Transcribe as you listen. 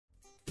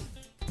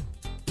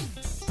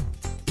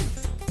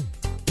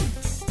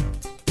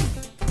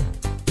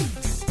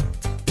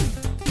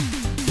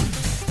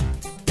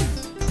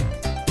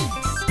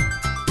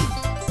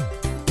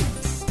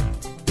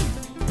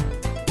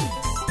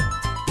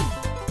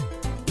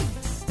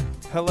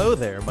Hello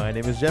there, my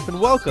name is Jeff, and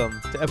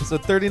welcome to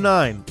episode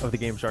 39 of the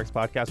Game Sharks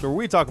podcast, where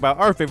we talk about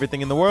our favorite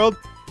thing in the world,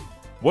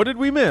 What Did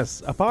We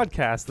Miss? A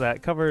podcast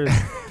that covers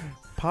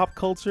pop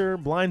culture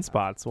blind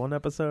spots, one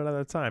episode at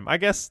a time. I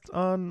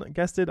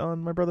guested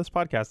on my brother's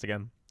podcast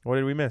again. What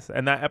did we miss?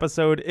 And that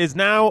episode is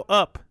now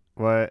up.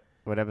 What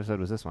episode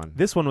was this one?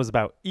 This one was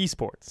about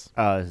esports.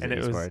 Oh, this is And it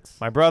esports. was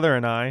my brother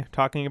and I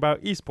talking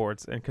about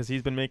esports, and because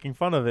he's been making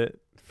fun of it,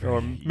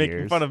 or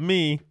making fun of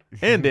me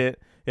and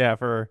it,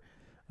 for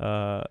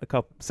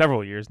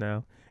several years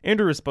now.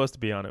 Andrew was supposed to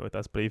be on it with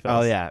us, but he fell.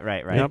 Oh yeah,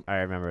 right. Yep. I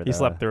remember. He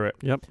slept through it.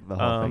 Yep. The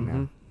whole thing.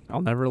 Now.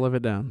 I'll never live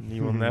it down. We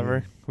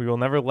will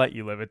never let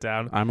you live it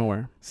down. I'm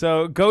aware.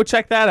 So go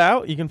check that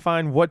out. You can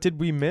find What Did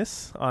We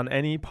Miss on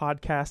any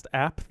podcast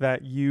app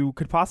that you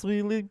could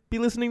possibly be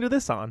listening to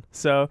this on.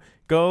 So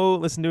go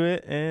listen to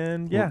it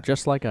and Well,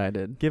 just like I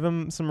did. give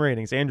him some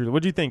ratings. Andrew,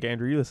 what'd you think,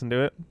 Andrew? You listened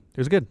to it. It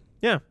was good.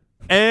 Yeah.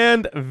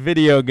 And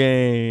video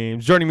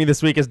games. Joining me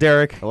this week is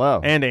Derek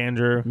Hello. and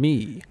Andrew.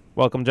 Me.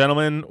 Welcome,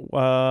 gentlemen.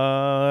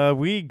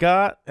 We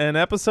got an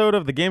episode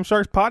of the Game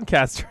Sharks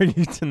podcast for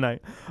you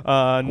tonight.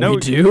 We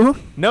do?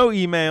 No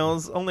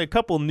emails, only a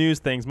couple news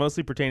things,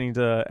 mostly pertaining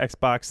to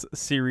Xbox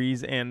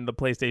Series and the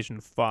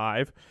PlayStation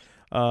 5.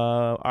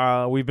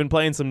 We've been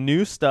playing some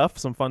new stuff,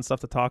 some fun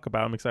stuff to talk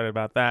about. I'm excited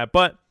about that.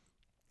 But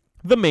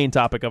the main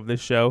topic of this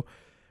show,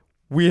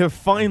 we have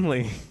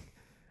finally,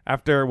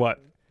 after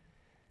what,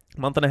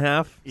 month and a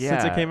half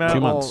since it came out? 2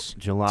 months.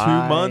 July 2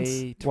 months.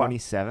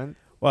 27th.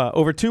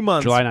 Over 2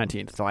 months. July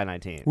 19th. July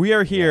 19th. We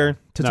are here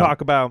to No.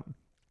 talk about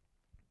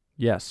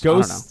Yes. I don't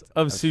know. Ghost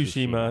of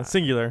Tsushima, Tsushima.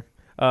 singular.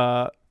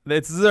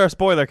 This is our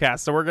spoiler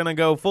cast, so we're going to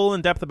go full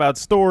in depth about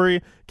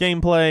story,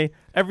 gameplay,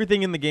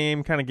 everything in the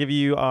game, kind of give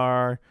you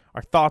our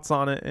thoughts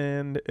on it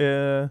and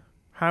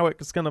how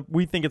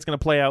we think it's going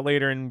to play out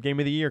later in Game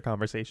of the Year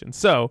conversation.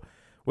 So,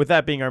 with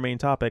that being our main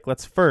topic,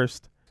 let's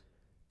first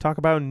talk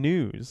about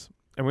news.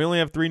 And we only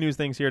have 3 news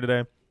things here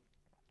today.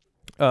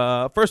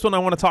 First one I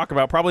want to talk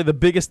about, probably the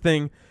biggest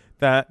thing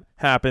that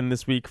happened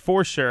this week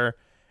for sure,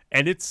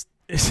 and it's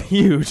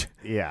huge.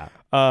 Yeah.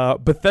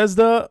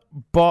 Microsoft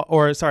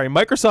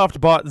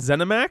bought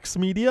ZeniMax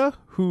Media,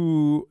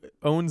 who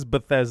owns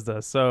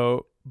Bethesda.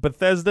 So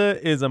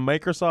Bethesda is a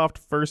Microsoft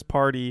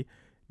first-party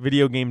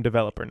video game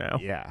developer now.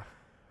 Yeah.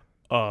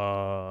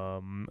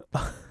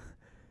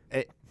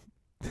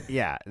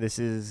 Yeah. This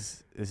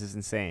is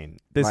insane.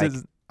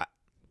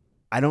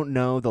 I don't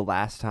know the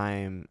last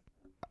time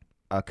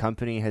a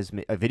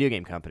video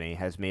game company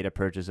has made a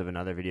purchase of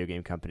another video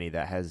game company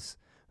that has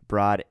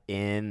brought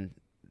in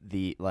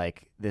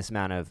this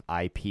amount of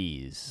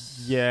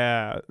IPs.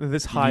 Yeah,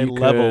 this high You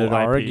level could IP.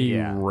 argue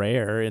yeah.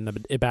 Rare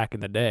back in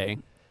the day.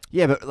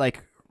 Yeah, but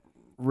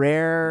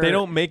Rare. They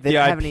don't make the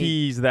don't have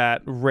IPs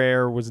that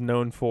Rare was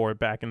known for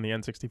back in the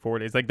N64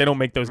 days. Like, they don't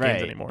make those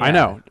games Right. anymore. I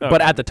know, Oh.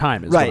 but at the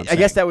time, is what I'm Right. I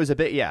guess saying. that was a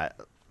bit. Yeah.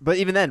 But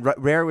even then,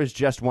 Rare was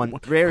just one.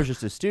 Rare is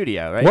just a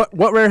studio, right?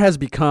 What Rare has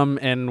become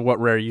and what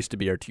Rare used to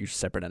be are 2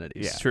 separate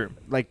entities. Yeah. True.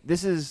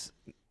 This is,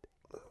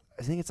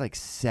 I think it's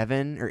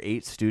 7 or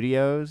 8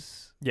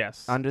 studios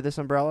Yes. under this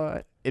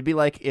umbrella. It'd be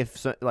like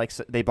if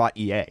they bought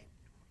EA,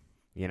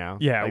 you know?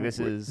 Yeah, this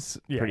is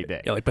yeah. pretty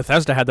big. Yeah, like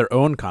Bethesda had their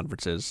own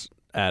conferences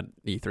at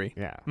E3.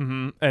 Yeah.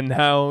 Mm-hmm. And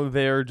now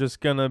they're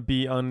just going to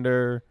be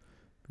under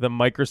the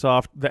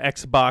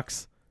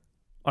Xbox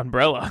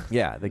umbrella.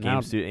 Yeah, the Now-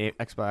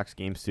 Xbox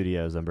Game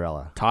Studios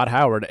umbrella. Todd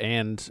Howard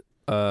and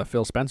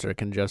Phil Spencer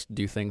can just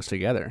do things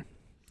together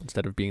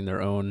instead of being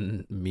their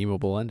own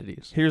memeable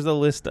entities. Here's a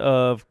list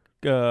of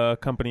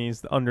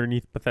companies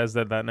underneath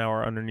Bethesda that now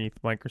are underneath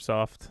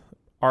Microsoft.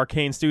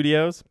 Arcane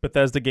Studios,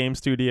 Bethesda Game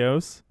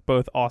Studios,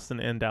 both Austin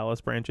and Dallas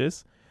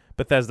branches,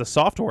 Bethesda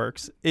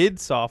Softworks, id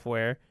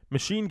Software,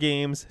 Machine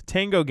Games,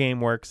 Tango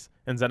Gameworks,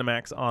 and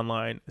ZeniMax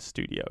Online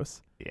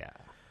Studios. Yeah.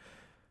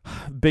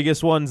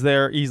 Biggest ones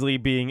there easily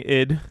being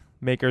id,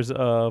 makers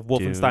of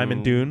Wolfenstein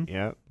and Dune.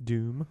 Yep.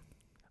 Doom,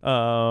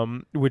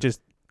 which is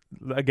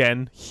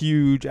again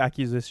huge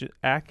acquisition.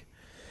 I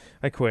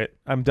quit.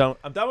 I'm done.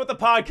 I'm done with the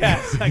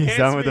podcast. I can't He's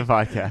done with the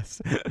speak.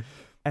 podcast.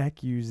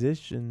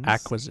 Acquisitions.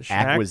 Acquisition.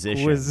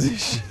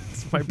 Acquisitions.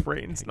 My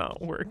brain's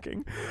not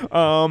working.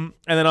 And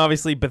then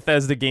obviously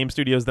Bethesda Game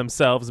Studios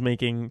themselves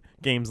making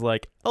games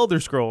like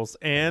Elder Scrolls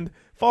and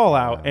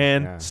Fallout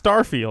and yeah.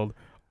 Starfield.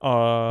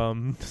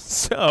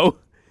 So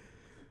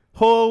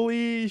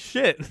holy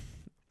shit.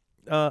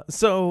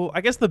 So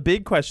I guess the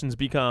big questions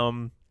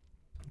become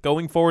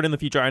going forward in the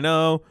future. I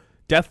know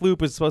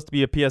Deathloop is supposed to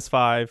be a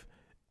PS5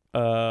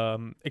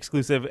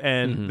 exclusive,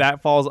 and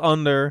that falls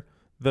under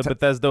the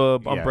Bethesda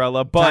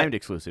umbrella. But timed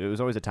exclusive. It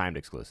was always a timed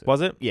exclusive. was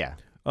it Yeah.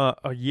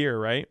 a year,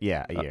 right?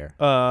 Yeah, a year.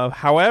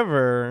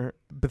 However,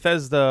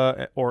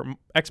 Bethesda or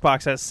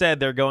Xbox has said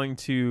they're going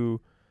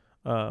to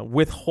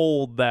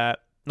uphold that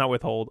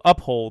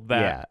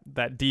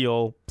that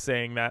deal,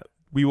 saying that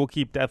we will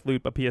keep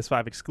Deathloop a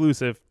PS5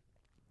 exclusive,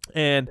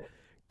 and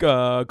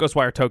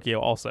Ghostwire Tokyo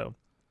also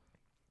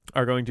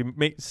are going to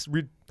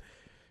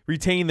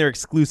retain their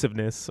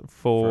exclusiveness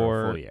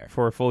for a full year.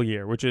 for a full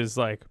year, which is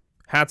like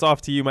hats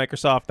off to you,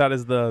 Microsoft. That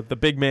is the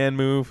big man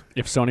move.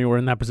 If Sony were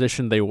in that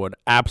position, they would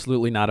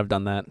absolutely not have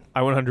done that.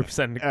 I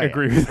 100%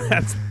 agree with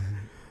that.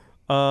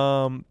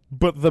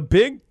 But the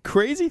big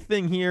crazy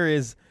thing here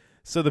is,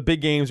 so the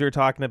big games we were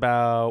talking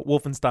about,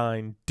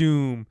 Wolfenstein,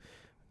 Doom,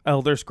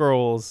 Elder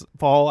Scrolls,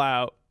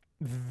 Fallout,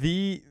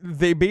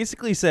 they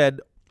basically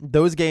said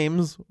those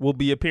games will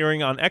be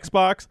appearing on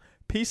Xbox,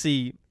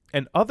 PC,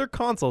 and other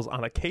consoles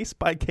on a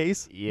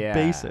case-by-case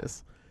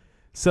basis.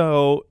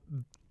 So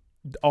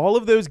all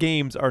of those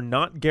games are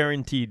not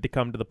guaranteed to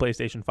come to the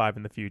PlayStation 5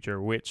 in the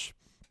future, which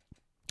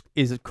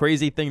is a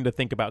crazy thing to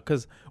think about,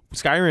 because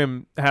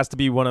Skyrim has to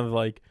be one of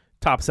the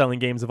top-selling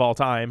games of all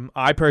time.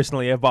 I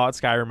personally have bought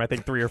Skyrim, I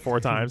think, 3 or 4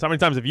 times. How many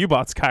times have you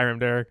bought Skyrim,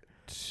 Derek?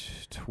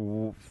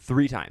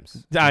 3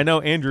 times. I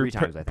know Andrew 3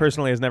 times,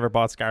 personally has never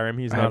bought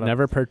Skyrim. I've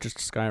never purchased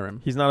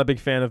Skyrim. He's not a big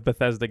fan of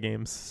Bethesda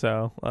games,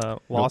 so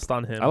lost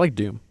on him. I like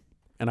Doom,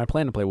 and I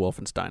plan to play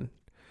Wolfenstein,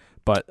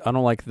 but I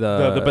don't like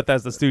the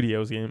Bethesda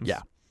Studios games.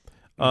 Yeah.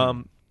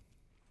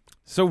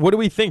 So what do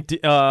we think?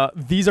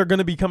 These are going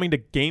to be coming to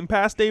Game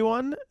Pass day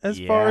one, as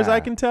far as I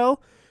can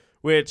tell,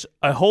 which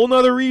a whole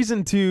nother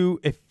reason to,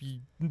 if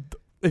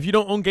you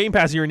don't own Game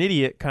Pass, you're an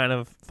idiot kind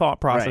of thought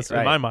process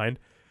in my mind,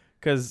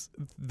 because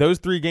those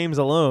 3 games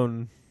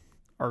alone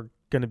are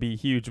going to be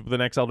huge. The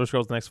next Elder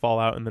Scrolls, the next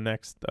Fallout, and the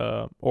next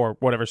or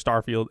whatever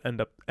Starfield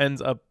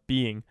ends up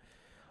being.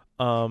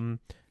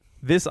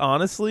 This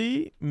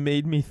honestly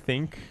made me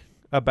think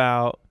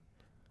about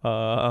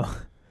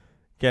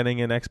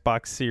getting an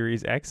Xbox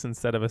Series X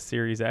instead of a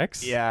Series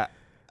X. Yeah.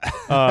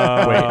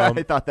 I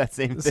thought that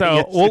same thing.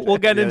 So we'll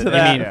get into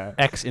that. You mean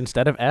X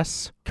instead of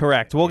S?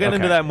 Correct. We'll get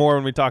into that more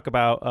when we talk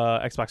about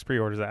Xbox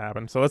pre-orders that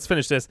happen. So let's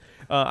finish this.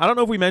 I don't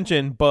know if we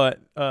mentioned,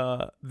 but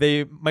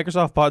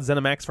Microsoft bought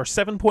ZeniMax for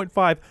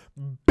 $7.5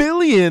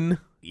 billion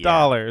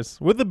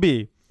with a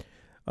B.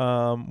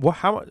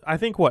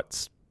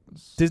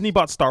 Disney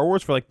bought Star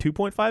Wars for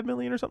 $2.5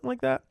 million or something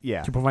like that.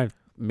 Yeah. 2.5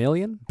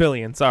 million?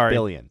 Billion. Sorry.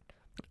 Billion.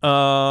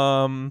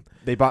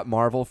 They bought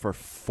Marvel for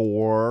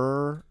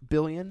 $4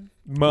 billion.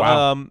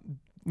 Wow.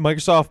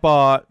 Microsoft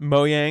bought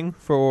Mojang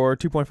for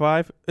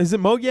 2.5. Is it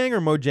Mojang or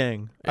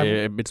Mojang?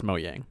 It's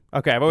Mojang.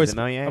 Okay, I've always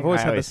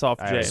had the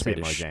soft J.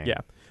 Swedish.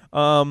 Yeah.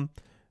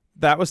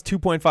 That was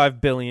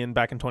 2.5 billion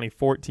back in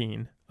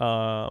 2014.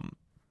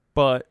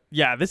 But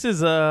yeah, this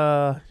is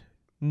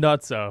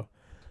nutso.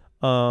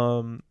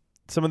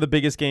 Some of the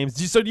biggest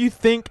games. So do you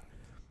think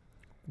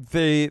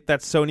that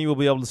Sony will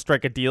be able to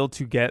strike a deal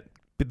to get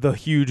the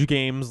huge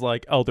games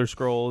like Elder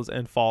Scrolls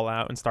and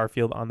Fallout and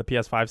Starfield on the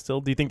PS5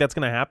 still? Do you think that's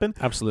going to happen?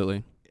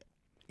 Absolutely.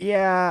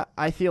 Yeah,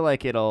 I feel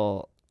like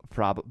it'll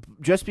probably,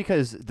 just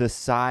because the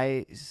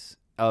size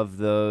of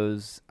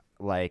those,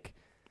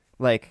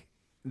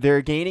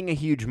 they're gaining a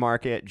huge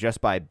market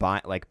just by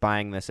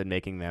buying this and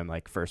making them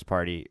first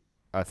party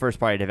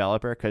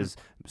developer, because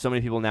so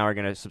many people now are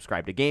going to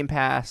subscribe to Game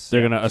Pass.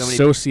 They're going to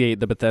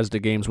associate the Bethesda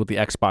games with the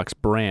Xbox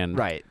brand.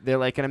 Right. They're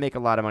going to make a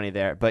lot of money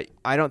there, but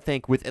I don't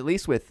think at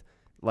least with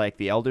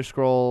the Elder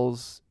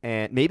Scrolls,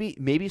 and maybe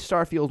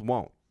Starfield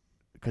won't,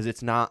 because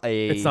it's not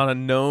a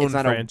known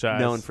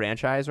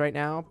franchise right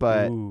now.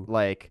 But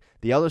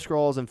the Elder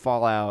Scrolls and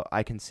Fallout,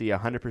 I can see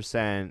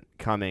 100%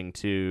 coming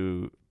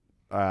to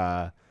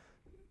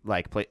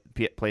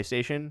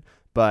PlayStation.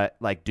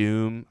 But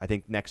Doom, I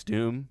think next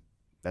Doom,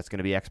 that's going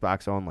to be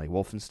Xbox owned,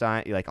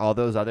 Wolfenstein, all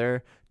those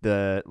other,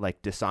 the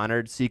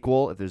Dishonored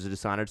sequel, if there's a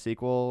Dishonored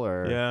sequel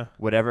or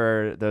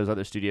whatever those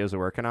other studios are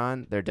working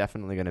on, they're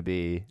definitely going to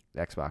be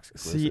Xbox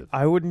exclusive. See,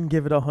 I wouldn't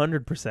give it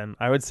 100%.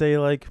 I would say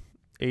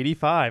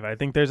 85. I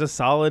think there's a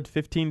solid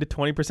 15 to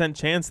 20%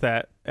 chance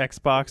that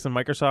Xbox and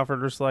Microsoft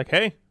are just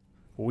hey,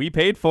 we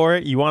paid for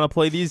it. You want to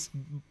play these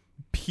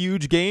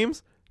huge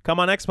games? Come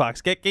on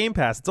Xbox. Get Game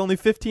Pass. It's only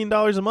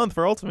 $15 a month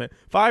for Ultimate.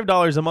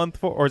 $5 a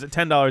month or is it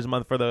 $10 a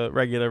month for the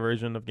regular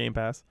version of Game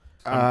Pass?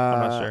 I'm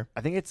not sure.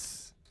 I think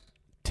it's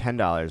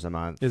 $10 a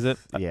month. Is it?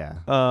 Yeah.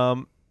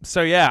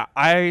 So yeah,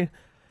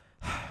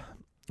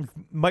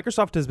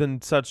 Microsoft has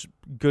been such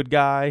good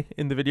guy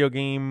in the video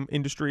game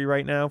industry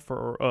right now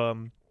for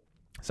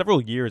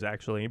several years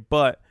actually,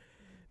 but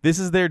this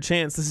is their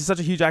chance. This is such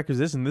a huge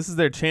acquisition. This is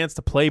their chance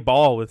to play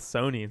ball with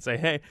Sony and say,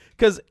 hey,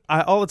 because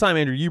all the time,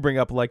 Andrew, you bring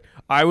up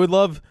I would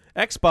love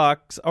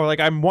Xbox, or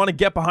I want to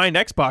get behind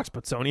Xbox,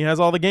 but Sony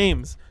has all the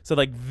games. So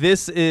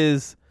this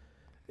is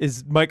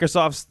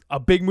Microsoft's,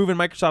 a big move in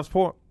Microsoft's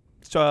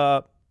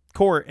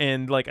court,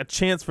 and a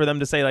chance for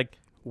them to say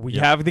we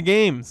have the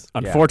games.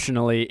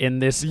 Unfortunately, in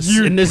this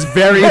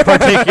very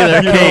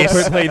particular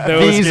case,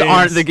 these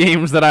aren't the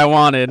games that I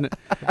wanted.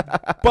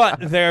 But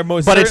they're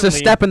But it's a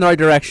step in the right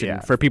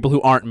direction for people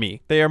who aren't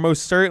me. They are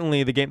most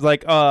certainly the games.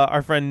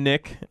 Our friend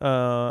Nick,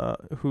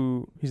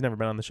 who he's never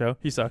been on the show.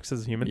 He sucks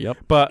as a human. Yep.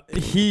 But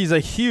he's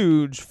a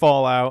huge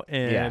Fallout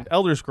and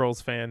Elder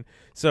Scrolls fan.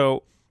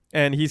 So,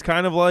 and he's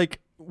kind of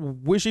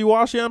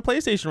wishy-washy on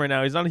PlayStation right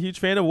now. He's not a huge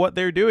fan of what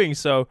they're doing.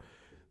 So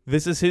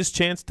this is his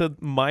chance to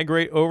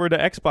migrate over to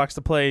Xbox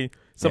to play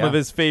some of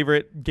his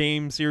favorite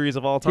game series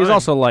of all time. He's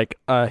also like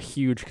a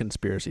huge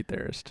conspiracy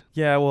theorist.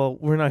 Yeah, well,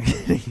 we're not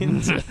getting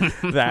into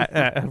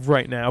that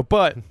right now.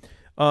 But,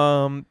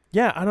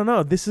 yeah, I don't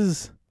know. This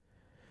is...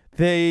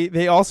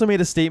 They also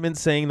made a statement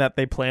saying that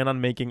they plan on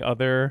making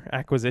other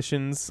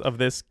acquisitions of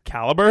this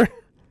caliber.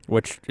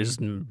 Which is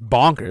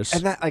bonkers.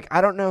 And that, like, I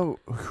don't know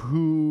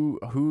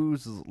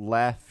who's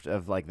left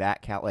of like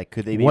that like,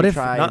 could they maybe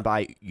try and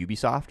buy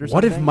Ubisoft or something?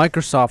 What if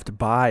Microsoft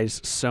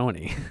buys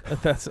Sony?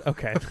 That's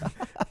okay.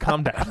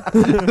 Calm down.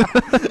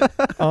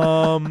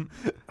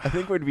 I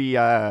think we'd be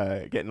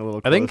getting a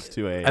little close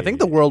to a. I think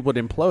the world would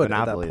implode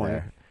at that point.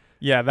 There.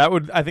 Yeah,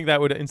 I think that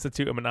would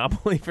institute a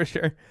monopoly for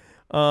sure.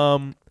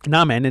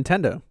 Nah, man,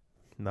 Nintendo.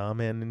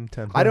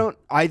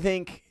 I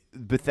think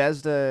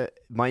Bethesda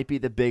might be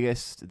the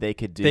biggest they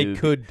could do. They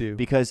could do,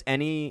 because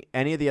any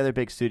of the other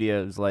big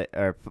studios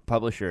or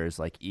publishers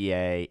like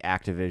EA,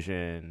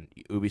 Activision,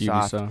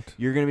 Ubisoft,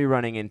 you're going to be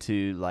running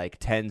into like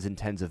tens and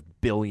tens of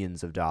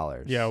billions of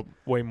dollars. Yeah,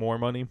 way more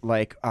money.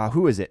 Like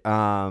who is it?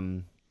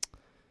 The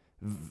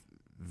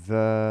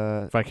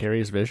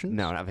Vicarious Visions?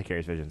 No, not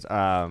Vicarious Visions.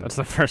 That's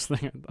the first thing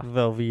I thought.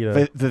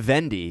 Velveeta.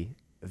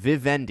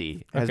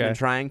 Vivendi has been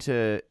trying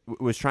to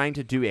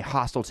do a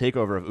hostile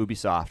takeover of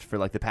Ubisoft for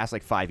like the past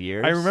like 5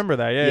 years. I remember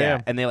that.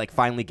 Yeah. And they like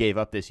finally gave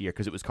up this year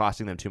because it was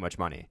costing them too much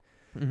money.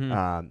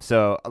 Mm-hmm.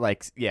 So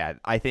like, yeah,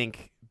 I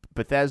think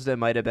Bethesda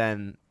might have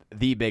been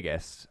the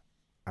biggest.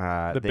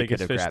 The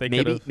biggest fish they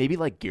could have. Maybe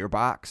like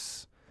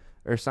Gearbox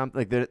or something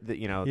like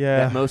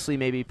that mostly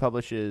maybe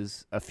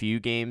publishes a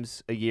few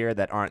games a year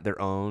that aren't their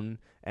own,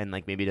 and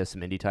like maybe does some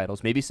indie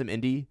titles. Maybe some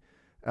indie.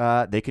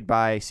 They could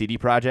buy CD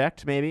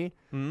Projekt maybe.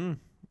 Mm.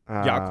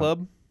 Yacht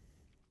Club.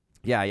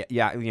 Yeah.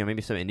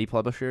 Maybe some indie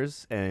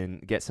publishers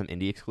and get some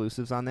indie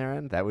exclusives on their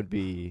end. That would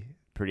be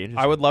pretty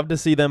interesting. I would love to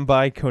see them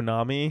buy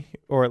Konami,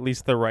 or at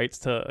least the rights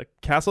to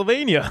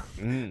Castlevania,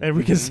 and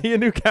we can see a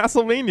new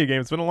Castlevania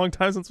game. It's been a long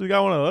time since we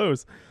got one of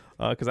those,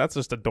 because that's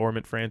just a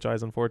dormant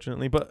franchise,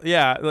 unfortunately. But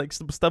yeah, like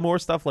some more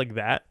stuff like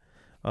that,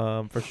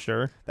 for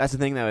sure. That's the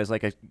thing, though, is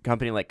like a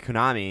company like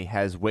Konami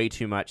has way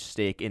too much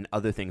stake in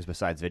other things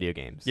besides video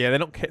games. Yeah, they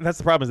don't. That's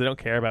the problem, is they don't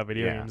care about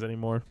video games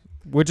anymore.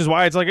 Which is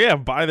why it's like, yeah,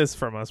 buy this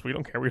from us. We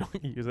don't care. We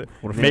don't use it.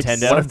 What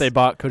if they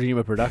bought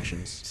Kojima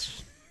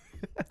Productions?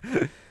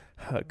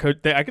 I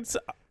could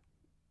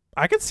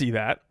see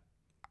that.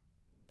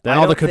 Then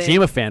all the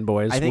Kojima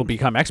fanboys will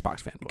become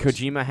Xbox fanboys.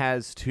 Kojima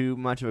has too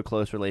much of a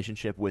close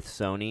relationship with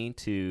Sony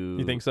to...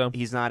 You think so?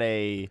 He's not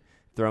a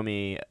throw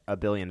me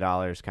 $1 billion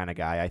kind of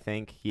guy, I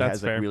think. He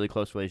has a really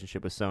close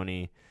relationship with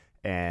Sony,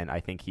 and I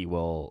think he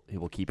will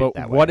keep it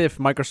that way. But what if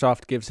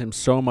Microsoft gives him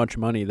so much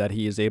money that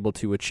he is able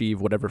to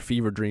achieve whatever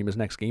fever dream his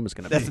next game is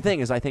going to be? That's the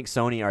thing, is I think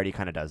Sony already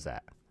kind of does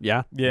that.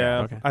 Yeah? Yeah,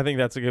 okay. I think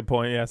that's a good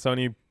point. Yeah,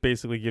 Sony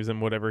basically gives him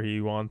whatever he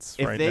wants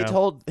right now. If they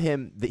told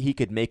him that he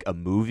could make a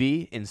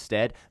movie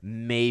instead,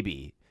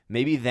 maybe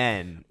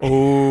then.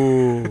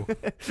 Oh,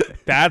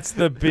 that's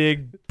the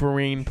big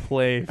brain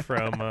play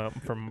from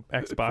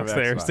Xbox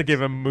there, is to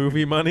give him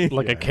movie money.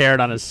 Like a carrot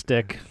on a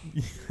stick.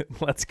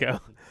 Let's go.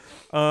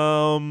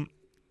 All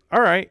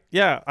right.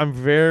 Yeah, I'm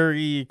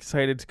very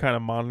excited to kind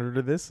of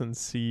monitor this and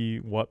see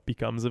what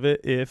becomes of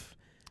it if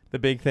the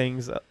big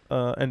things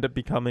end up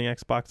becoming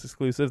Xbox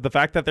exclusives. The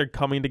fact that they're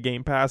coming to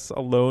Game Pass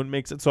alone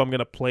makes it so I'm going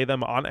to play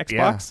them on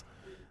Xbox.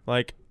 Yeah.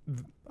 Like,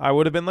 I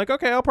would have been like,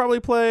 okay, I'll probably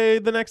play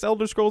the next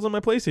Elder Scrolls on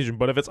my PlayStation.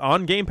 But if it's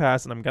on Game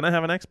Pass and I'm going to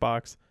have an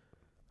Xbox,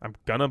 I'm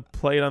going to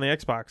play it on the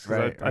Xbox.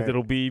 Right.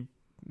 It'll be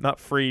not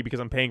free because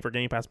I'm paying for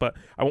Game Pass, but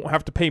I won't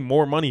have to pay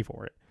more money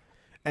for it.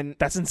 And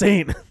that's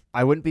insane.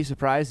 I wouldn't be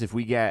surprised if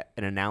we get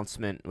an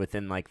announcement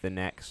within like the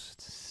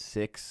next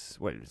 6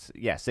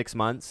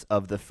 months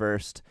of the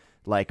first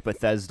like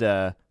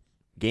Bethesda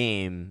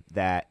game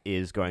that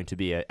is going to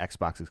be an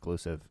Xbox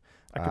exclusive.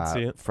 I can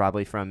see it.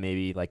 Probably from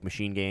maybe like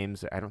Machine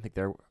Games. I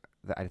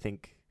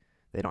think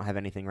they don't have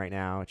anything right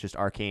now. It's just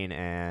Arcane,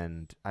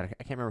 and I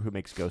can't remember who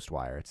makes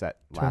Ghostwire. It's that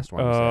last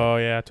one. Oh,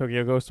 yeah,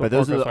 Tokyo Ghostwire. But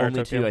those are the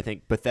only two, I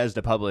think,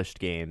 Bethesda-published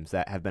games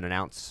that have been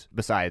announced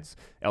besides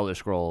Elder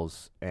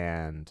Scrolls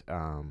and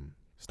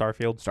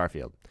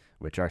Starfield,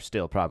 which are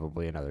still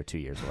probably another 2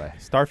 years away.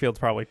 Starfield's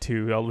probably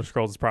 2. Elder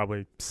Scrolls is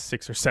probably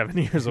 6 or 7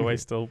 years away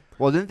still.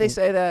 Well, didn't they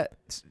say that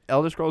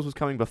Elder Scrolls was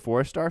coming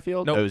before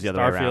Starfield? No, it was the other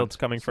way around. Starfield's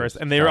coming first.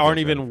 And they aren't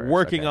even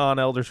working on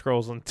Elder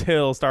Scrolls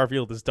until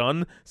Starfield is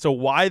done. So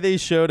why they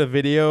showed a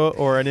video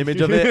or an image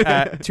of it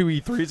at 2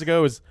 E3s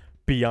ago is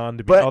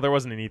beyond... there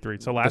wasn't an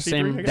E3. So last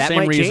E3? The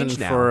same reason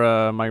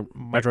for my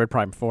Metroid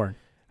Prime 4.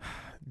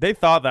 They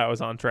thought that was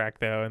on track,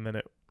 though, and then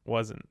it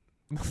wasn't.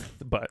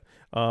 But,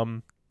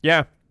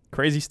 yeah.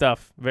 Crazy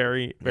stuff.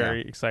 Very,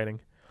 very exciting.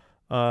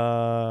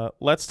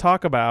 Let's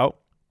talk about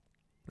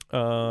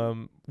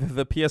the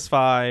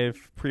PS5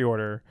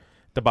 pre-order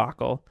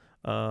debacle.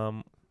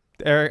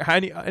 Derek,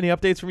 any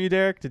updates from you,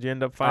 Derek? Did you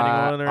end up finding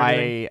one or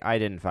anything? I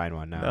didn't find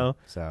one, no.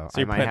 So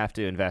I might have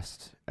to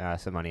invest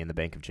some money in the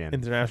Bank of Jin.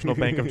 International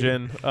Bank of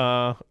Jin.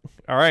 All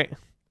right.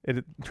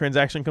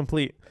 Transaction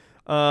complete.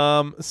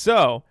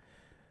 So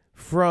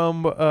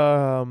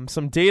from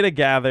some data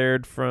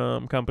gathered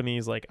from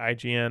companies like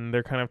IGN,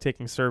 they're kind of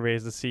taking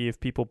surveys to see if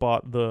people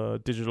bought the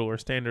digital or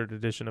standard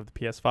edition of the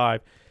PS5.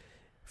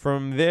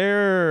 From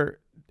their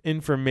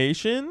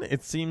information,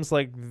 it seems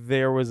like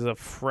there was a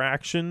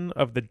fraction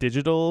of the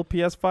digital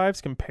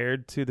PS5s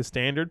compared to the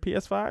standard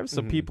PS5s.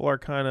 So people are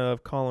kind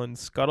of calling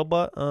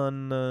scuttlebutt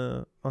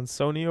on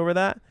Sony over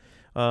that.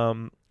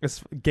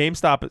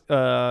 GameStop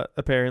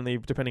apparently,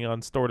 depending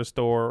on store to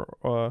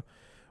store,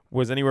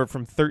 was anywhere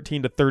from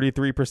 13 to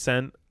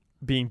 33%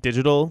 being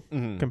digital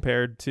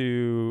compared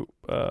to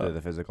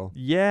the physical.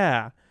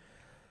 Yeah.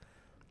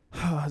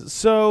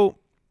 So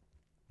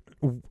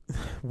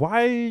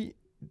why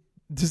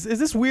is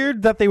this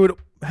weird that they would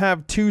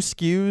have two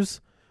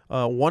SKUs,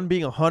 one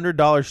being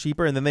 $100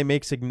 cheaper, and then they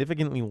make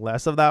significantly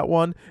less of that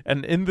one?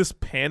 And in this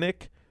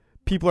panic,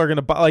 people are going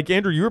to buy, like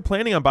Andrew, you were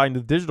planning on buying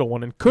the digital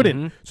one and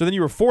couldn't. So then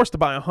you were forced to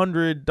buy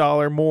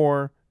 $100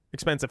 more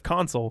expensive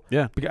console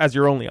as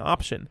your only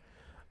option.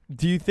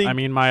 Do you think? I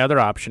mean, my other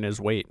option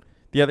is wait.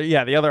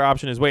 The other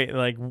option is wait.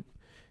 Like,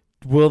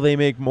 will they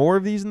make more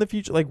of these in the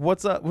future? Like,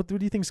 what's up? What do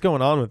you think's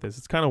going on with this?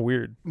 It's kind of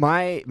weird.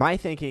 My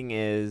thinking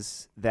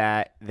is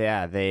that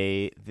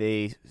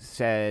they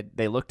said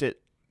they looked at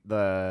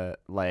the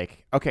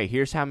okay,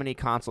 here's how many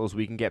consoles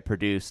we can get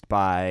produced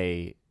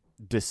by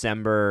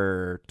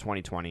December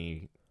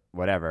 2020,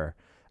 whatever,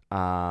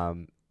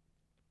 and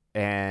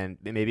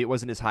maybe it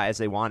wasn't as high as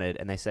they wanted,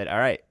 and they said, all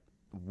right,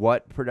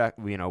 what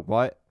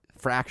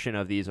fraction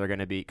of these are going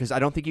to be, because I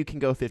don't think you can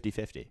go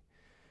 50-50.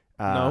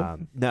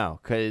 No,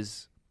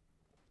 because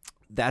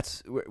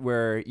that's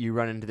where you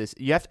run into this.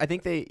 You have to, I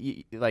think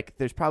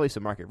there's probably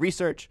some market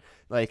research.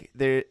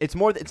 It's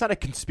not a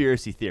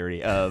conspiracy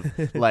theory of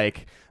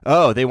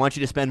oh, they want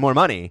you to spend more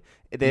money.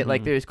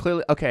 There's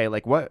clearly, okay,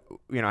 what,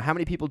 how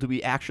many people do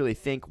we actually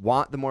think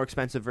want the more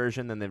expensive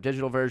version than the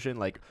digital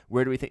version?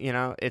 Where do we think,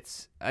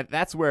 it's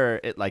that's where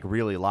it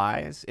really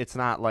lies. It's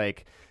not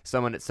like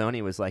someone at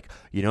Sony was like,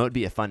 it'd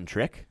be a fun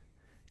trick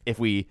if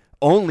we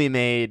only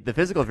made the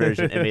physical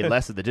version and made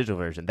less of the digital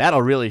version.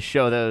 That'll really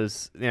show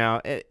those,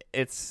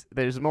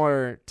 there's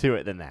more to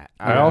it than that.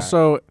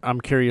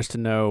 I'm curious to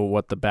know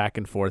what the back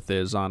and forth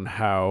is on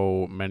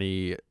how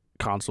many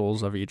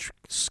consoles of each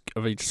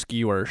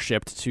SKU are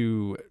shipped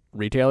to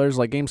retailers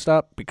like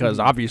GameStop, because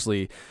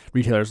obviously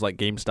retailers like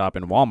GameStop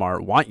and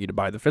Walmart want you to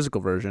buy the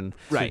physical version,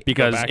 right?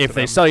 Because if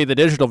they sell you the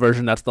digital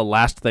version, that's the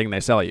last thing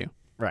they sell you.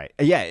 Right.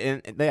 Yeah,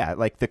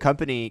 the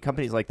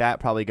companies like that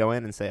probably go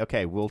in and say,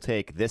 okay, we'll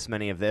take this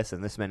many of this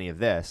and this many of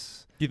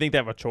this. Do you think they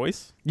have a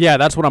choice? Yeah,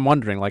 that's what I'm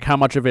wondering. How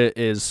much of it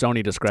is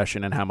Sony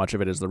discretion and how much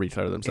of it is the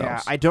retailer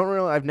themselves? Yeah, I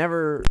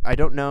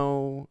don't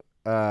know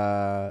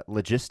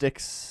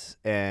logistics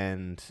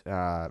and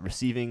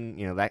receiving,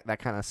 that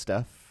kind of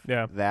stuff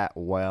that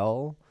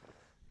well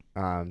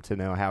to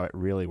know how it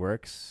really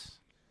works.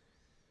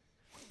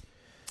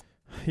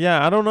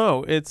 Yeah, I don't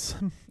know. It's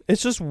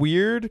just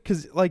weird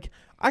because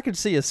I could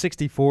see a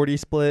 60-40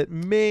 split,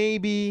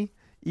 maybe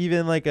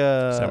even a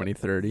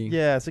 70-30.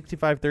 Yeah,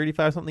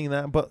 65-35, something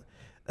like that. But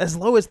as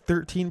low as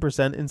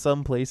 13% in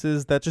some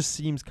places, that just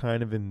seems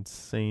kind of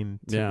insane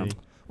to me.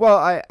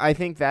 Well, I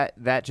think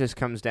that just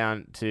comes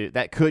down to,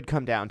 that could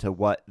come down to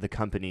what the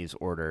companies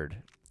ordered.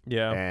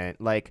 Yeah. And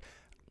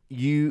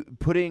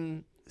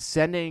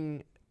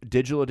sending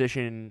digital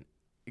edition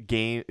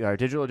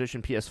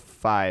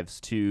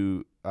PS5s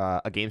to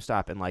a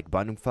GameStop in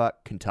Bumfuck,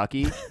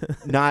 Kentucky,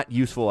 not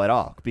useful at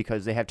all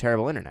because they have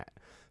terrible internet.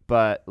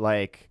 But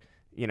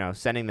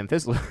sending them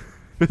physical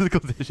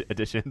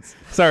editions.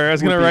 Sorry, I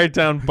was gonna write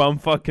down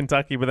Bumfuck,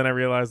 Kentucky, but then I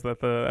realized that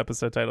the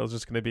episode title is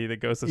just gonna be the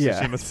Ghost of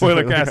Tsushima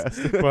spoiler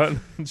cast. But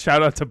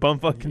shout out to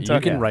Bumfuck,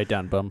 Kentucky. You can write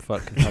down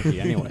Bumfuck, Kentucky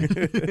anyway.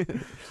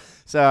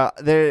 So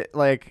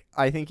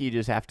I think you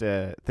just have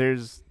to.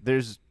 There's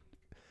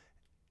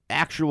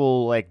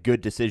actual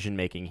good decision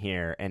making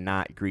here, and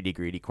not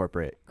greedy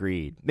corporate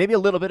greed. Maybe a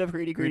little bit of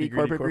greedy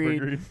corporate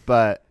greed,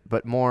 but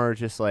more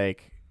just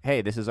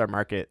hey, this is our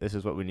market. This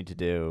is what we need to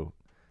do.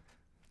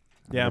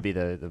 Be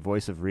the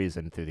voice of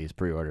reason through these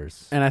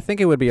pre-orders. And I think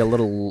it would be a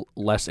little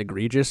less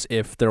egregious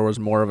if there was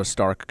more of a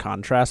stark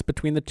contrast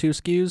between the two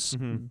SKUs.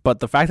 Mm-hmm. But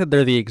the fact that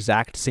they're the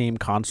exact same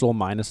console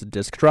minus a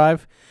disk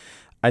drive,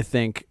 I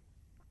think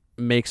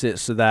makes it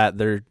so that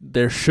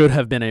there should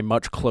have been a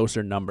much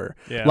closer number.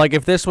 Yeah.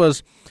 If this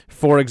was,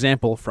 for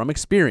example, from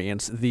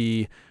experience,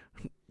 the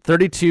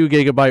 32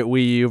 gigabyte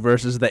Wii U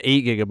versus the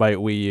 8 gigabyte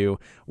Wii U,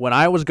 when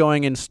I was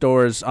going in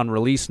stores on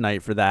release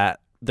night for that,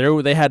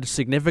 they had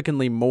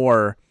significantly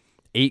more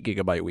 8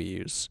 gigabyte Wii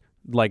U's.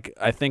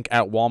 I think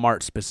at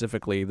Walmart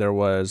specifically,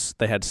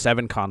 they had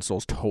 7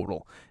 consoles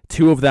total.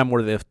 2 of them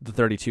were the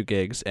 32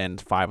 gigs,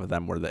 and 5 of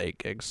them were the 8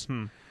 gigs.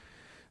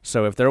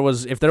 So if there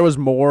was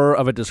more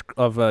of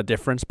a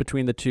difference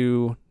between the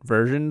two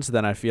versions,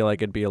 then I feel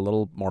like it'd be a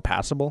little more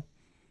passable.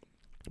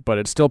 But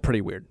it's still pretty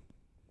weird.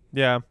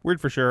 Yeah,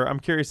 weird for sure. I'm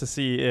curious to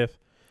see if,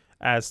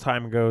 as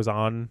time goes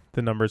on,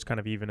 the numbers kind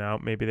of even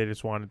out. Maybe they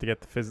just wanted to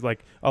get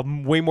a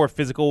way more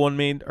physical one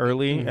made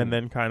early, and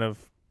then kind of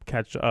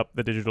catch up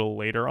the digital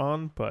later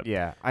on. But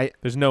yeah,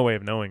 there's no way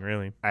of knowing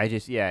really. I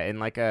just in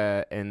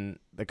in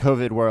the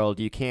COVID world,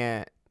 you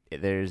can't.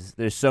 There's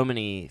so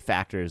many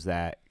factors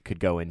that could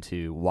go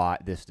into why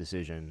this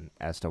decision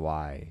as to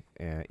why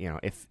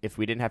if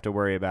we didn't have to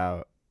worry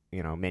about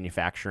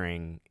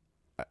manufacturing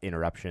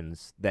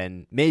interruptions,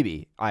 then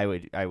maybe I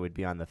would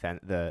be on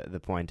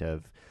the point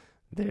of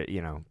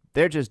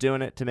they're just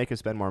doing it to make us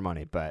spend more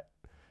money. But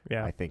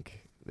yeah, I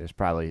think there's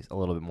probably a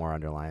little bit more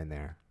underlying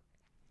there.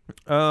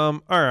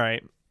 All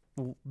right.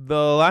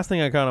 The last thing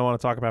I kind of want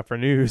to talk about for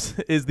news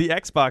is the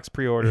Xbox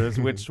pre-orders,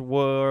 which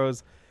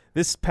was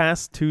this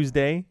past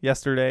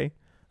yesterday.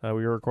 We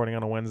were recording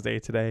on a Wednesday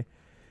today.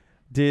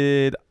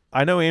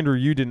 I know, Andrew,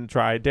 you didn't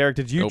try. Derek,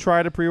 did you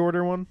try to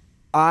pre-order one?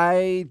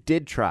 I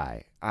did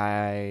try.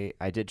 I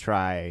did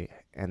try,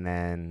 and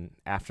then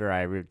after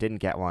I didn't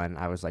get one,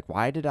 I was like,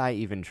 why did I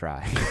even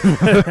try?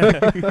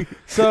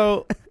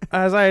 So,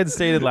 as I had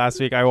stated last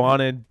week, I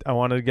wanted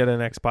to get an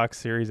Xbox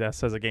Series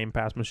S as a Game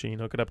Pass machine,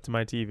 hook it up to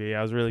my TV.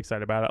 I was really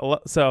excited about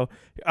it. So,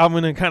 I'm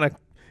going to kind of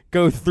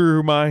go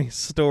through my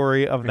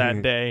story of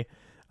that day.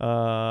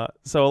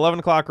 So 11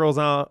 o'clock rolls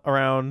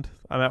around.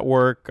 I'm at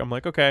work. I'm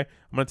like, okay,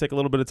 I'm going to take a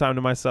little bit of time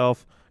to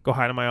myself, go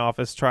hide in my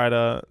office, try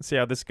to see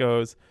how this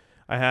goes.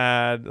 I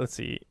had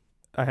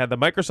the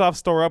Microsoft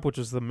store up, which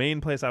was the main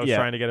place I was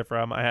trying to get it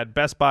from. I had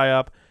Best Buy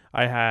up.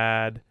 I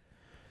had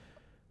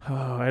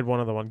one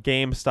other one,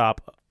 GameStop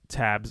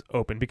tabs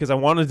open because I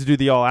wanted to do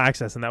the all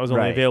access, and that was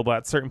only available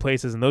at certain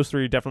places, and those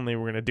three definitely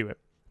were going to do it.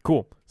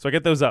 Cool. So I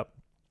get those up.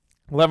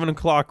 11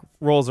 o'clock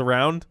rolls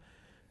around.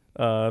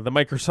 The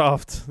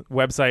Microsoft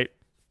website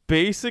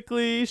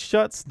basically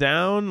shuts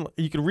down.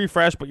 You can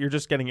refresh, but you're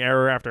just getting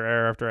error after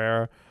error after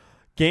error.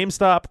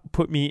 GameStop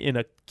put me in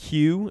a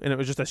queue, and it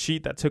was just a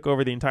sheet that took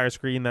over the entire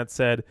screen that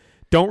said,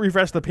 don't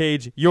refresh the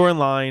page. You're in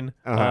line.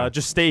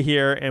 Just stay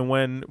here, and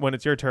when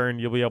it's your turn,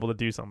 you'll be able to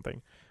do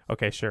something.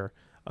 Okay, sure.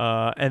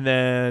 And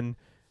then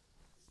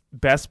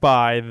Best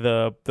Buy,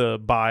 the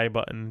buy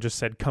button just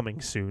said coming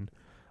soon.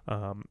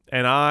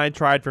 And I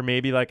tried for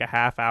maybe like a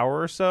half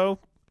hour or so.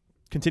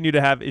 Continue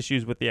to have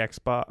issues with the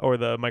Xbox or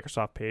the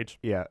Microsoft page.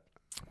 Yeah.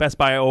 Best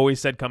Buy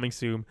always said coming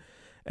soon,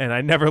 and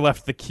I never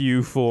left the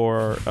queue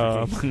for.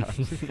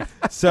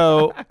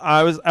 So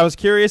I was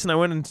curious, and I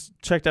went and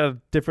checked out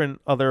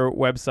different other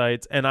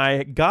websites, and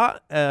I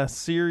got a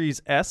Series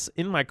S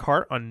in my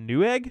cart on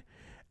Newegg,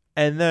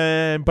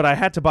 but I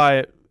had to buy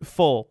it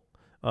full.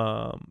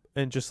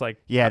 And just like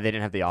they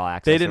didn't have the all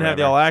access. They didn't have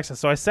the all access.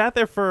 So I sat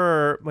there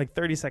for like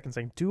 30 seconds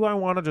saying, do I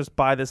want to just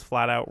buy this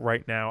flat out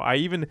right now? I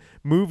even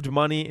moved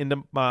money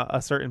into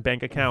a certain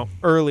bank account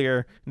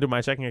earlier into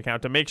my checking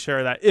account to make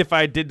sure that if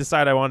I did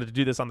decide I wanted to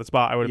do this on the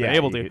spot, I would have been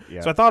able to.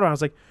 So I thought, I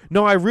was like,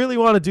 no, I really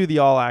want to do the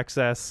all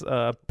access,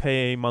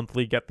 pay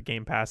monthly, get the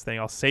Game Pass thing.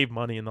 I'll save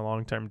money in the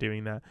long term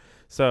doing that.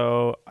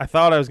 So I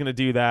thought I was going to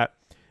do that.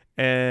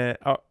 And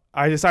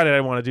I decided I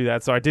didn't want to do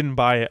that, so I didn't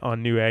buy it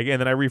on Newegg, and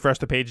then I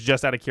refreshed the page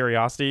just out of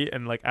curiosity,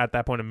 and like at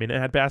that point a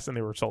minute had passed and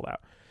they were sold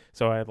out.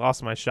 So I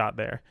lost my shot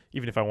there,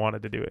 even if I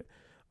wanted to do it.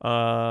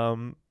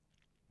 And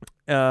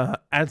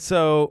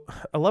so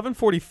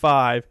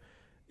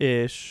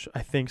 11:45-ish,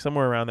 I think,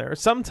 somewhere around there.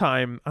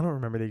 Sometime, I don't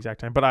remember the exact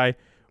time, but I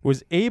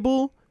was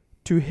able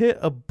to hit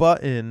a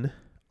button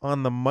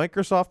on the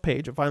Microsoft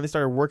page. It finally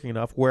started working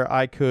enough where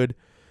I could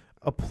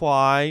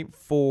apply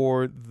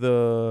for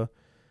the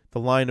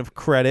line of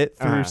credit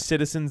through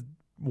Citizens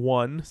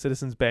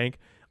Bank,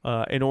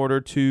 in order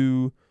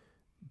to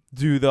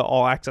do the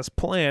all access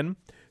plan.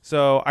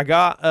 So I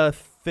got a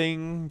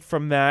thing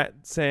from that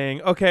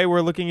saying, okay,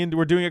 we're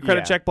doing a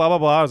credit check, blah, blah,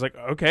 blah. I was like,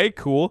 okay,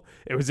 cool.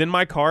 It was in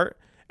my cart.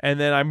 And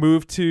then I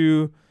moved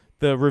to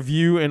the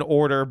review and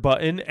order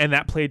button, and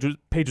that page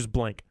was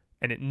blank,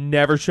 and it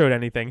never showed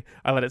anything.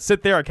 I let it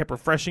sit there. I kept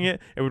refreshing it.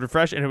 It would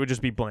refresh, and it would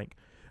just be blank.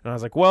 And I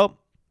was like, well,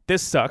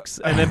 this sucks.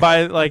 And then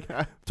by like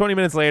 20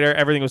 minutes later,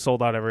 everything was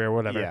sold out everywhere,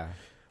 whatever. Yeah.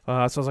 So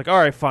I was like, all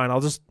right, fine.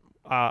 I'll just,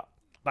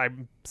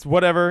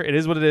 whatever. It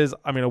is what it is.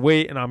 I'm going to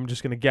wait, and I'm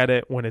just going to get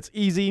it when it's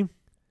easy.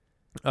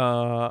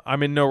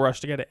 I'm in no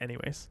rush to get it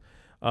anyways.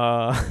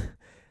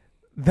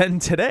 Then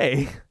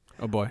today,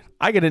 oh boy,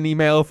 I get an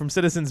email from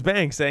Citizens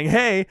Bank saying,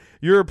 hey,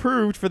 you're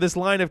approved for this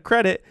line of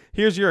credit.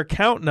 Here's your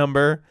account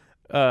number.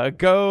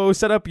 Go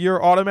set up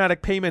your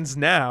automatic payments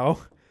now.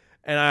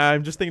 And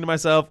I'm just thinking to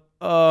myself,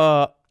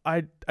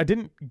 I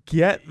didn't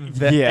get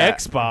the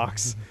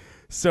Xbox.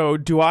 So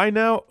do I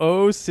now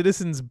owe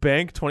Citizens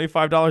Bank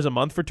 $25 a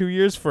month for 2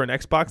 years for an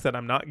Xbox that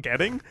I'm not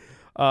getting?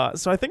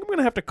 So I think I'm going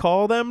to have to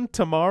call them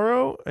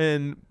tomorrow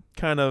and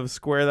kind of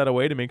square that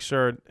away to make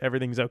sure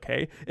everything's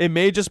okay. It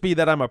may just be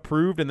that I'm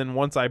approved, and then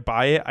once I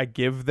buy it, I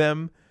give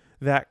them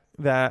that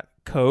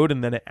code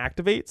and then it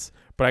activates.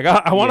 But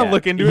I want to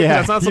look into it.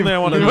 That's not something I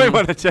want to do. You might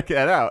want to check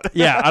that out.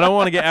 Yeah, I don't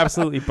want to get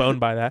absolutely boned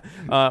by that.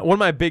 One of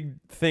my big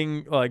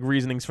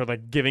reasonings for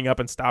like giving up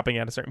and stopping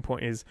at a certain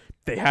point is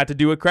they had to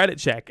do a credit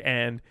check,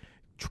 and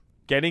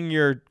getting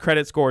your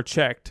credit score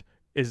checked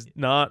is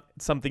not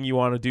something you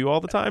want to do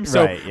all the time.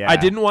 So I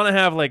didn't want to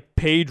have like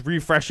page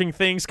refreshing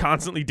things,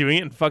 constantly doing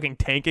it and fucking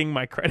tanking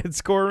my credit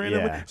score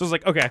randomly. So I was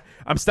like, okay,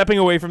 I'm stepping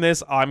away from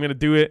this. I'm going to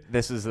do it.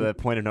 This is the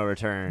point of no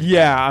return.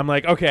 Yeah. I'm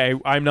like, okay,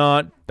 I'm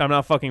not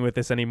fucking with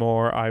this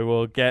anymore. I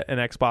will get an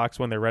Xbox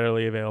when they're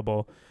readily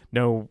available.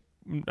 No,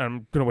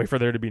 I'm going to wait for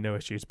there to be no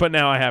issues, but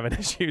now I have an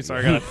issue. So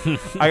I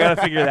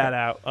gotta figure that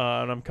out.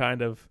 And I'm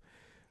kind of,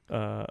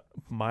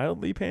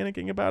 mildly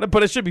panicking about it,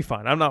 but it should be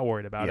fine. I'm not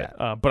worried about it.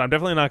 But I'm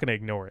definitely not going to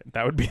ignore it.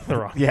 That would be the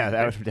wrong. Yeah,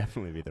 that would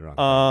definitely be the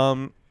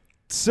wrong.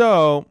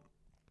 So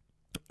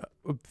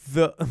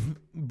the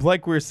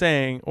like we were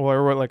saying,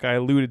 or like I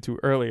alluded to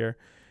earlier,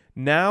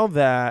 now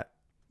that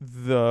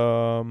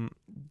the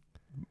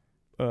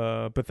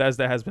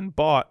Bethesda has been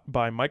bought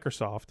by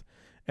Microsoft,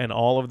 and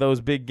all of those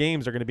big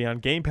games are going to be on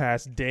Game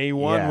Pass day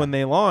one when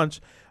they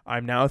launch,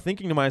 I'm now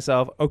thinking to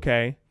myself,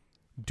 okay,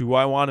 do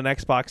I want an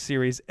Xbox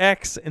Series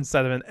X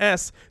instead of an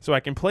S so I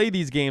can play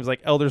these games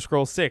like Elder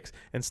Scrolls 6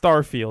 and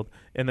Starfield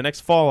and the next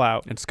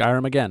Fallout and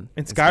Skyrim again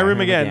in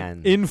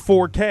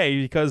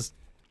 4K, because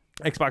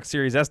Xbox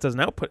Series S doesn't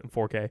output in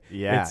 4K.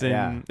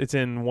 It's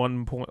in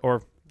 1 point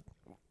or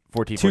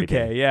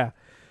 1440p.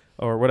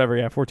 Or whatever,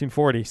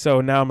 1440. So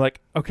now I'm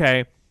like,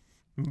 okay,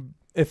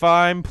 if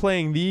I'm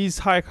playing these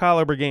high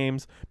caliber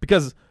games,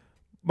 because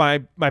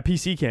my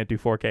PC can't do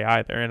 4K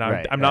either, and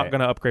I'm not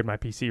going to upgrade my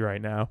PC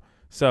right now.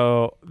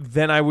 So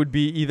then I would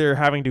be either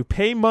having to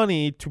pay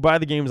money to buy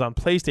the games on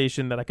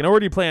PlayStation that I can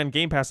already play on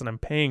Game Pass and I'm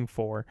paying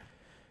for,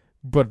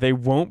 but they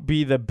won't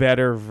be the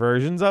better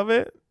versions of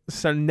it.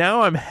 So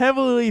now I'm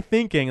heavily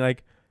thinking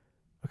like,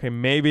 okay,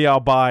 maybe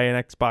I'll buy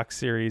an Xbox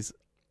Series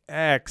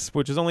X,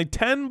 which is only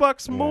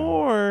 $10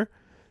 more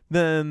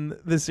than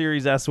the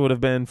Series S would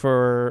have been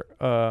for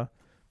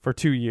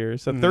 2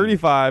 years. So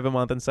 $35 a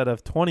month instead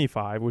of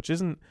 $25, which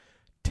isn't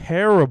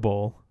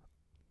terrible.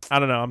 I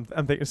don't know.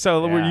 I'm thinking.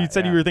 So you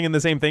said you were thinking the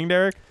same thing,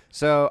 Derek?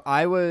 So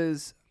I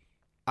was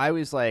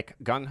like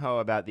gung ho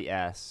about the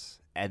S,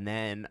 and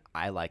then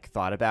I like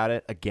thought about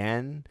it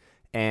again,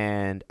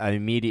 and I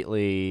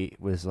immediately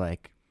was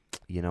like,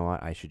 you know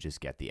what? I should just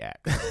get the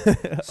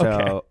X.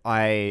 So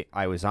I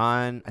was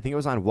on. I think it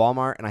was on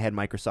Walmart, and I had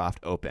Microsoft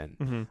open.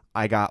 Mm-hmm.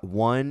 I got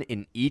one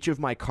in each of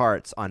my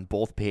carts on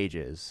both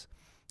pages,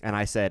 and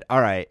I said,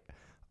 all right,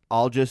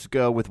 I'll just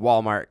go with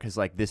Walmart because,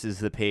 like, this is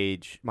the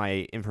page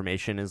my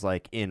information is,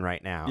 like, in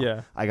right now.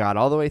 Yeah. I got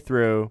all the way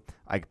through.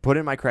 I put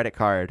in my credit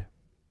card.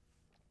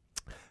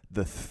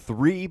 The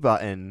 3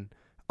 button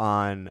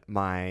on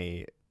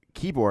my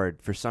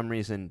keyboard, for some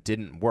reason,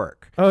 didn't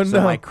work. Oh, so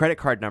no. My credit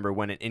card number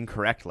went in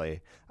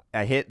incorrectly.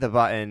 I hit the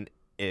button.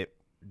 It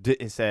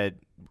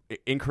said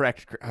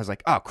incorrect. I was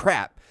like, oh,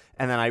 crap.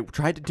 And then I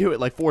tried to do it,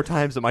 like, 4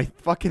 times, and my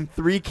fucking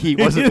 3 key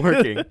wasn't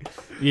working.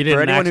 You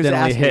didn't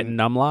accidentally hit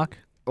numlock?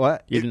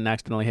 What? You didn't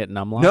accidentally hit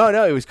numlock? No,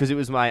 it was because it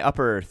was my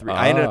upper 3.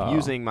 I ended up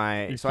using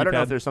my... So I don't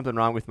know if there's something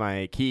wrong with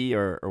my key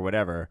or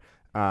whatever.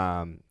 For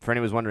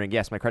anyone who's wondering,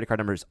 yes, my credit card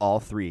number is all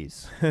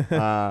 3s.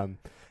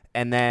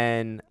 And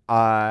then You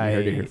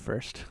heard it here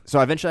first.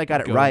 So eventually I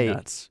got it right,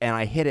 nuts. And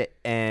I hit it,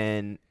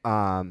 and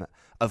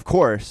of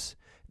course,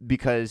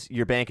 because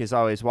your bank is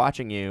always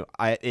watching you,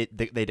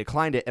 they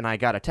declined it, and I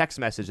got a text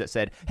message that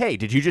said, hey,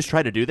 did you just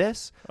try to do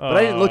this? But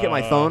I didn't look at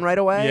my phone right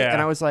away,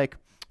 and I was like,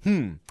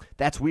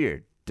 that's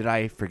weird. Did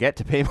I forget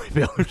to pay my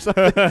bill or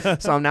something?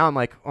 So now I'm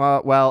like,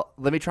 well,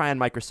 let me try on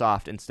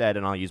Microsoft instead,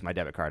 and I'll use my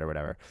debit card or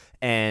whatever.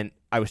 And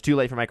I was too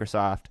late for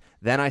Microsoft.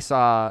 Then I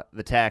saw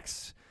the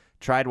text,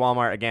 tried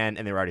Walmart again,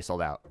 and they were already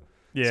sold out.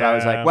 Yeah. So I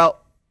was like, well,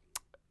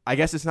 I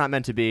guess it's not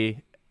meant to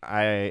be.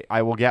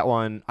 I will get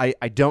one. I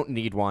don't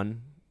need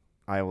one.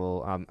 I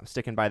will. I'm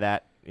sticking by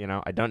that. You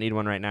know, I don't need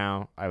one right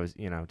now. I was,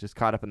 just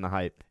caught up in the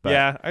hype. But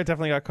yeah, I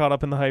definitely got caught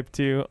up in the hype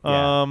too.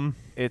 Yeah.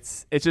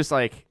 It's just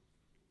like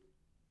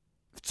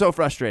so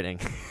frustrating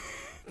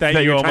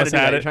that you almost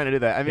had it. Trying to do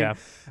that. I mean,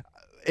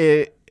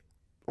 it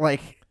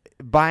like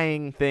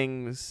buying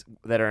things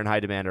that are in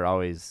high demand are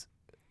always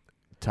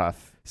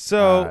tough.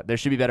 So there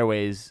should be better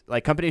ways.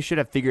 Like companies should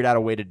have figured out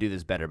a way to do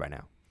this better by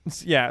now.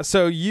 Yeah.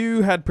 So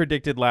you had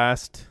predicted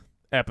last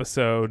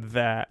episode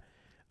that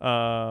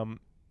that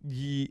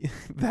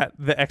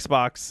the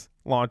Xbox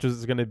launches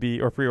is going to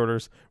be, or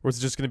pre-orders was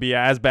just going to be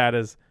as bad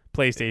as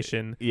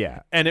PlayStation.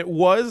 Yeah. And it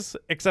was,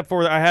 except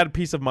for I had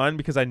peace of mind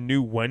because I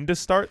knew when to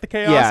start the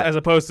chaos as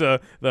opposed to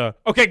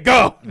okay,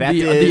 go.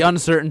 The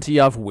uncertainty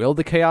of will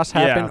the chaos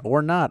happen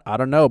or not. I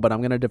don't know, but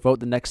I'm going to devote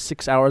the next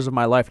 6 hours of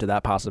my life to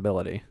that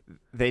possibility.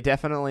 They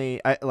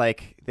definitely,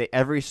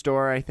 every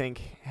store I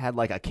think had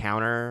like a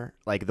counter,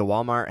 like the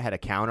Walmart had a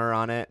counter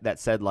on it that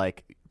said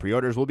like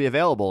pre-orders will be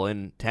available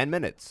in 10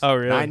 minutes. Oh,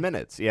 really? 9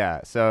 minutes.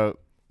 Yeah. So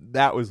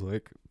that was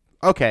like,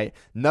 okay,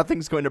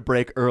 nothing's going to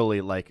break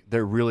early. Like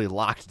they're really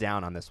locked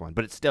down on this one,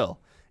 but it's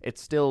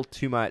still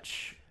too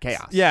much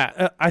chaos.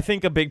 Yeah, I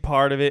think a big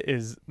part of it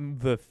is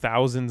the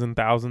thousands and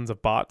thousands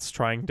of bots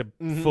trying to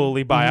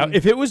fully buy out.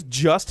 If it was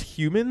just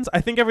humans,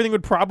 I think everything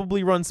would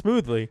probably run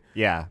smoothly.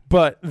 Yeah.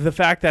 But the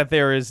fact that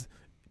there is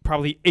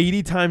probably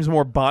 80 times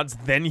more bots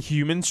than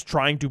humans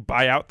trying to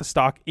buy out the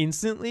stock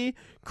instantly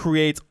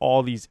creates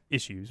all these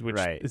issues, which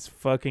is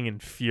fucking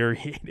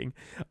infuriating.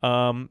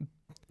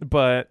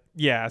 But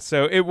yeah,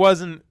 so it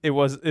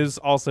was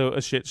also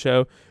a shit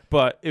show,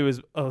 but it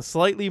was a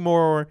slightly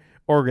more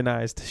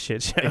organized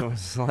shit show. It was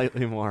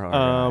slightly more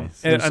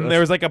organized. And there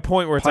was like a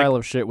point where it's pile like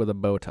of shit with a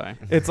bow tie.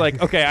 It's like,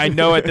 okay, I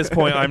know at this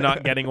point I'm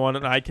not getting one,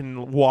 and I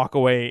can walk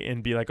away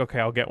and be like, okay,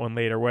 I'll get one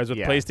later. Whereas with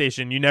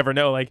PlayStation, you never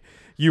know. Like,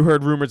 you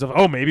heard rumors of,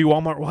 oh, maybe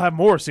Walmart will have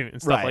more soon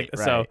and stuff like that.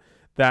 So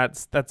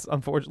that's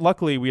unfortunate.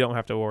 Luckily, we don't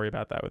have to worry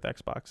about that with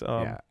Xbox.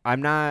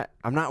 I'm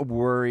not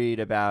worried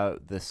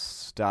about the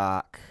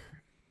stock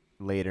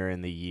later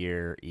in the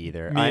year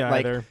either. Me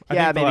either.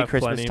 Maybe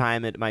Christmas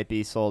time it might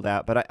be sold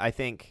out, but I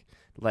think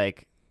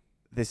like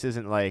this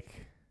isn't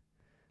like,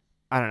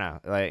 I don't know,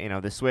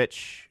 like, the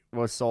Switch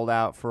was sold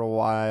out for a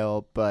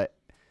while, but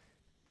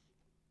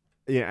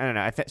I don't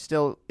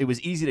know. It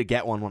was easy to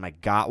get one when I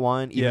got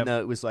one, even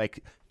though it was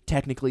like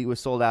technically it was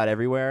sold out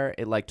everywhere.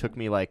 It like took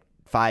me like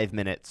 5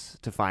 minutes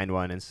to find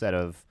one instead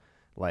of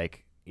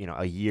like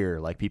a year.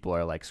 Like people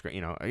are like,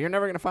 you're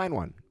never gonna find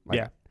one.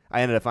 Like,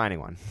 I ended up finding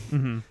one.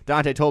 Mm-hmm.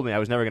 Dante told me I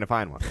was never going to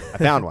find one. I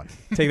found one.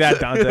 Take that,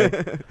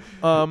 Dante.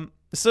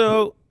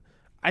 So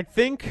I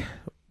think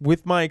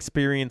with my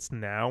experience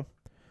now,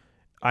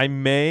 I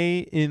may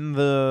in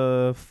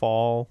the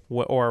fall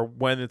or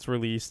when it's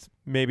released,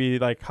 maybe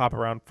like hop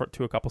around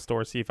to a couple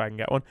stores, see if I can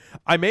get one.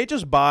 I may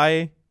just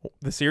buy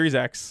the Series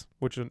X,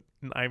 which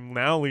I'm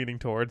now leaning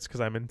towards because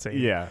I'm insane.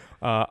 Yeah.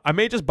 I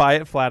may just buy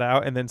it flat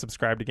out and then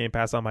subscribe to Game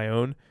Pass on my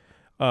own.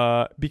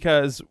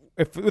 Because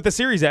with the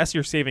Series S,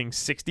 you're saving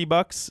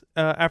 $60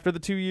 after the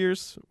 2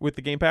 years with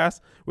the Game Pass.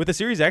 With the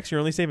Series X, you're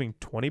only saving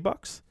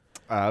 $20.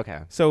 Okay.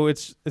 So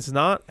it's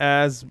not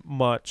as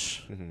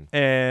much. Mm-hmm.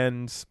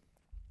 And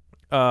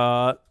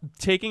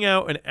taking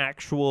out an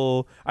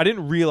actual, I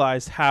didn't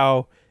realize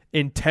how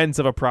intense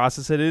of a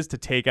process it is to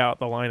take out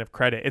the line of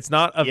credit. It's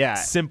not a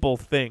simple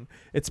thing.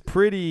 It's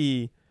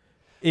pretty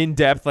in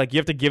depth. Like, you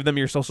have to give them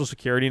your social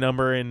security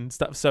number and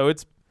stuff. So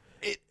it's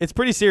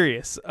pretty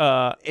serious.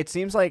 It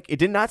seems like it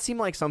did not seem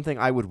like something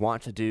I would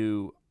want to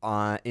do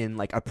in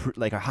like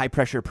a high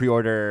pressure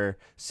pre-order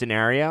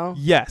scenario.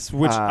 Yes,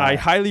 which I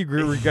highly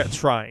regret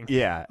trying.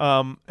 Yeah.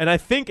 And I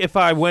think if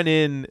I went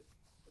in,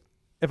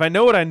 if I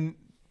know what I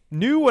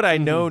knew what I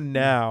know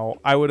now,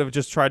 I would have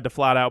just tried to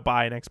flat out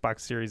buy an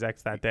Xbox Series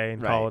X that day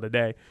and call it a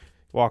day,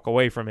 walk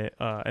away from it,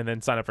 and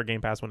then sign up for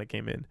Game Pass when it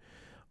came in.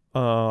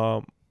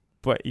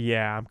 But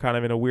yeah, I'm kind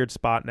of in a weird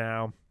spot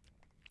now.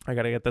 I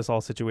got to get this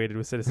all situated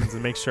with Citizens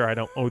and make sure I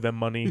don't owe them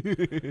money.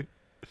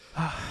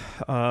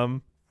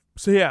 So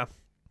yeah,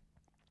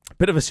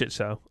 bit of a shit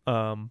show.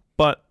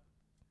 But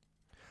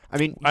I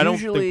mean,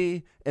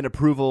 usually an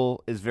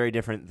approval is very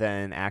different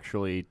than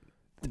actually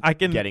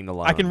getting the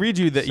loan. I can read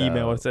you the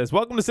email. It says,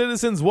 "Welcome to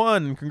Citizens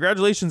One.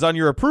 Congratulations on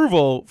your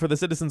approval for the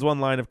Citizens One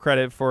line of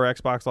credit for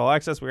Xbox All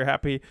Access. We are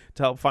happy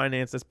to help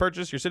finance this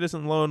purchase. Your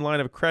Citizen Loan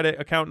line of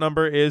credit account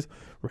number is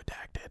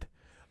redacted."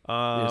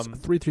 Yes,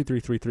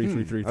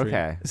 3333333.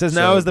 Okay. It says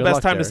now is the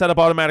best time to set up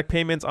automatic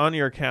payments on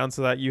your account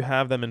so that you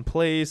have them in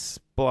place.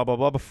 Blah blah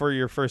blah. Before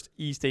your first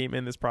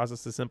e-statement, this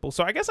process is simple.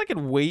 So I guess I could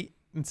wait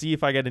and see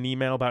if I get an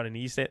email about an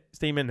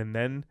e-statement and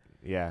then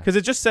because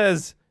it just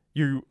says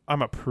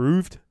I'm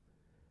approved,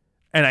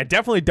 and I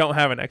definitely don't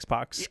have an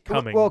Xbox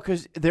coming. Well,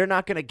 because they're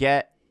not going to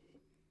get.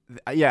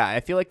 Yeah, I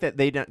feel like that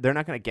they're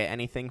not going to get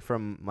anything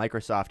from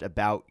Microsoft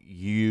about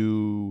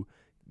you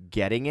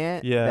getting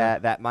it.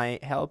 That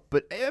might help,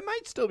 but it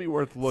might still be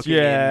worth looking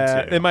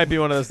into. It might be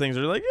one of those things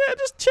where you're like,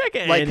 just check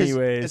it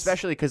anyways.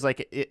 Especially because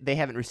they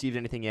haven't received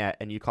anything yet,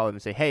 and you call them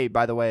and say, hey,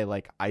 by the way,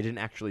 like, I didn't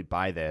actually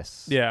buy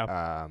this.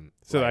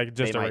 So like,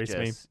 just erase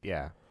me.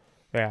 Yeah.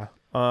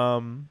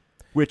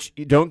 Which,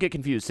 don't get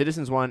confused,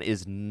 Citizens One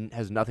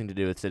has nothing to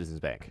do with Citizens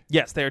Bank.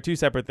 Yes, they are two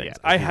separate things.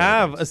 I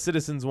have a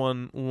Citizens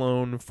One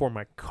loan for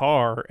my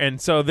car,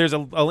 and so there's a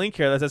link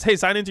here that says, hey,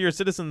 sign into your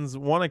Citizens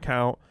One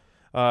account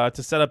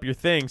to set up your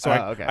thing. So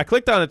I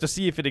clicked on it to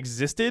see if it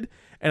existed,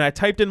 and I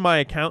typed in my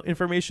account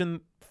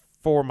information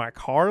for my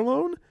car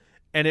loan,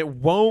 and it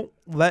won't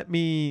let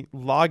me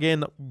log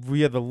in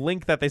via the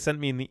link that they sent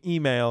me in the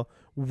email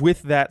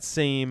with that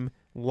same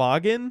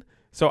login.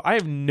 So I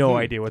have no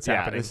idea what's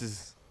happening.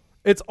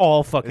 It's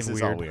all fucking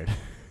weird. All weird.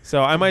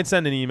 So I might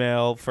send an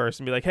email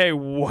first and be like, hey,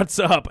 what's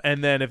up?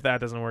 And then if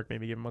that doesn't work,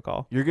 maybe give them a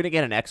call. You're going to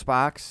get an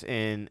Xbox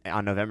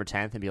on November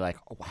 10th and be like,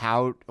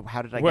 how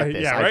did I get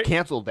this? I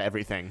canceled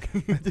everything.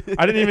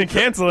 I didn't even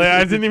cancel it.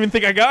 I didn't even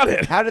think I got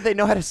it. How did they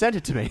know how to send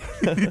it to me?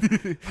 How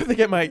did they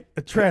get my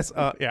address?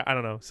 I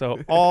don't know. So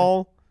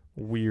all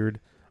weird.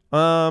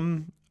 All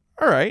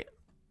right.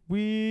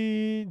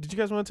 Did you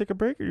guys want to take a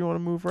break, or you want to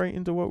move right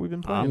into what we've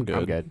been playing? I'm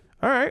good.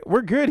 All right,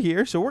 we're good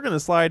here. So we're going to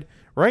slide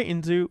right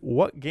into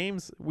what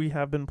games we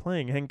have been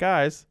playing. And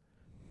guys,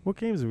 what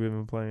games have we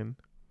been playing?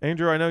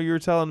 Andrew, I know you were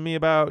telling me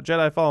about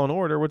Jedi Fallen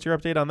Order. What's your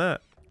update on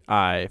that?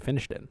 I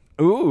finished it.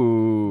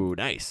 Ooh,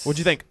 nice. What'd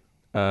you think?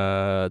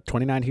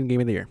 2019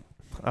 Game of the Year.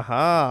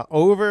 Aha,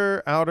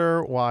 over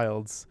Outer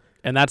Wilds.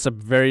 And that's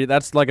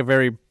like a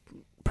very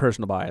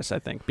personal bias, I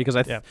think, because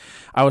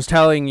I was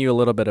telling you a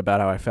little bit about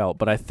how I felt,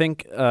 but I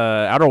think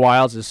Outer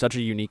Wilds is such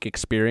a unique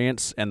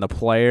experience, and the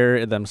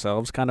player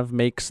themselves kind of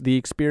makes the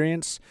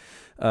experience,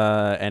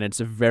 and it's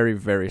a very,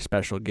 very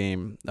special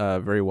game,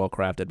 very well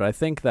crafted. But I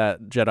think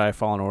that Jedi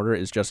Fallen Order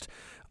is just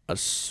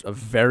a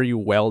very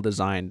well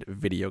designed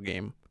video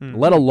game,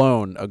 let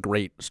alone a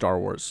great Star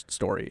Wars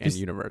story and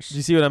universe. Do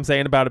you see what I'm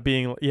saying about it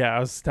being? Yeah, I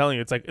was telling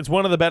you, it's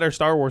one of the better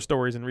Star Wars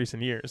stories in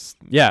recent years.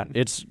 Yeah,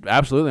 it's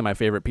absolutely my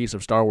favorite piece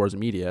of Star Wars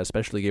media,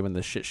 especially given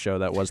the shit show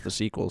that was the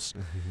sequels.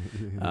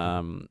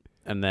 And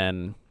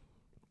then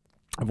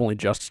I've only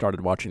just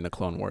started watching the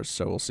Clone Wars,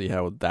 so we'll see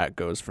how that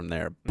goes from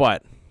there.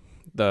 But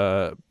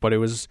it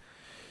was.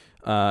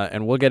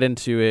 And we'll get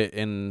into it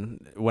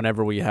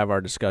whenever we have our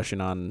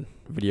discussion on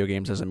video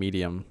games as a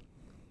medium.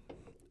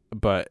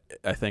 But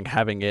I think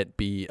having it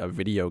be a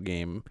video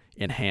game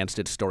enhanced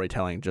its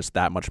storytelling just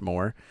that much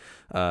more.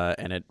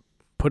 And it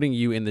putting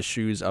you in the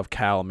shoes of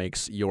Cal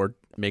makes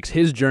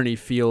his journey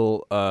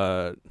feel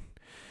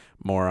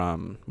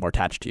more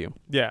attached to you.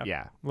 Yeah,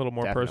 a little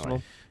more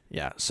personal.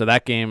 Yeah. So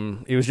that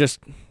game, it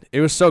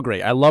was so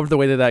great. I loved the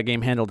way that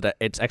game handled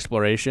its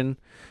exploration.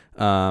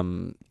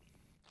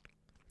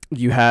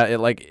 You had it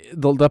like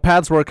the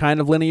paths were kind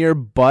of linear,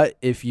 but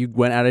if you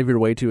went out of your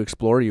way to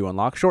explore, you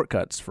unlock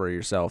shortcuts for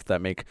yourself that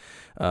make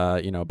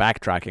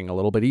backtracking a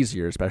little bit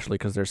easier, especially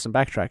because there's some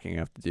backtracking you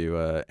have to do,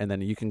 and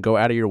then you can go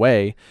out of your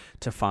way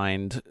to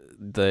find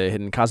the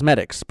hidden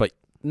cosmetics, but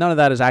none of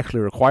that is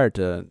actually required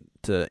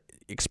to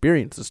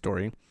experience the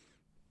story.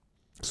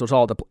 So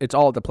it's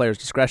all at the player's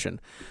discretion.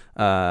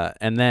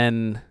 And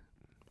then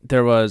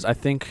there was, I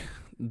think,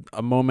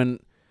 a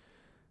moment.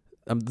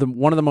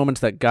 One of the moments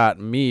that got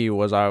me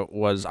was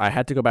I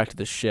had to go back to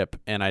the ship,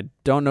 and I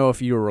don't know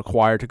if you were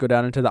required to go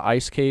down into the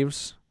ice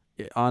caves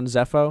on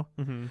Zepho,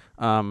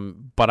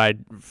 but I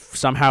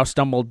somehow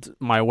stumbled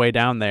my way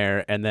down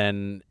there, and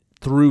then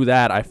through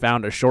that I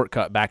found a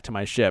shortcut back to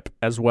my ship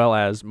as well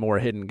as more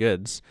hidden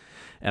goods,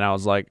 and I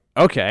was like,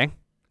 okay,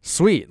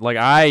 sweet, like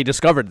I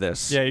discovered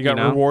this. Yeah, you got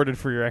rewarded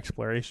for your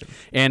exploration.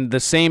 And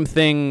the same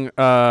thing.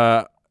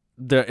 So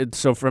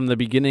from the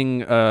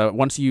beginning,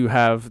 once you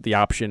have the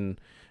option.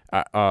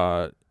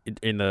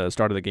 In the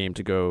start of the game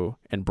to go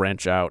and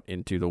branch out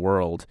into the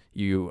world,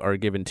 you are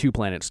given 2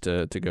 planets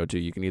to go to.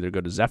 You can either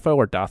go to Zepho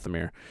or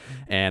Dathomir.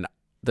 And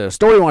the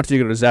story wants you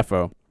to go to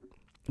Zepho,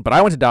 but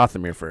I went to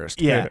Dathomir first.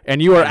 Yeah.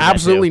 And you are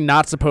absolutely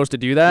not supposed to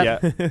do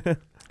that. Yeah.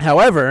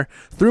 However,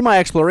 through my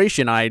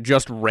exploration, I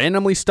just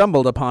randomly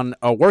stumbled upon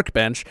a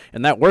workbench,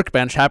 and that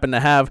workbench happened to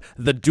have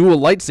the dual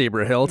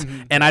lightsaber hilt,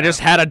 and I just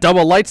had a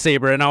double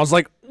lightsaber, and I was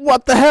like,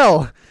 what the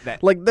hell?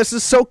 This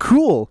is so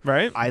cool.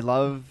 Right? I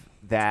love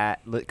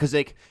that, because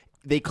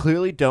they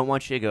clearly don't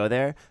want you to go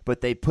there,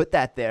 but they put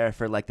that there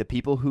for the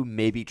people who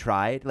maybe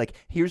tried.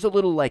 Here's a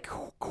little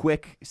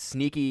quick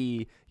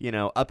sneaky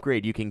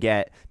upgrade you can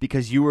get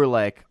because you were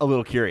a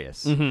little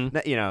curious.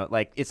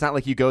 It's not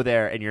like you go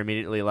there and you're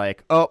immediately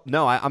oh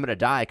no, I'm gonna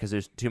die because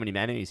there's too many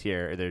enemies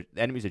here, or the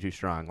enemies are too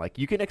strong.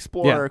 You can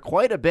explore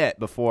quite a bit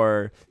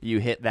before you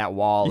hit that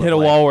wall. You hit a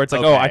wall where it's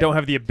okay, I don't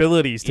have the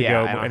abilities to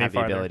go I don't any have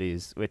farther. The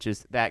abilities, which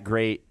is that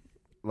great.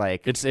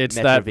 It's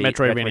that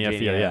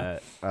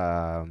Metroidvania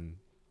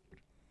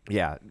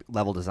feel,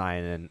 level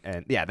design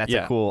and that's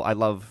a cool. I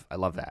love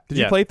that. Did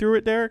you play through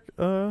it, Derek?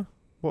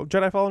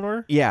 Jedi Fallen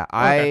Order? Yeah,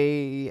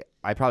 okay.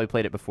 I probably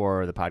played it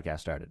before the podcast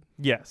started.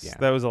 Yes,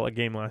 that was a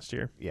game last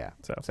year. Yeah,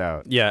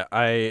 so yeah,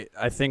 I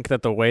think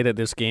that the way that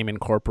this game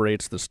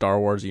incorporates the Star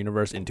Wars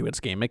universe into its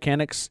game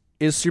mechanics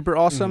is super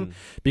awesome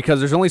because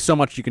there's only so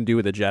much you can do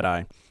with the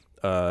Jedi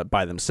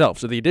by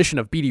themselves. So the addition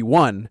of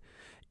BD-1,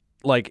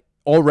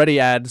 already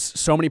adds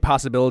so many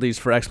possibilities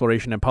for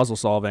exploration and puzzle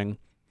solving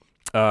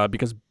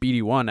because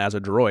BD-1 as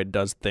a droid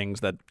does things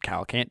that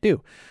Cal can't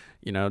do,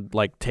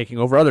 like taking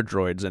over other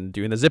droids and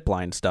doing the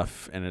zipline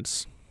stuff. And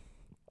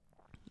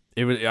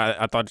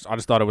I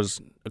just thought it was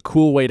a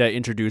cool way to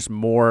introduce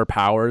more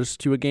powers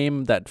to a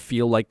game that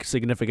feel like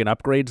significant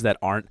upgrades that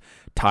aren't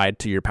tied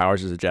to your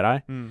powers as a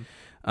Jedi.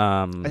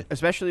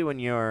 Especially when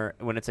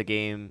it's a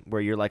game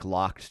where you're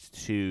locked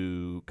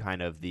to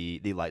kind of the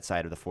light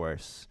side of the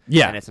Force,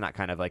 and it's not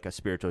kind of like a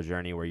spiritual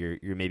journey where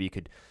you're maybe you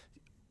could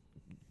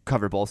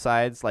cover both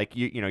sides.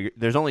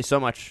 There's only so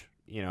much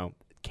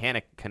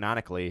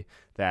canonically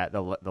that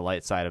the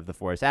light side of the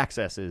Force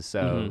accesses.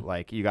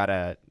 So you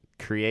gotta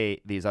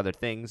create these other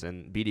things,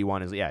 and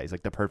BD-1 is he's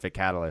the perfect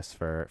catalyst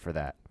for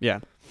that.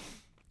 Yeah,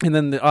 and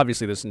then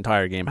obviously this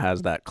entire game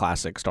has that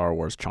classic Star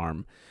Wars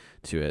charm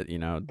to it,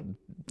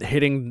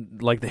 hitting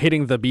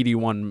the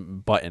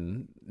BD-1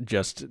 button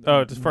just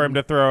for him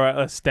to throw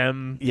a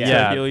stem to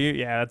heal you.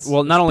 Yeah, that's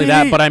not only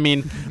that, but I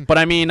mean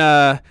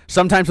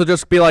sometimes he'll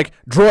just be like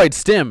droid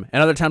stim,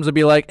 and other times he'll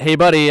be like, hey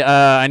buddy,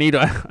 I need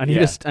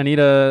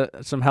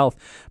some health.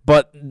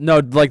 But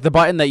no, the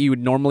button that you would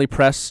normally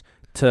press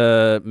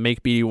to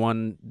make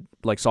BD-1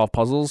 solve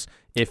puzzles,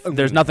 if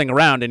there's nothing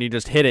around and you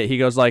just hit it, he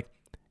goes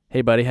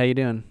 "Hey, buddy, how you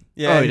doing?"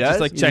 Yeah, Oh, he he just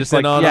does? like He checks just,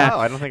 in like, on yeah. him. Oh,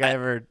 I don't think I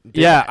ever did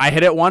Yeah, that. I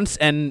hit it once,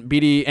 and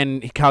BD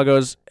and Cal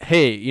goes,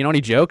 "Hey, you know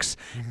any jokes?"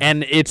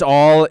 And it's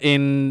all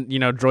in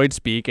droid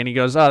speak, and he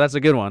goes, "Oh, that's a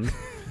good one."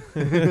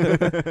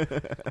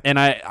 And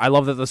I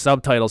love that the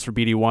subtitles for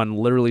BD1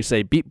 literally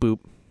say "beep boop."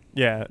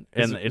 Yeah,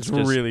 And it's it's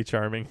just- really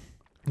charming.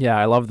 Yeah,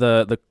 I love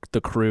the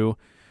crew,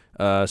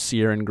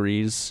 Seer and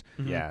Grease.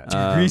 Yeah.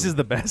 Dude, Grease is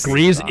the best.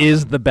 Grease awesome.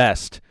 is the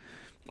best.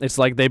 It's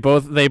like they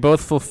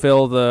both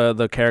fulfill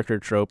the character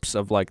tropes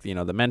of like the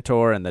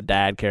mentor and the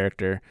dad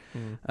character.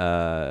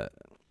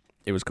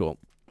 It was cool.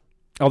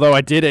 Although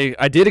I did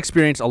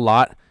experience a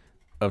lot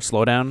of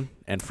slowdown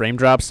and frame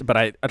drops, but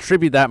I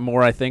attribute that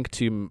more, I think,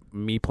 to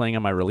me playing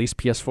on my release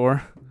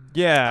PS4.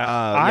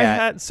 Yeah,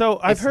 yeah.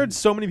 I've heard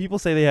so many people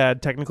say they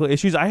had technical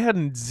issues. I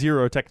had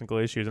 0 technical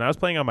issues, and I was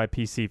playing on my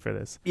PC for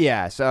this.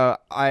 Yeah, so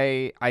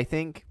I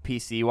think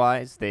PC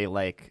wise they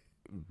like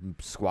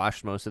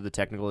squashed most of the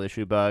technical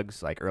issue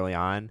bugs like early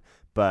on,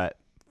 but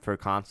for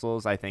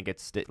consoles I think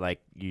it's like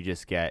you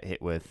just get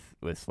hit with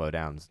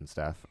slowdowns and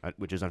stuff,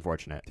 which is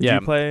unfortunate. Did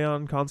you play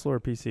on console or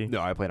PC? No,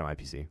 I played on my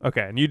PC.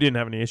 Okay, and you didn't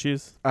have any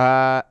issues?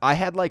 I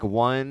had like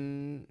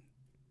one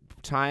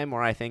time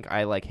where I think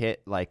I like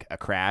hit like a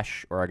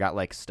crash or I got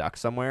like stuck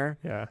somewhere.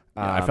 Yeah.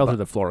 I fell but through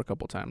the floor a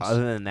couple times.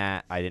 Other than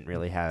that, I didn't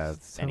really have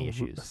any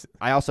So- issues.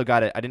 I also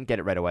got it. I didn't get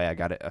it right away. I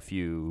got it a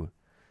few,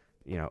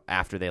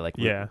 after they like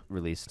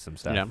released some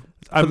stuff. Yeah.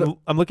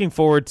 I'm looking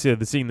forward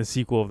to seeing the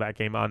sequel of that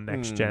game on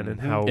next gen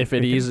and how If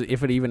it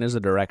even is a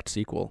direct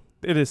sequel.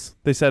 it is.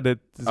 They said it.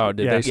 Oh,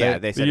 did yeah, they say Yeah,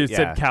 it? they said You it, said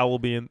yeah. Cal will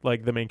be in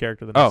like the main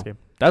character of the next game.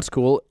 That's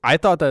cool. I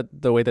thought that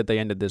the way that they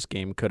ended this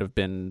game could have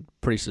been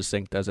pretty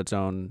succinct as its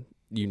own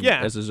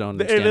as his own.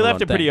 They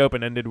left it pretty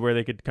open ended where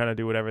they could kind of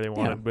do whatever they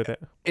wanted with it.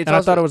 It's And I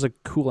also- thought it was a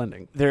cool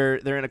ending. they're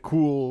in a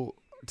cool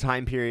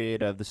time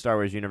period of the Star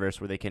Wars universe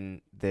where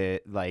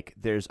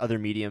there's other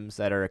mediums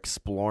that are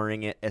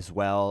exploring it as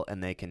well,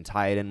 and they can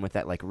tie it in with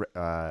that like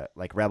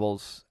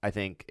Rebels. I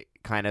think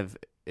kind of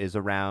is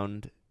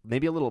around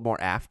maybe a little more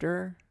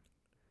after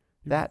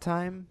that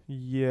time.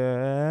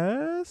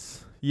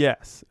 Yes.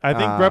 I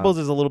think Rebels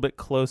is a little bit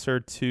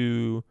closer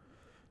to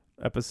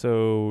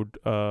episode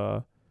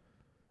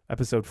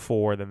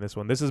 4 than this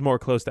one. This is more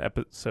close to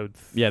episode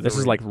 3. Yeah, this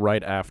is like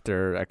right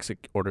after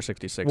Order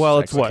 66. Well,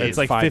 it's what? executed. It's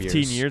like 5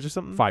 15 years or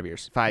something? 5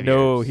 years. 5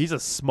 No, years. he's a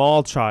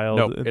small child.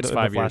 No, in it's the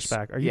 5 years.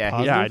 flashback. Are you Yeah,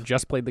 positive? Yeah, I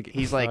just played the game.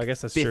 He's like I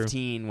guess that's true.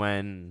 15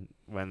 when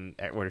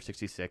Order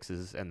 66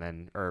 is, and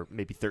then or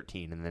maybe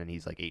 13, and then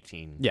he's like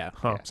 18. Yeah,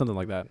 Huh. something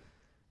like that.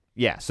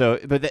 Yeah, so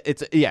but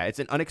it's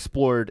an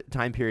unexplored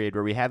time period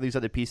where we have these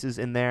other pieces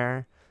in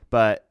there,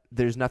 but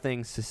there's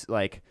nothing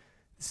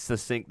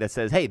succinct that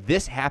says, "Hey,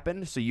 this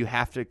happened, so you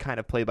have to kind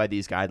of play by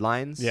these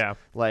guidelines." Yeah.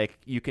 like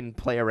you can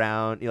play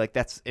around. Like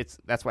that's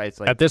why it's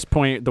like At this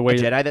point, the way a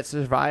Jedi that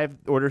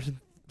survived Order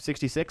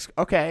 66.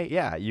 Okay,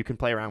 yeah, you can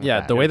play around with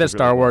that. the way which that is really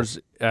Star cool. Wars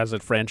as a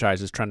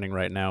franchise is trending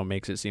right now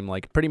makes it seem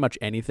like pretty much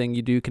anything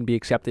you do can be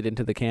accepted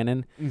into the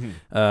canon.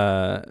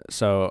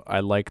 So I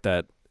like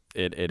that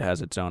it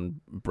has its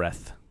own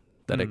breath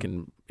that it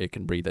can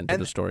breathe into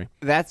And the story.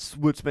 That's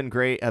what's been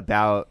great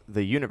about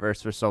the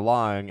universe for so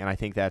long, and I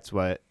think that's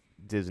what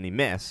Disney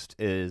missed,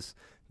 is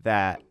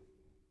that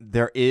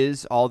there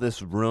is all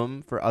this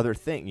room for other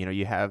things.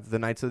 You have the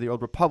Knights of the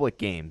Old Republic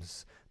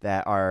games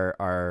that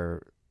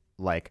are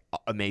like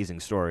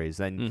amazing stories.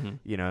 Then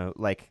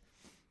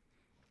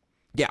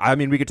yeah, I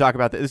mean, we could talk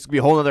about this. This could be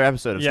a whole other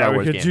episode of Star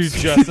Wars we could games. do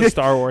just a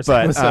Star Wars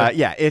But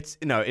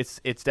episode.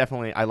 it's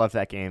definitely. I love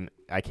that game.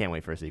 I can't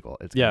wait for a sequel.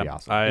 It's gonna be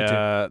awesome.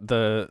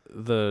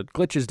 The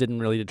glitches didn't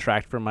really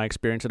detract from my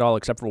experience at all,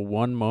 except for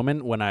one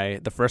moment when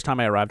the first time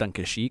I arrived on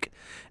Kashyyyk,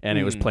 and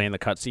it was playing the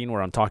cutscene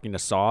where I'm talking to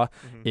Saw.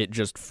 It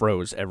just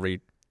froze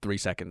every 3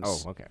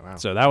 seconds. Oh, okay, wow.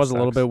 So that was a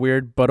little Sucks. bit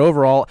weird, but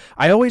overall,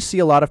 I always see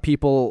a lot of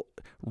people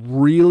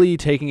really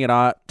taking it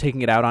out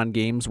on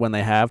games when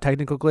they have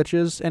technical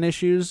glitches and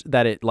issues,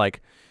 that it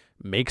like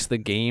makes the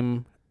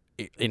game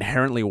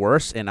inherently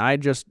worse, and I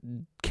just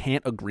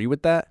can't agree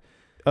with that.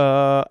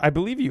 I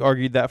believe you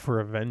argued that for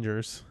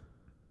Avengers.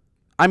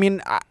 I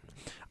mean,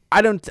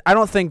 I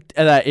don't think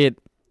that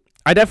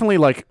I definitely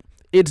like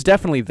it's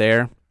definitely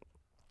there,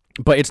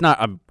 but it's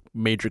not a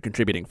major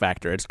contributing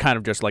factor. It's kind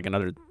of just like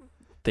another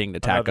thing to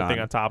tack Another on. thing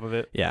on top of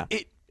it. Yeah.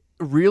 It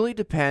really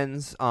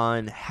depends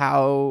on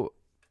how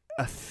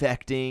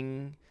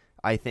affecting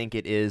I think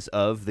it is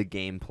of the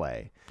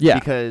gameplay. Yeah.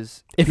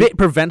 Because If it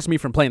prevents me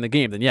from playing the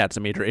game, then yeah, it's a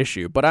major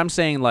issue. But I'm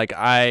saying like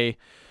I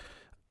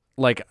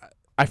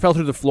fell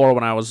through the floor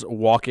when I was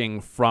walking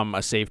from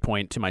a save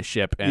point to my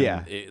ship, and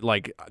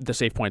the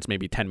save point's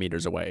maybe 10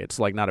 meters away. It's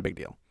like not a big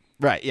deal.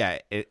 right, yeah,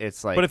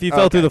 it's like. But if you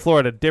fell through the floor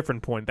at a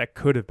different point, that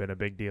could have been a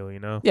big deal,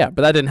 Yeah,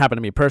 but that didn't happen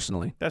to me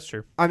personally. That's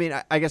true. I mean,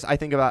 I guess I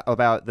think about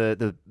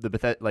the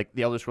like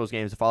the Elder Scrolls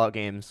games, the Fallout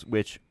games,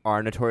 which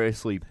are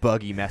notoriously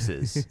buggy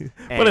messes,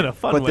 But in a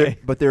fun way.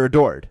 But they're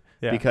adored.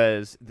 Yeah.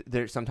 Because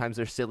sometimes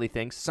there's silly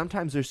things,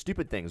 sometimes there's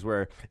stupid things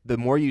where the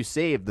more you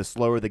save, the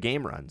slower the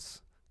game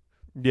runs.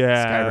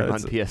 Yeah. Skyrim on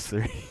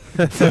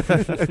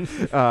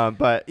PS3.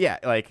 But yeah,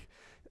 like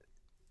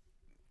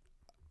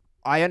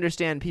I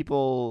understand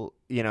people,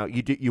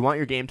 you want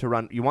your game to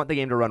run, you want the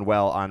game to run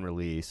well on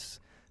release,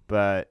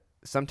 but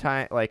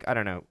sometimes, like, I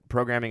don't know,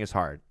 programming is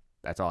hard.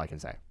 That's all I can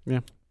say.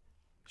 Yeah.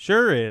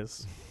 Sure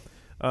is.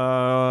 What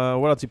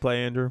else you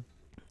play, Andrew?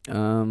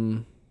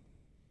 I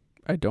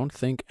don't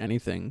think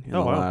anything in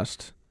the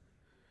last.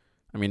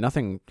 I mean,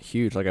 nothing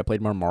huge. Like, I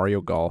played more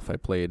Mario Golf. I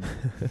played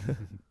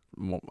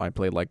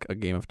like a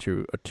game of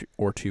two of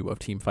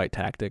Teamfight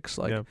Tactics.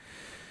 Like, yeah.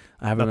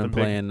 I haven't been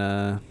playing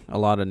a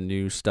lot of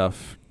new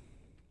stuff.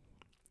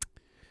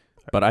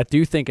 But I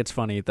do think it's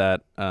funny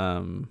that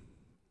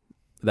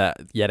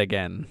that yet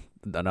again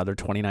another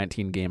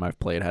 2019 game I've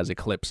played has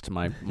eclipsed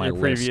my list.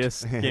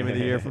 Previous game of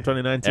the year from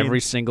 2019.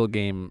 Every single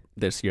game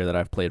this year that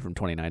I've played from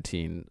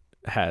 2019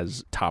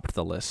 has topped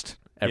the list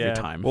every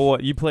time. Well,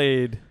 what, you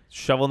played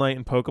Shovel Knight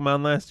and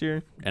Pokemon last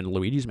year? And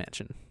Luigi's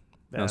Mansion.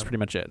 That's pretty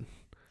much it.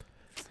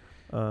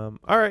 All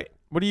right.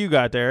 What do you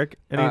got, Derek?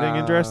 Anything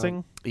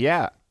interesting?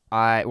 Yeah.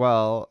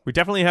 We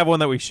definitely have one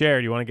that we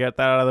shared. You want to get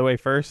that out of the way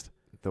first?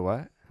 The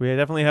what? We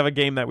definitely have a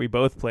game that we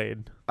both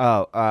played.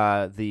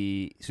 Oh,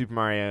 the Super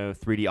Mario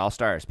 3D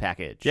All-Stars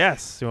package.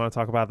 Yes. You want to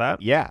talk about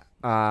that? Yeah.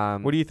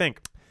 What do you think?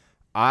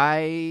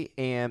 I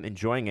am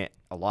enjoying it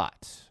a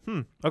lot.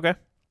 Okay.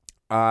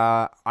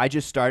 I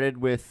just started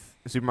with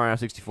Super Mario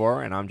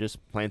 64, and I'm just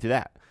playing through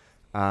that.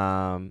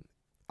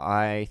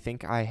 I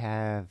think I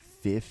have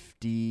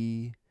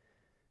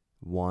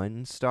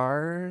 51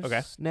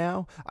 stars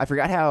now. I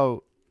forgot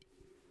how...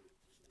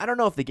 I don't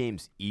know if the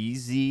game's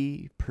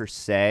easy per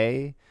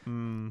se,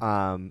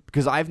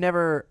 because I've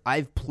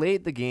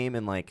played the game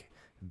in like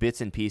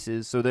bits and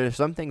pieces. So there's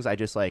some things I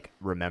just like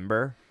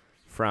remember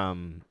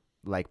from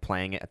like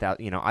playing it.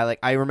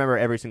 I remember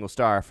every single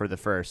star for the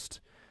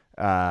first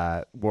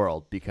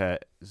world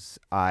because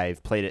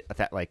I've played it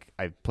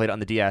I've played it on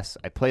the DS.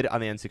 I played it on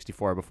the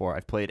N64 before.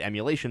 I've played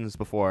emulations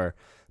before,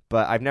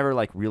 but I've never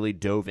like really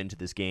dove into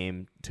this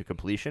game to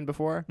completion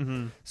before.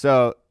 Mm-hmm.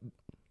 So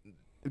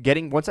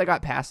once I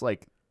got past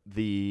like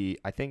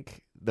I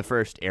think the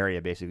first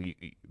area, basically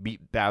you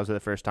beat Bowser the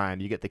first time,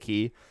 you get the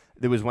key.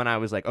 There was when I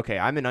was like, okay,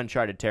 I'm in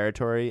uncharted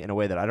territory in a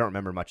way that I don't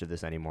remember much of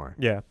this anymore.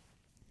 Yeah.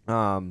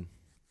 And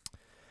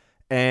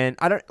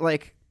I don't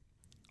like,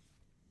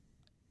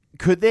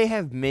 could they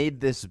have made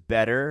this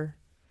better?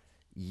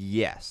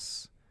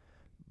 Yes.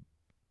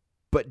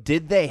 But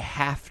did they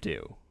have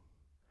to?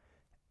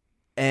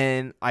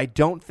 And I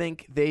don't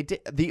think they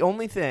did. The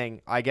only thing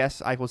I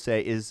guess I will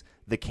say is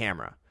the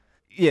camera.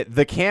 Yeah,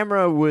 the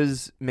camera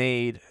was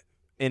made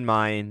in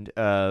mind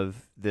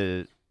of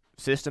the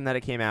system that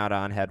it came out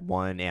on had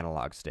one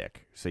analog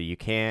stick. So you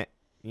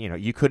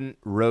couldn't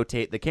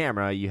rotate the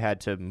camera. You had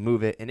to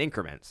move it in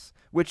increments,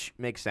 which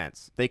makes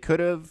sense. They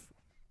could have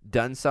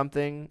done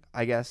something,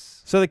 I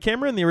guess. So the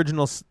camera in the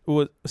original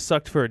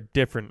sucked for a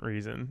different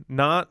reason.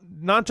 Not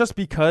just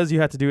because you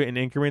had to do it in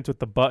increments with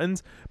the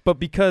buttons, but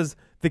because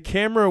the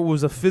camera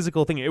was a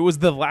physical thing. It was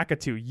the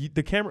Lakitu.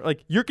 The camera,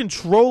 like, you're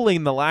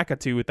controlling the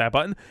Lakitu with that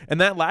button, and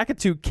that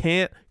Lakitu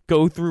can't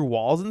go through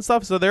walls and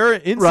stuff. So there are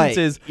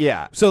instances. Right.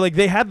 Yeah. So like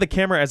they had the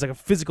camera as like a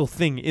physical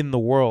thing in the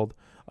world,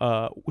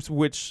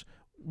 which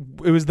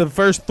it was the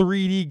first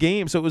 3D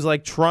game. So it was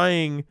like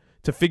trying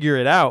to figure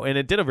it out, and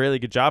it did a really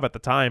good job at the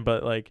time.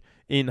 But like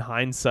in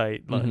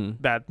hindsight, like,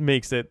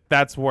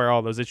 that's where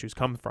all those issues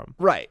come from.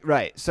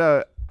 Right.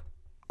 So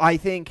I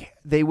think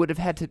they would have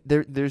had to.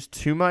 There's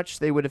too much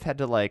they would have had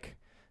to like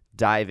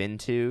dive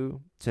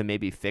into to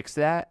maybe fix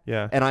that.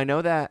 Yeah. And I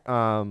know that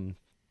I'm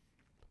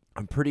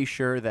pretty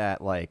sure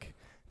that like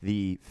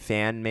the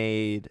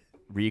fan-made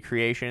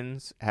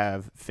recreations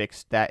have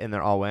fixed that in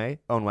their own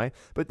way.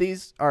 But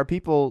these are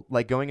people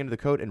like going into the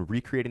code and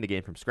recreating the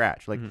game from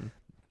scratch. Like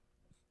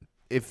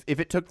if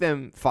it took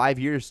them 5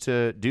 years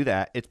to do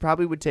that, it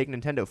probably would take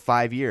Nintendo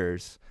 5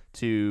 years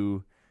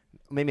to.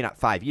 Maybe not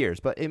 5 years,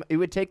 but it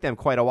would take them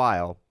quite a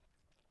while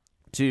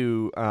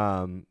to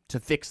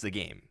fix the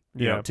game,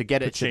 to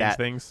get it to that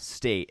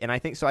state. And I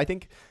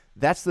think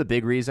that's the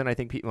big reason. I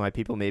think why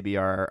people maybe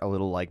are a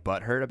little like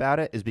butthurt about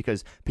it is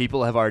because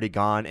people have already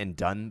gone and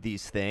done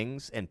these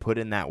things and put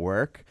in that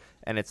work.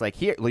 And it's like,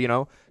 here,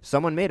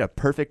 someone made a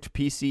perfect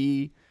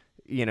PC,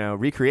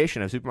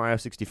 recreation of Super Mario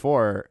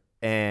 64,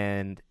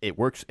 and it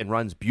works and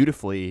runs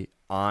beautifully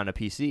on a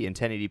PC in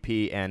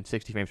 1080p and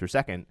 60 frames per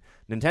second.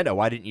 Nintendo,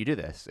 why didn't you do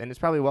this? And it's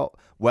probably,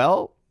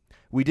 well,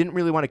 we didn't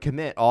really want to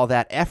commit all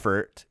that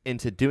effort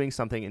into doing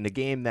something in the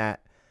game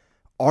that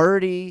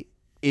already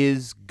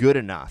is good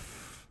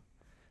enough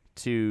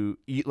to,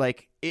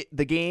 like,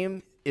 the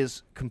game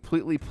is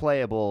completely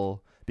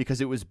playable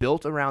because it was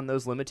built around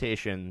those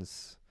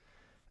limitations,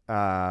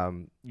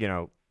 20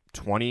 years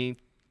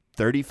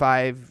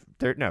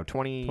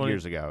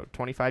ago,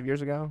 25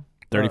 years ago.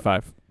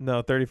 35.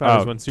 No, 35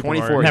 was when Super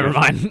 24 Mario. Never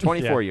mind.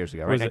 24 years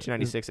ago, right?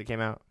 1996 it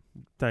came out.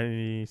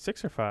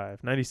 96 or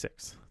 5?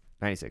 96.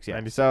 96, yeah.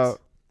 96. So,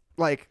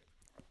 like,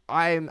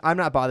 I'm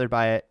not bothered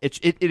by it.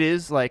 It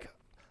is like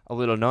a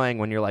little annoying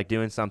when you're like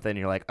doing something and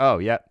you're like, oh,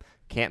 yep,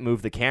 can't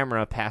move the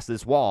camera past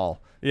this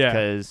wall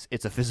because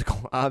it's a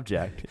physical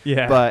object.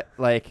 Yeah. But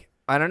like,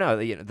 I don't know,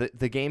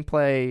 the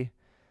gameplay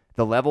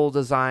the level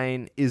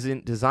design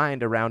isn't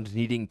designed around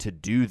needing to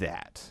do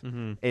that.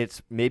 Mm-hmm.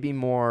 It's maybe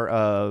more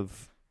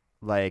of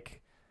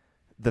like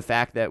the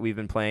fact that we've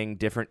been playing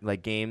different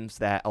like games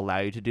that allow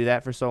you to do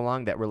that for so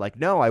long that we're like,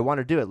 no, I want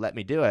to do it. Let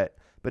me do it.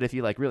 But if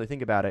you like really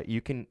think about it,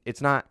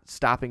 it's not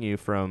stopping you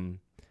from,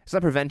 it's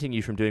not preventing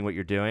you from doing what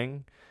you're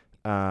doing.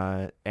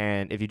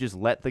 And if you just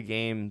let the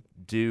game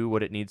do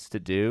what it needs to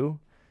do,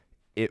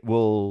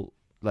 it'll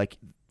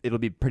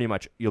be pretty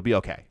much, you'll be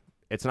okay.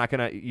 It's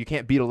not you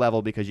can't beat a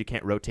level because you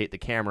can't rotate the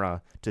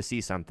camera to see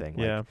something.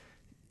 Yeah.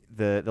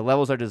 The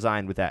levels are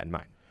designed with that in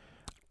mind.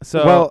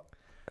 So, well,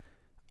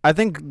 I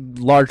think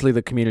largely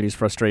the community's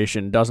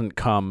frustration doesn't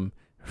come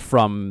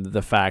from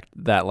the fact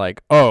that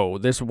like, oh,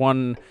 this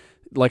one,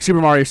 like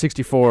Super Mario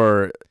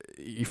 64,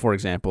 for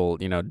example,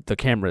 the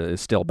camera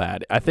is still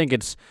bad. I think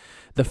it's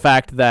the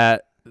fact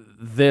that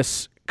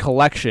this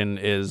collection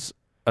is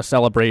a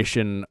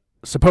celebration,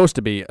 supposed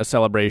to be a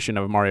celebration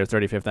of Mario's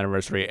 35th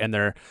anniversary, and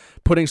they're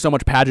putting so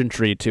much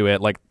pageantry to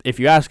it. Like, if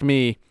you ask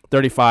me,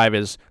 35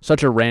 is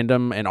such a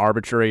random and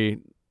arbitrary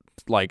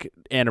like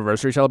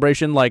anniversary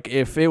celebration. Like,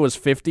 if it was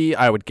 50,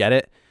 I would get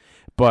it,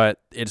 but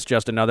it's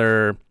just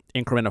another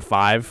increment of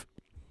 5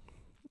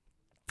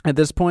 at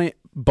this point.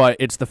 But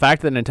it's the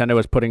fact that Nintendo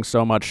is putting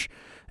so much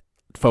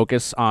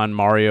focus on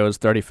Mario's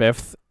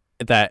 35th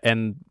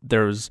and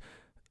there's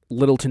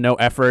little to no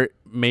effort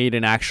made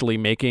in actually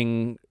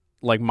making,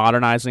 like,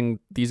 modernizing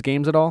these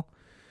games at all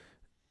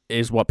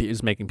is what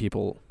is making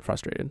people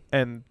frustrated.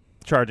 And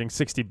charging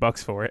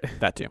 $60 for it.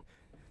 That too.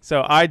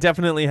 So I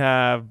definitely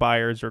have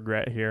buyer's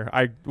regret here.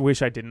 I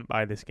wish I didn't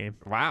buy this game.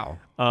 Wow.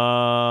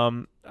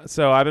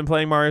 So I've been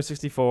playing Mario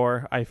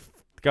 64. I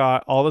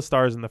got all the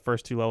stars in the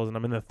first 2 levels, and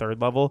I'm in the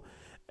 3rd level.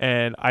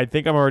 And I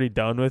think I'm already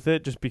done with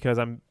it just because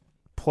I'm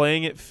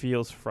playing it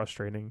feels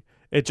frustrating.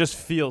 It just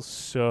feels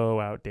so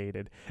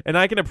outdated. And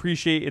I can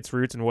appreciate its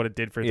roots and what it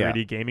did for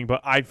 3D gaming, but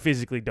I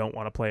physically don't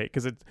want to play it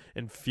because it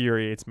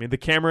infuriates me. The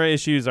camera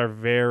issues are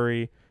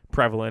very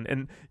prevalent.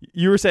 And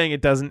you were saying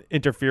it doesn't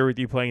interfere with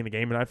you playing the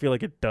game, and I feel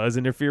like it does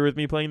interfere with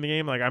me playing the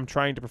game. Like, I'm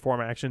trying to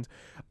perform actions.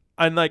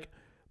 And, like,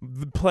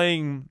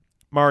 playing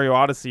Mario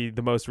Odyssey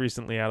the most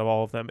recently out of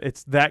all of them,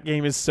 that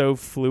game is so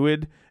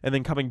fluid, and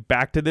then coming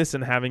back to this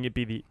and having it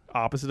be the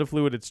opposite of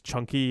fluid, it's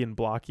chunky and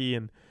blocky,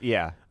 and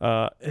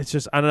it's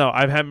just, I don't know,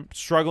 I'm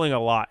struggling a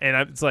lot, and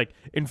it's like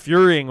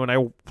infuriating when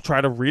I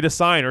try to read a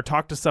sign or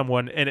talk to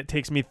someone and it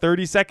takes me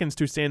 30 seconds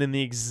to stand in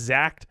the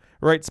exact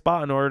right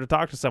spot in order to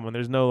talk to someone.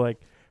 There's no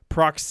like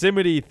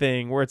proximity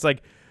thing where it's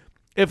like,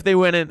 if they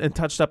went in and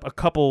touched up a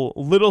couple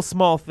little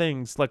small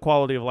things, like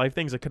quality of life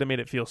things, it could have made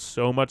it feel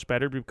so much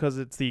better, because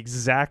it's the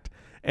exact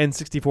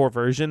N64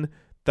 version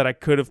that I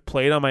could have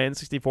played on my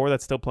N64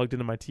 that's still plugged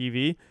into my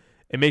TV.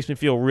 It makes me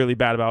feel really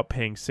bad about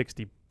paying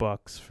 $60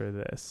 for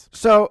this.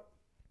 So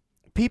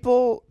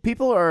people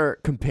are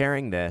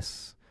comparing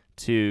this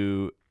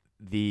to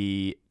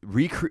the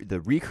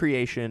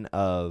recreation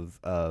of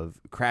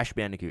Crash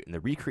Bandicoot and the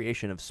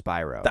recreation of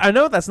Spyro. I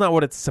know that's not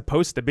what it's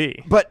supposed to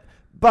be.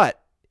 But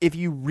if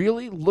you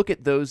really look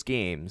at those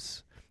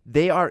games,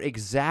 they are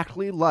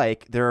exactly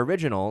like their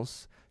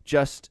originals,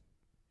 just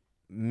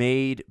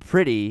made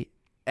pretty.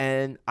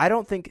 And I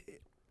don't think...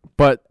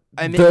 But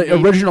the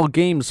original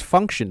games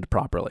functioned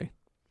properly.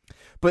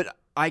 But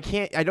I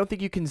don't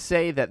think you can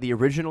say that the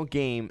original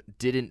game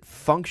didn't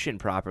function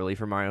properly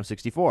for Mario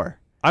 64.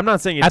 I'm not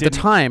saying it didn't. At the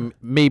time,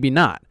 maybe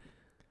not.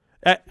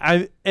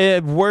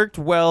 It worked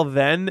well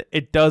then.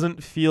 It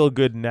doesn't feel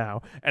good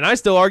now, and I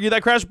still argue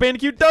that Crash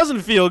Bandicoot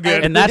doesn't feel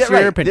good. And that's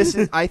your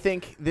opinion. I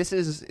think this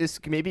is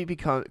maybe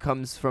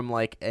comes from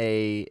like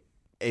a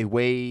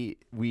way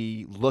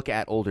we look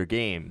at older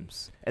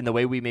games and the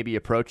way we maybe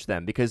approach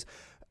them, because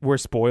we're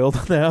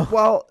spoiled now.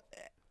 Well,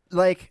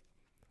 like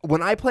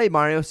when I play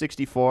Mario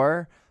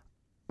 64.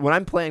 When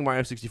I'm playing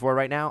Mario 64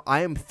 right now,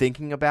 I am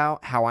thinking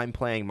about how I'm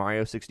playing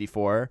Mario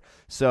 64.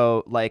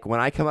 So, like, when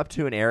I come up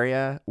to an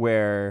area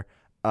where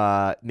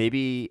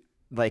maybe,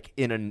 like,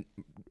 in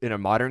a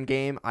modern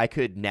game, I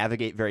could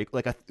navigate very,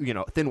 like,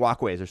 thin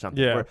walkways or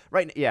something.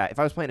 Yeah. If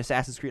I was playing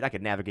Assassin's Creed, I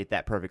could navigate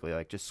that perfectly,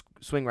 like, just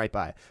swing right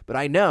by. But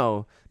I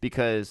know,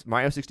 because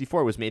Mario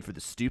 64 was made for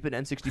the stupid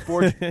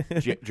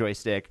N64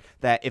 joystick,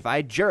 that if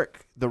I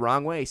jerk the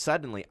wrong way,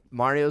 suddenly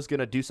Mario's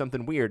going to do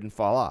something weird and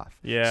fall off.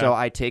 Yeah. So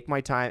I take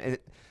my time, and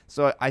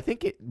so I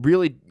think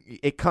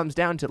it comes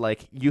down to,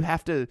 like, you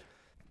have to,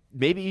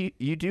 maybe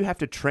you do have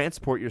to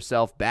transport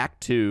yourself back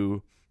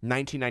to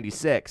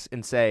 1996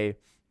 and say,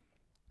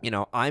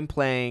 I'm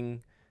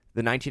playing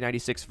the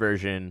 1996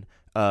 version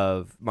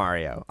of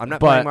Mario. I'm not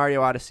playing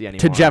Mario Odyssey anymore.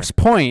 To Jeff's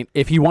point,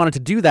 if he wanted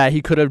to do that,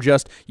 he could have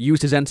just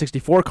used his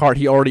N64 card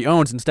he already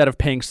owns instead of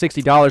paying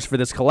 $60 for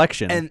this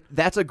collection. And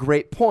that's a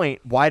great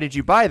point. Why did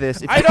you buy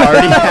this if you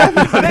already have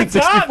the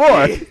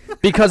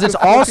N64? Because it's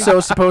also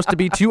supposed to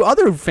be 2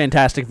 other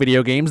fantastic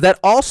video games that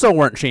also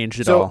weren't changed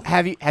at all. So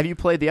have you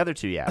played the other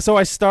 2 yet? So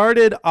I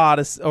started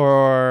Odyssey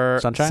or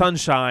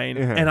Sunshine,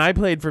 and I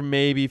played for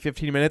maybe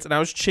 15 minutes, and I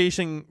was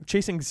chasing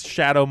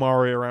Shadow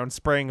Mario around,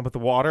 spraying him with the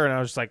water, and I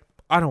was just like,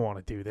 I don't want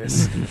to do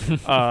this.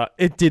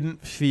 It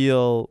didn't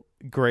feel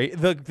great.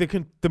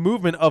 The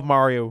movement of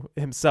Mario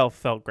himself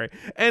felt great.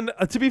 And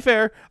to be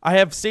fair, I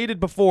have stated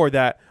before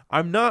that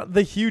I'm not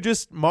the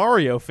hugest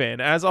Mario fan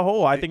as a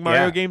whole. I think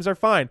Mario games are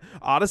fine.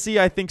 Odyssey,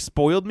 I think,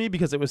 spoiled me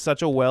because it was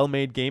such a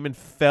well-made game and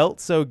felt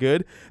so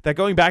good that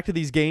going back to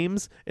these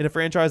games in a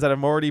franchise that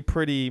I'm already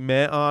pretty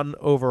meh on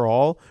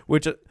overall,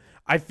 which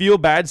I feel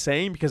bad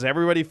saying because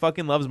everybody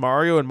fucking loves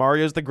Mario and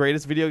Mario's the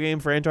greatest video game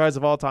franchise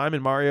of all time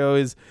and Mario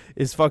is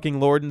fucking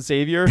Lord and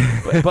Savior.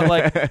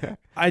 But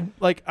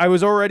I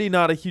was already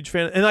not a huge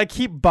fan and I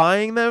keep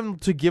buying them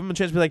to give them a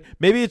chance to be like,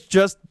 maybe it's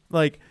just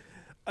like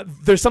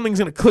there's something's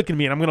going to click in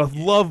me and I'm going to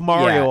love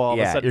Mario all of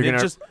a sudden. You're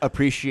going to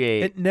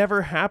appreciate. It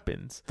never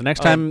happens. The next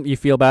time you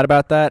feel bad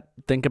about that,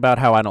 think about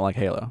how I don't like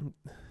Halo.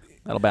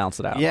 That'll balance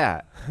it out.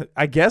 Yeah.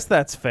 I guess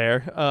that's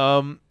fair.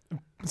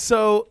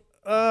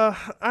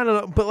 I don't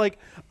know, but like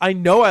I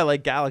know I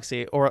like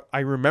Galaxy, or I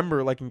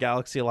remember liking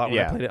Galaxy a lot when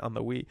I played it on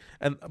the Wii,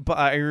 but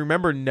I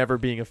remember never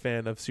being a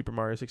fan of Super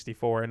Mario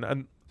 64,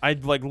 and I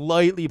like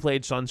lightly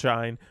played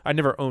Sunshine. I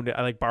never owned it.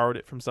 I like borrowed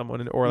it from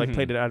someone or like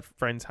played it at a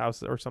friend's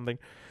house or something.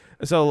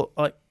 So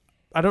like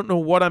I don't know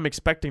what I'm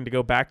expecting to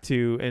go back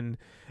to, and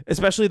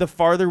especially the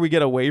farther we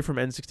get away from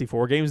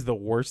N64 games, the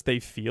worse they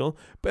feel.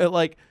 But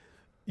like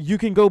you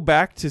can go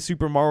back to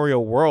Super Mario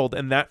World,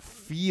 and that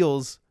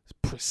feels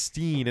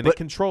pristine and it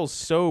controls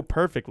so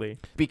perfectly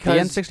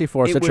because the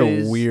N64 is such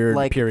a weird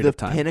period of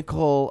time. The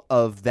pinnacle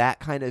of that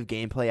kind of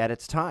gameplay at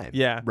its time.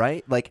 Yeah,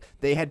 right. Like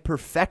they had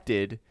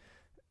perfected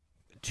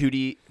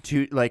 2D,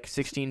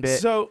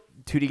 16-bit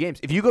 2D games.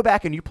 If you go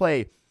back and you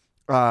play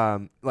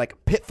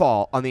like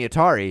Pitfall on the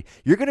Atari,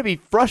 you're going to be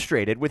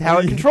frustrated with how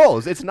it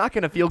controls. It's not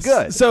going to feel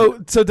good. So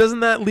doesn't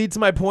that lead to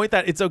my point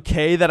that it's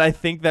okay that I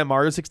think that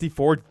Mario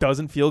 64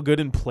 doesn't feel good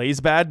and plays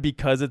bad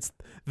because it's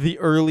the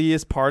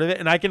earliest part of it,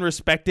 and I can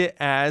respect it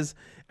as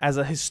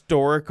a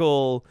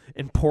historical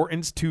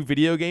importance to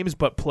video games,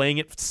 but playing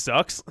it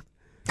sucks.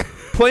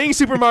 Playing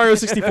Super Mario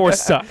 64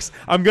 sucks.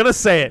 I'm going to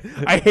say it.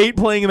 I hate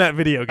playing that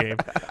video game.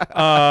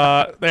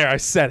 There, I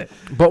said it.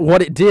 But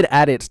what it did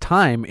at its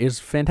time is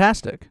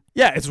fantastic.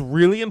 Yeah, it's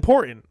really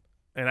important,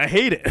 and I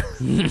hate it.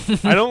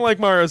 I don't like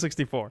Mario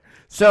 64.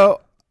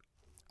 So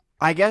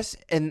I guess,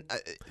 and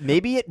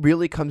maybe it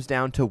really comes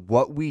down to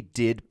what we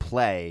did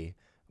play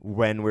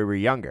when we were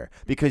younger,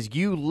 because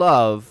you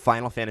love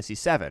Final Fantasy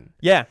VII.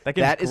 Yeah, that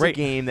game's that is great. A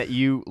game that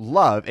you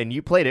love, and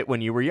you played it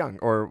when you were young,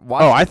 or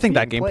watched. I think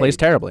that game plays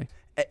terribly.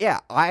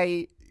 Yeah,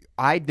 I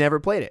never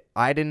played it.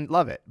 I didn't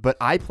love it, but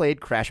I played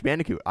Crash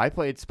Bandicoot. I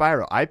played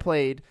Spyro. I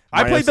played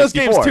Mario those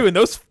 64. games too, and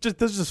those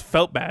just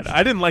felt bad.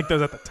 I didn't like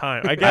those at the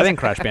time. I guess I think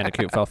Crash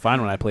Bandicoot felt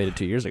fine when I played it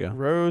 2 years ago.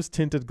 Rose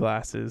tinted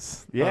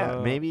glasses. Yeah,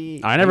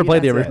 maybe. I never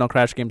played the original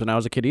Crash games when I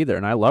was a kid either,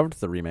 and I loved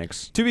the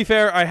remakes. To be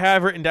fair, I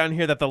have written down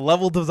here that the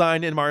level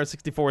design in Mario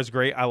 64 is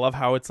great. I love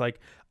how it's like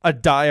a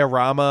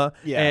diorama,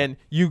 and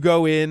you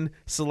go in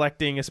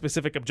selecting a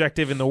specific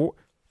objective, and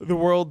the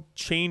world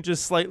changes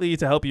slightly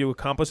to help you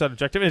accomplish that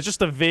objective. And it's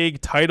just a vague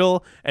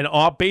title, and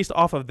based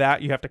off of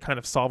that, you have to kind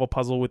of solve a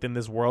puzzle within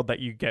this world that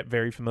you get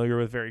very familiar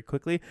with very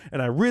quickly.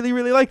 And I really,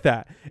 really like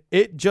that.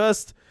 It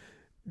just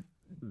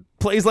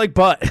plays like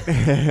butt.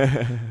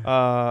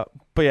 But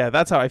yeah,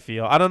 that's how I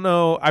feel. I don't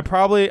know. I'm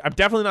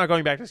definitely not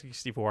going back to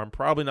 64. I'm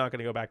probably not going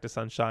to go back to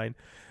Sunshine.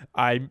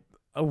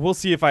 We'll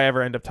see if I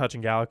ever end up touching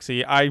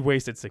Galaxy. I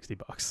wasted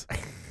 $60.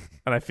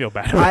 And I feel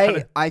bad about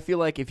it. I feel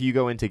like if you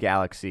go into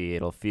Galaxy,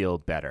 it'll feel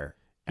better.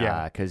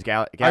 Yeah, because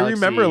Galaxy. I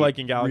remember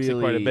liking Galaxy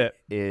really quite a bit.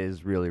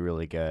 Is really,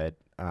 really good.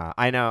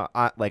 I know.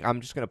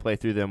 I'm just gonna play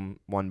through them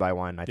one by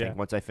one. I think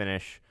once I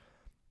finish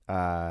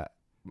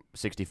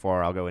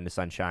 64, I'll go into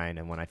Sunshine,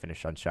 and when I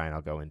finish Sunshine,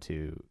 I'll go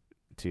into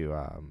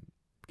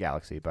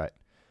Galaxy. But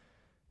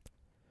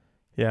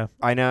yeah,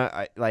 I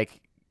know.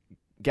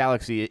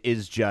 Galaxy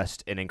is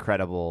just an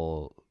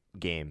incredible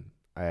game.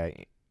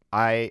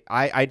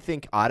 I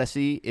think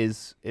Odyssey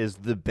is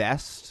the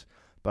best,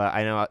 but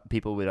I know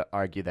people would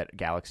argue that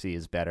Galaxy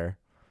is better.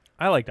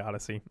 I liked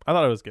Odyssey. I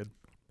thought it was good.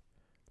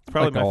 It's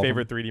probably my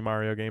favorite 3D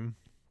Mario game,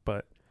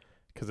 but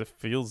because it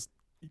feels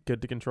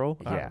good to control.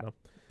 I don't know.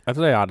 I'd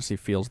say Odyssey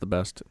feels the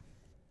best,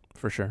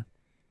 for sure.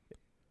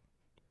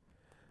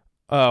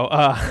 We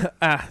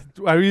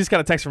just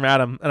got a text from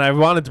Adam, and I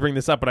wanted to bring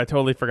this up, but I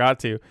totally forgot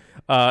to.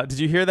 Did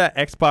you hear that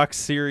Xbox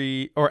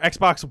Series or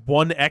Xbox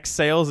One X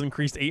sales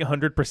increased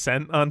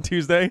 800% on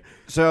Tuesday?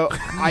 So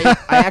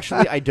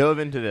I dove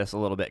into this a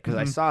little bit because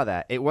I saw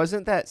that. It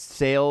wasn't that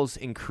sales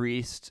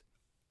increased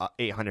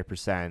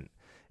 800%.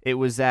 It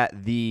was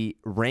that the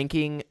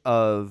ranking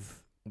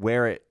of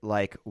where it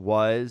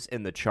was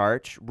in the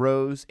charts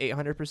rose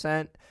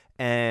 800%,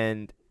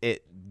 and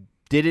it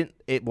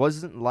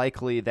wasn't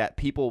likely that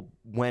people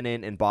went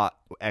in and bought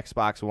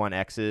Xbox One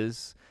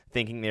X's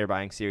thinking they were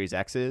buying Series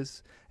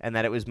X's, and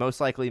that it was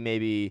most likely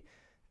maybe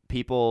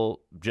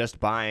people just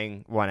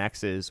buying One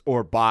X's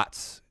or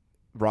bots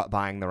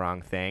buying the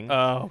wrong thing.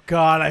 Oh,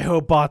 God, I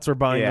hope bots are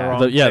buying the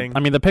wrong thing. I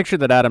mean, the picture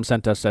that Adam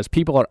sent us says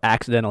people are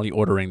accidentally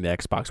ordering the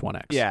Xbox One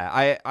X. Yeah,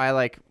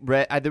 I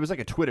read there was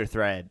a Twitter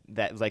thread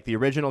that was the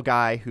original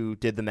guy who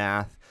did the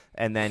math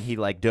and then he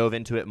like dove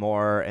into it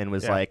more and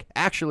was Yeah. like,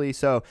 actually,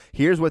 so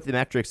here's what the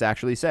metrics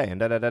actually say, and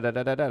da da da da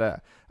da da da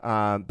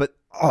da. But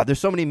there's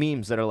so many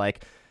memes that are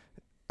like,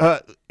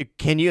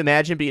 can you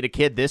imagine being a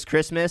kid this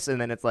Christmas? And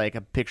then it's like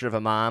a picture of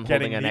a mom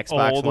Getting holding an the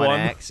Xbox old One one.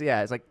 X.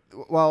 Yeah, it's like,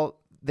 well,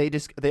 they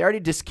already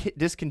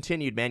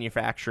discontinued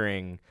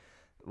manufacturing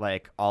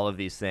like all of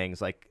these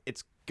things. Like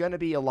it's gonna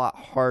be a lot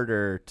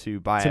harder to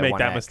buy To a make One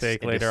that X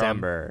mistake in later on.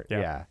 December. Yeah.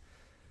 Yeah.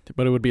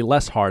 But it would be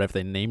less hard if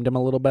they named him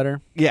a little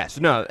better. Yes.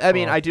 No. I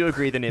mean, Well. I do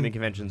agree the naming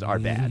conventions are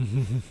bad.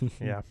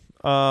 Yeah.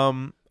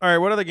 All right.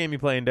 What other game you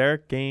playing,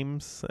 Derek?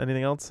 Games?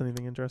 Anything else?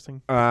 Anything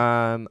interesting?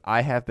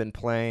 I have been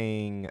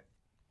playing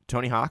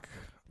Tony Hawk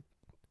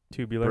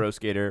Tubular. Pro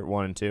Skater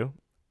 1 and 2.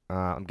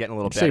 I'm getting a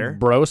little Did you say better.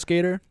 Bro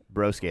Skater?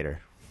 Bro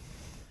Skater.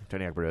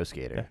 Tony Hawk Bro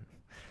Skater.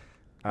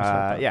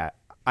 Yeah. Yeah.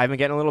 I've been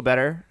getting a little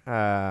better.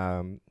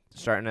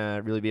 Starting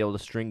to really be able to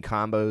string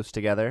combos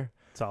together.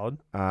 Solid.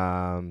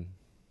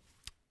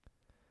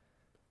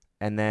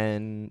 And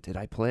then did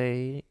I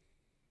play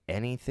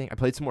anything? I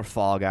played some more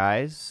Fall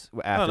Guys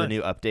after the nice.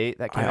 new update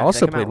that came I out.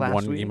 also that came out played last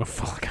one week. game of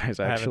Fall Guys,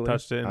 I haven't actually.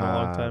 touched it in a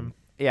long time.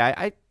 Yeah,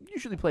 I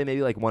usually play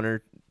maybe like 1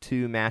 or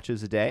 2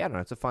 matches a day. I don't know.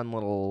 It's a fun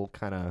little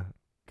kind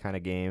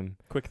of game.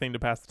 Quick thing to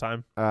pass the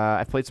time.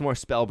 I've played some more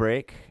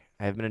Spellbreak.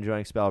 I have been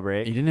enjoying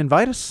Spellbreak. You didn't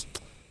invite us?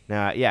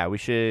 Yeah, we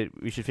should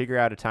figure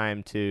out a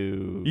time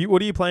to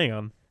What are you playing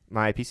on?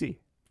 my PC.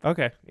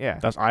 Okay. Yeah,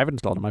 I have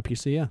installed on my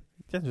PC, yeah.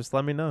 Yeah, just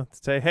let me know.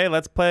 Say, hey,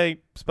 let's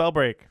play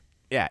Spellbreak.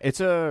 yeah, it's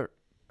a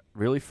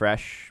really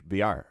fresh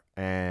VR,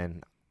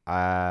 and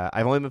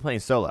I've only been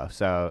playing solo,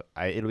 so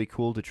it'll be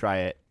cool to try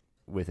it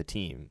with a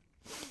team.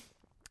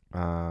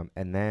 And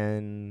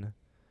then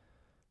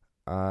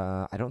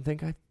I don't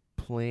think I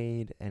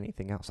played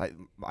anything else.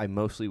 I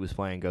mostly was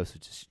playing Ghost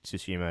of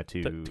Tsushima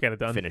To get it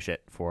done. finish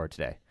it for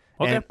today.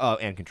 Okay.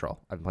 And Control.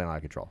 I've been playing a lot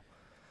of Control.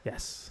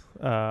 Yes.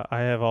 I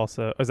have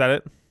also. Is that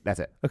it? That's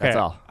it. Okay. That's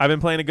all. I've been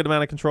playing a good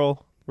amount of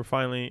Control.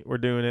 We're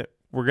doing it.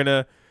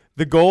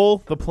 The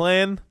goal, the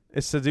plan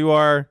is to do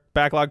our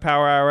Backlog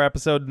Power Hour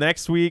episode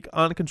next week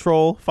on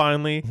Control,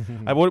 finally.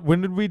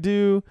 When did we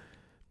do?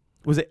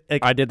 Was it?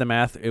 Like, I did the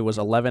math. It was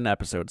 11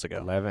 episodes ago.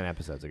 11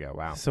 episodes ago.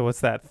 Wow. so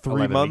what's that? 3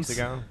 11 months weeks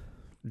ago.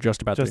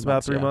 Just about 3 Just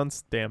months. about 3 yeah.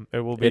 months. Damn, it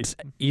will be. It's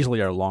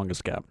easily our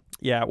longest gap.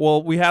 Yeah.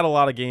 Well, we had a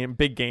lot of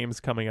big games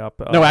coming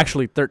up. No,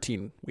 actually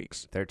 13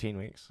 weeks. 13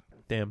 weeks.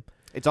 Damn.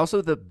 It's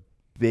also the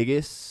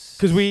biggest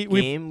 'Cause we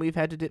game we've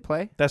had to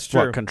play. That's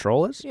true. What,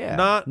 Control is?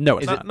 Yeah. No,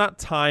 it's Not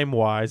time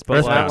wise, but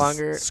Earthbound. like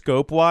Longer.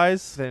 scope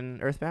wise.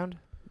 Than Earthbound?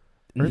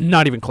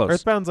 not even close.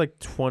 Earthbound's like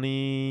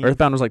 20.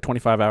 Earthbound was like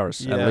 25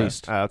 hours Yeah. at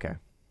least. Oh, okay.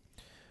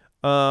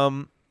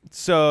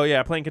 So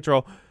yeah, playing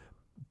Control,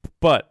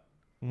 but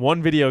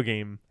one video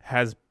game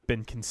has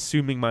been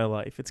consuming my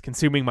life. It's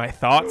consuming my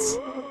thoughts,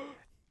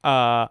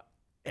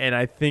 and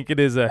I think it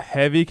is a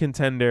heavy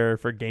contender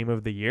for Game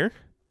of the Year.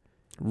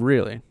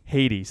 Really?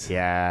 Hades.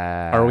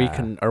 Yeah. Are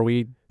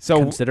we So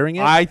considering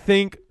it? I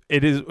think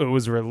it is. It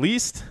was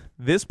released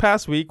this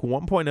past week.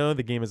 1.0.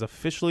 The game is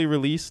officially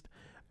released.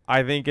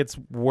 I think it's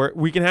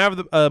we can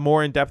have a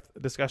more in-depth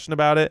discussion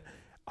about it.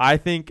 I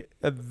think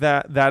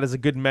that is a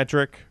good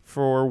metric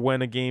for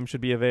when a game should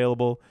be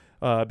available,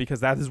 because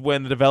that is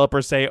when the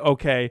developers say,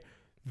 okay,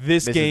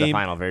 this game is the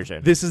final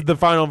version. This is the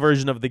final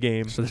version of the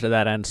game. So to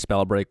that end,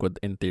 Spellbreak would,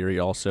 in theory,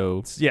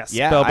 also Yes,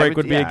 Yeah, Spellbreak I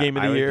would be a yeah, Game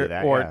of I the would Year, do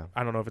that, or yeah.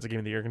 I don't know if it's a Game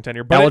of the Year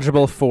contender, but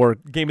eligible for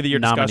Game of the Year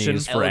nominees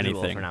discussion. for Eligible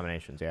anything. for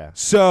nominations, yeah.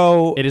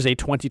 So It is a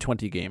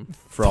 2020 game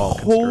for all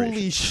holy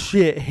consideration.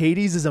 shit,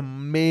 Hades is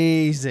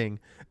amazing.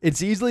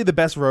 It's easily the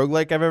best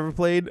roguelike I've ever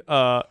played.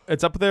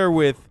 It's up there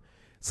with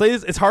Slay.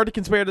 It's hard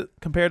to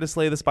compare to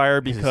Slay the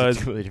Spire because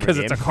It's a totally different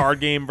it's a game. card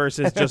game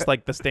versus just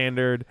like the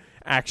standard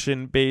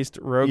action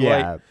based roguelike.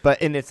 Yeah,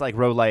 but and it's like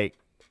roguelike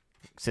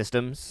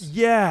systems.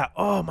 Yeah.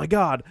 Oh my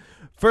god.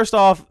 First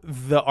off,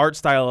 the art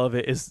style of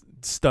it is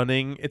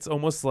stunning. It's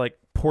almost like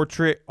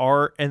portrait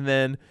art, and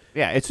then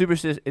Yeah, it's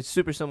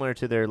super similar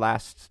to their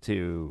last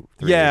 2.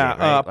 3, yeah,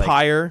 right? Like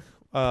Pyre.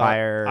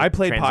 Pyre. I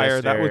played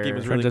Pyre. That game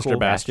was really Transistor cool.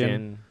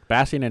 Bastion.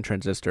 Bastion and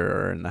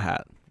Transistor are in the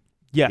hat.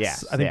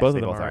 Yes, I think both they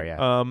of them both are.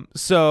 yeah.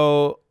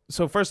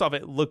 So first off,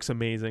 it looks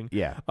amazing.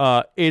 Yeah.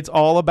 It's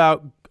all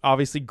about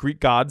obviously Greek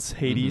gods,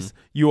 Hades.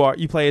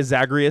 You play as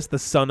Zagreus, the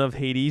son of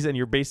Hades, and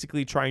you're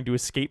basically trying to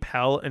escape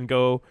hell and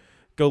go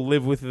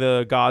live with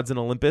the gods in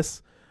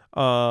Olympus.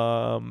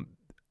 And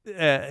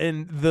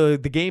the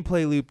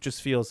gameplay loop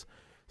just feels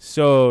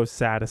so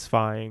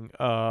satisfying.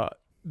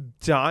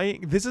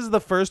 Dying. This is the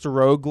first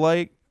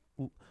roguelite.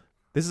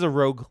 This is a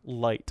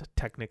roguelite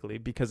technically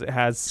because it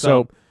has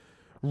some.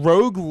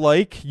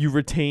 Roguelike, you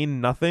retain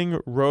nothing.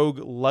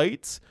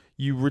 Roguelites,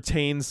 you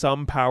retain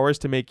some powers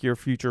to make your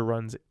future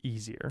runs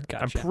easier.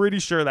 Gotcha. I'm pretty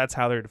sure that's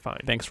how they're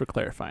defined. Thanks for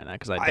clarifying that,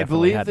 because I I definitely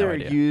believe had no they're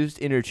idea. used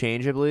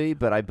interchangeably,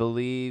 but I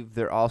believe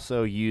they're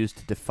also used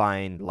to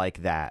define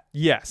like that.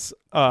 Yes.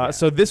 Yeah.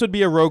 So this would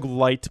be a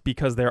roguelite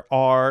because there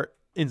are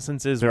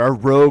instances. There are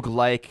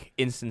rogue-like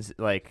instance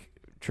like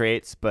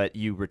traits, but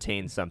you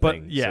retain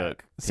something. But yeah,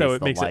 so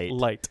it makes it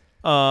light.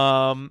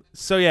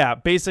 So yeah,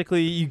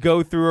 basically you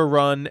go through a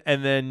run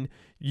and then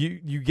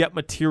you get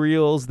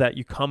materials that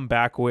you come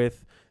back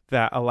with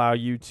that allow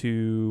you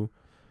to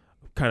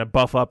kind of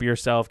buff up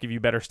yourself, give you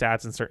better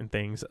stats and certain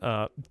things.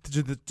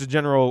 The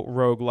general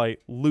roguelite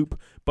loop,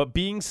 but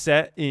being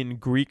set in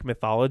Greek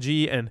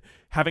mythology and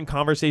having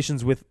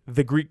conversations with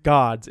the Greek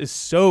gods is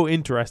so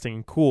interesting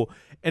and cool.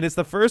 And it's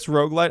the first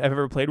roguelite I've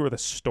ever played where the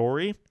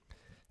story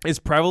is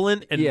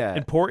prevalent and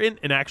important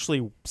and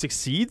actually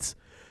succeeds.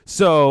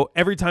 So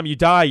every time you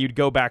die, you'd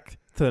go back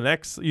to the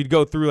next, you'd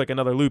go through like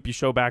another loop. You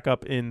show back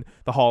up in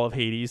the Hall of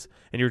Hades,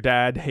 and your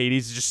dad,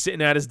 Hades, is just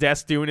sitting at his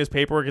desk doing his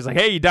paperwork. He's like,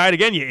 hey, you died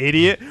again, you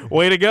idiot.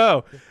 Way to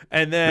go.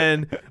 And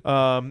then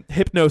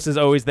Hypnos is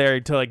always there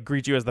to like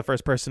greet you as the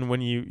first person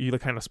when you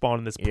kind of spawn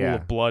in this pool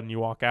of blood and you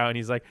walk out, and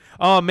he's like,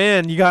 oh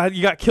man, you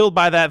got killed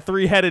by that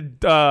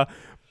 3-headed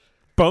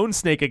bone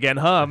snake again,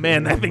 huh?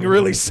 Man, that thing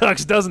really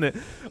sucks, doesn't it?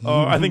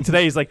 I think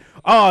today he's like,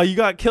 oh, you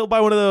got killed by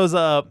one of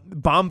those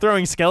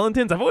bomb-throwing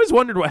skeletons? I've always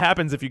wondered what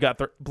happens if you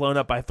got blown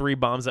up by 3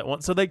 bombs at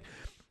once. So like,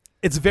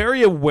 it's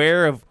very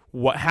aware of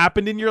what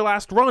happened in your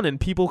last run, and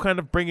people kind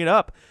of bring it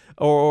up.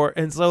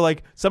 And so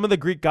like some of the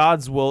Greek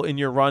gods will in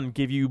your run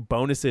give you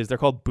bonuses. They're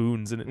called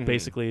boons, and it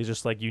basically is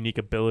just like unique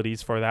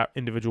abilities for that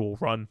individual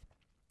run.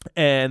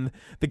 And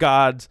the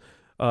gods,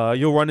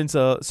 you'll run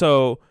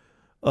into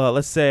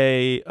let's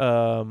say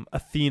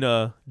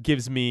Athena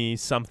gives me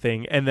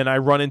something, and then I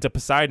run into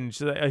Poseidon.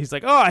 He's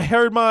like, oh, I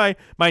heard my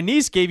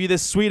niece gave you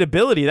this sweet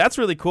ability. That's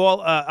really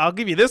cool. I'll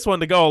give you this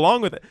one to go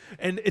along with it.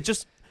 And it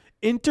just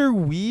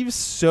interweaves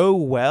so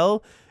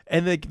well.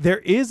 And there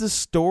is a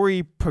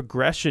story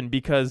progression,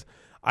 because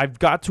I've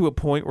got to a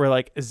point where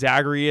like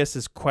Zagreus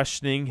is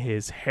questioning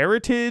his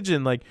heritage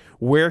and like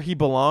where he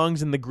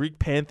belongs in the Greek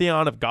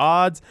pantheon of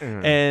gods.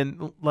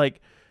 And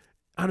like,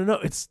 I don't know,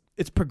 it's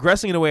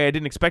progressing in a way I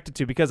didn't expect it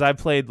to, because I've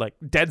played like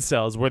Dead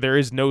Cells where there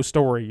is no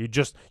story.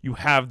 You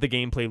have the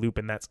gameplay loop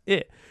and that's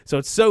it. So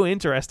it's so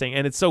interesting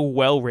and it's so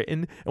well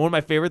written. And one of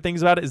my favorite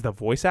things about it is the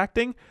voice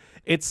acting.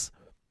 It's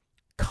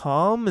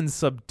calm and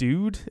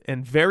subdued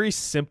and very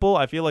simple.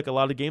 I feel like a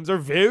lot of games are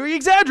very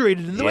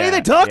exaggerated in the way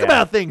they talk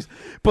about things.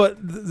 But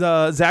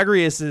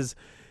Zagreus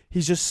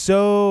he's just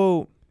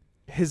so,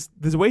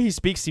 the way he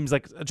speaks seems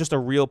like just a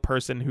real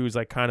person who's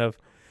like kind of,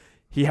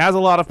 he has a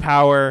lot of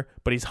power,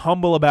 but he's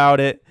humble about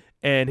it.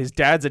 And his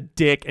dad's a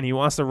dick, and he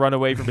wants to run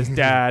away from his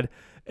dad.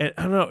 And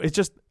I don't know. It's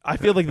just, I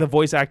feel like the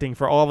voice acting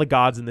for all the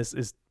gods in this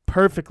is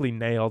perfectly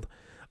nailed.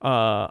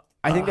 I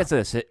think that's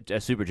a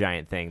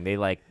Supergiant thing. They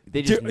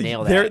just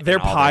nail that. Their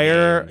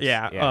Pyre,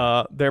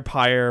 their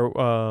Pyre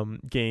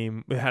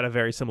game had a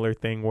very similar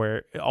thing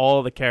where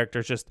all the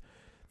characters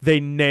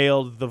they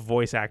nailed the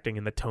voice acting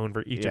and the tone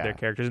for each of their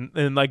characters.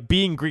 And like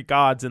being Greek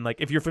gods, and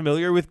like if you're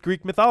familiar with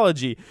Greek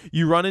mythology,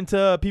 you run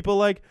into people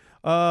like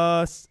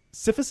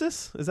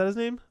Sisyphus, is that his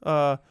name?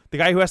 The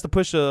guy who has to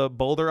push a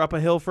boulder up a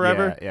hill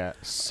forever. Yeah.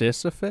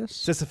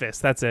 Sisyphus,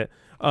 that's it.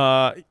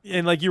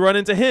 And like you run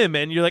into him,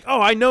 and you're like,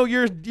 oh, I know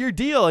your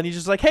deal. And he's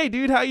just like, hey,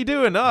 dude, how you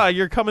doing?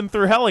 You're coming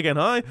through hell again,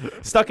 huh?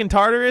 Stuck in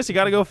Tartarus. You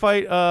got to go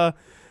fight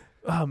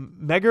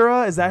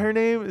Megara. Is that her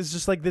name? It's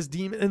just like this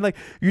demon, and like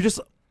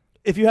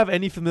if you have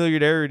any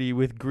familiarity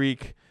with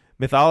Greek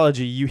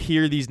mythology, you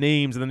hear these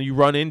names, and then you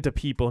run into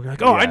people, and you're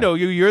like, oh, I know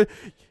you.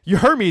 You're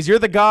Hermes. You're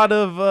the god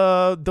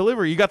of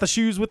delivery. You got the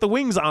shoes with the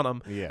wings on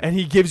them, and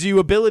he gives you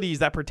abilities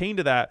that pertain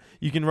to that.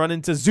 You can run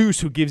into Zeus,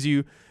 who gives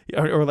you,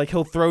 or like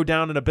he'll throw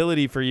down an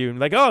ability for you, and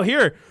like, oh,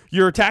 here,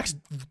 your attacks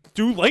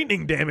do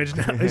lightning damage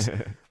now.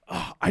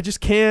 I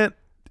just can't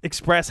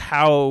express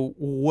how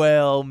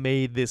well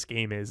made this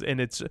game is,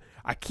 and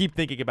I keep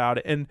thinking about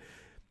it, and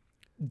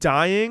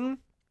dying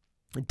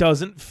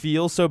doesn't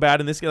feel so bad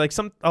in this game. Like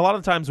a lot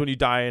of times when you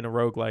die in a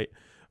roguelite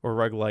or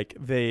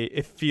roguelike,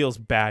 it feels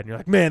bad. And you're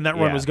like, man, that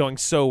run was going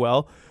so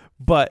well.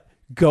 But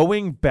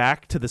going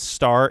back to the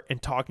start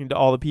and talking to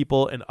all the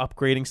people and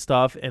upgrading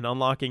stuff and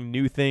unlocking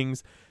new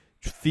things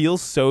feels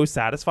so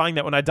satisfying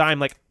that when I die, I'm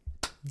like,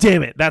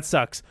 damn it, that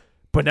sucks.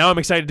 But now I'm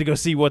excited to go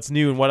see what's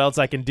new and what else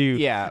I can do.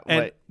 Yeah.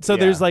 And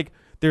there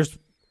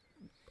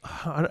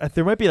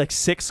might be like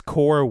 6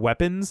 core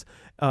weapons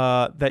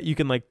that you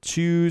can like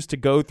choose to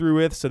go through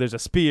with. So there's a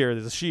spear,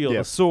 there's a shield,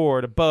 a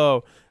sword, a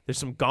bow. There's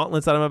some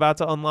gauntlets that I'm about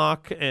to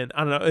unlock, and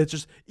I don't know. It's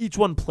just each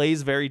one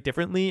plays very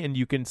differently, and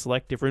you can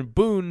select different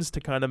boons to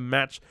kind of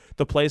match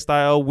the play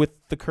style with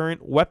the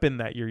current weapon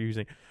that you're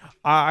using.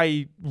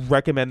 I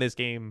recommend this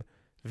game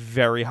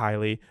very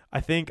highly. I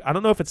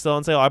don't know if it's still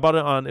on sale. I bought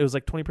it it was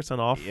like 20%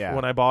 off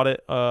when I bought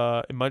it.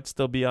 It might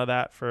still be on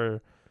that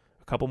for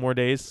a couple more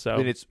days. So I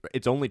mean,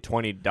 it's only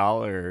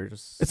 $20.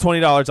 It's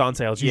 $20 on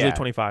sale. It's usually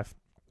 $25.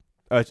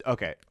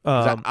 Okay.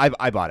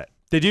 I bought it.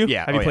 Did you?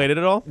 Yeah. Have you played it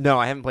at all? No,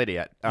 I haven't played it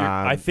yet.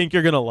 I think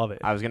you're gonna love it.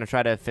 I was gonna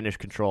try to finish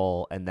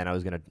Control, and then I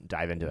was gonna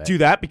dive into it. Do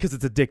that because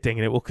it's addicting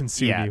and it will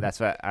consume you. Yeah, that's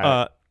what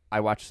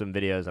I watched some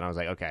videos and I was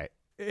like, okay.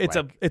 It's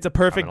a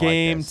perfect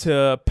game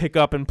to pick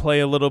up and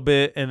play a little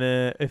bit, and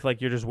then if like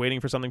you're just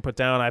waiting for something put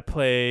down,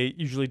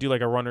 usually do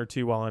like a run or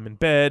two while I'm in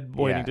bed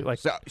waiting to like.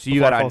 So you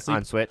got it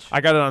on Switch?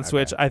 I got it on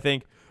Switch. I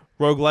think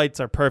roguelites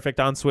are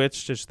perfect on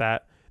Switch. Just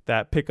that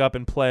that pick up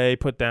and play,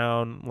 put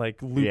down,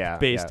 like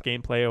loop-based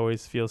gameplay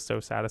always feels so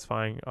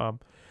satisfying.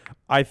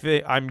 I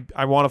think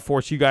I want to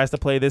force you guys to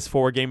play this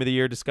for Game of the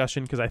Year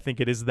discussion because I think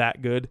it is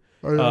that good.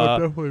 I'll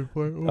definitely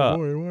play. Oh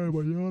boy, why am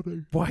I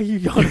yawning? Why are you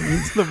yawning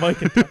into the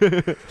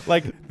mic?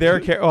 Like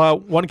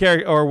one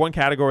character or one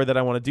category that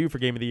I want to do for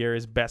Game of the Year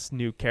is best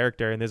new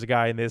character, and there's a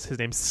guy in this. His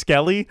name's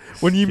Skelly.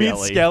 When you meet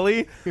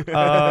Skelly,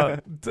 I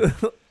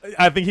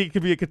think he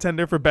could be a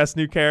contender for best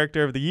new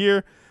character of the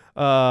year.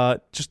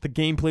 Just the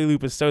gameplay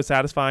loop is so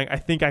satisfying. I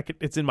think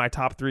it's in my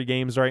top 3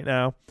 games right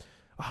now.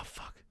 Oh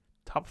fuck.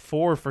 Top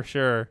 4 for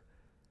sure.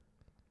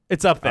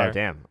 It's up there. Oh,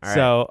 damn. All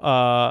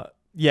so,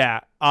 yeah,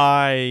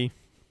 I'm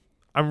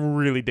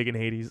really digging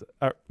Hades.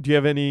 Do you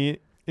have any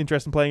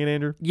interest in playing it,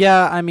 Andrew?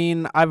 Yeah, I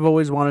mean, I've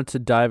always wanted to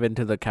dive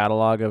into the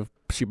catalog of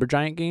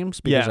Supergiant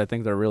games because I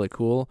think they're really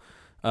cool.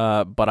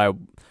 But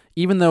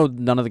even though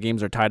none of the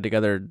games are tied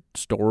together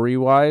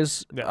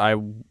story-wise, I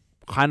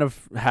kind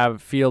of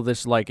feel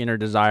this like inner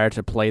desire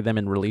to play them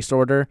in release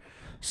order.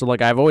 So,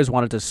 like, I've always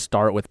wanted to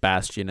start with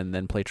Bastion and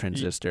then play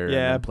Transistor and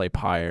then play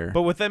Pyre.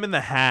 But with them in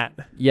the hat.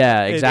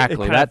 Yeah,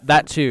 exactly.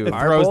 That too. It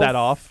throws that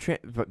off.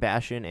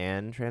 Bastion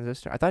and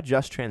Transistor? I thought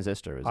just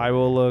Transistor was I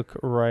will look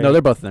right. No,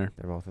 they're both in there.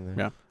 They're both in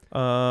there?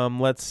 Yeah.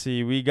 Let's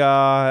see. We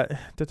got...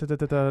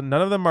 None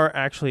of them are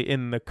actually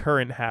in the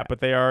current hat, but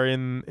they are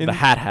in the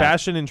hat.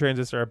 Bastion and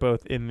Transistor are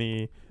both in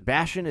the...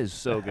 Bastion is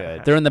so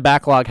good. They're in the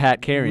backlog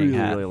hat carrying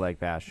hat. I really like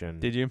Bastion.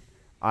 Did you?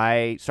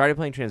 I started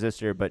playing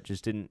Transistor, but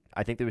just didn't.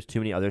 I think there was too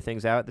many other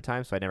things out at the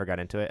time, so I never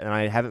got into it. And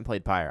I haven't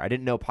played Pyre. I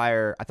didn't know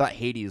Pyre. I thought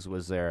Hades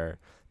was their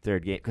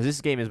third game because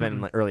this game has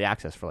been in early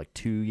access for like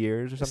 2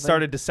 years or something. It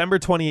started December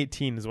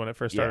 2018 is when it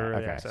first started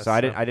early access. So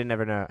I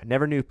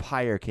never knew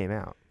Pyre came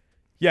out.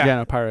 Yeah,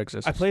 no, Pyre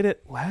exists. I played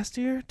it last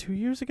year, 2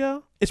 years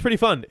ago. It's pretty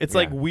fun. It's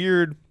like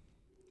weird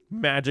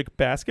magic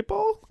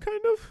basketball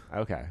kind of.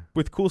 Okay.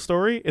 With cool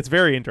story. It's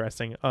very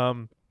interesting.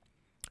 But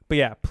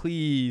yeah,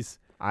 please.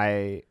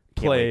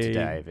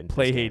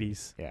 Play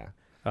Hades. Yeah.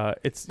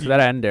 It's to that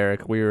end,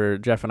 Derek.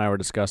 Jeff and I were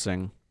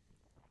discussing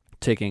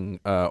taking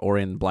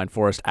Ori and the Blind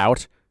Forest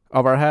out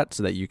of our hat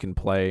so that you can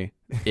play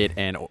it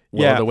and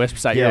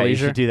Will-O-the-Wisps at your leisure. You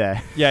should do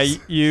that. Yeah,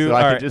 you. So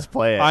I can just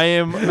play it. I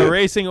am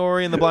erasing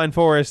Ori and the Blind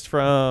Forest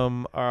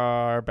from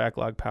our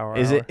backlog power.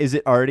 Is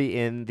it already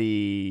in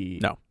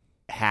the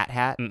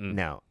hat? Mm-mm.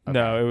 No. Okay.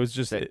 No, it was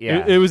just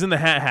it was in the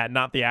hat,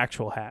 not the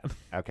actual hat.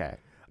 Okay.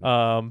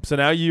 So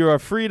now you are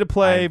free to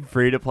play. I'm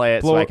free to play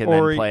it, so I can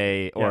Ori. then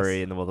play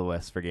Ori and the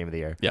Will-O-the-Wisps for Game of the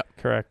Year. Yeah,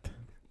 correct.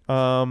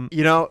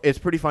 It's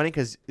pretty funny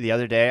because the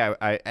other day,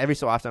 I every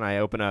so often I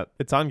open up.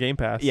 It's on Game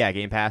Pass. Yeah,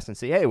 Game Pass, and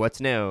say, hey,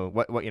 what's new?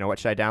 What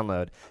should I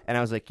download? And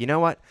I was like, you know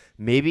what?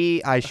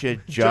 Maybe I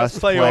should just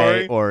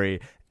play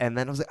Ori. And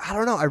then I was like, I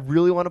don't know. I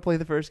really want to play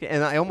the first game.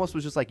 And I almost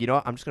was just like, you know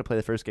what? I'm just going to play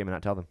the first game and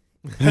not tell them.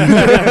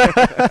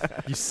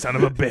 You son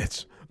of a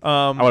bitch.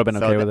 I would have been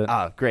okay with it.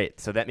 Oh, great.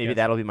 So that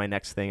that'll be my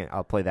next thing.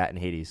 I'll play that in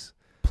Hades.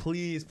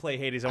 Please play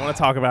Hades. I want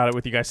to talk about it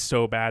with you guys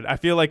so bad. I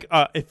feel like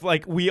if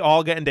like we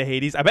all get into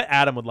Hades, I bet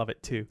Adam would love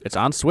it too. It's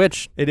on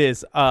Switch. It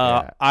is.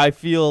 I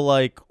feel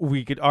like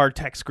our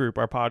text group,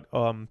 our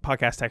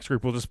podcast text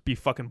group, will just be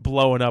fucking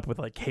blowing up with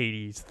like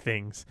Hades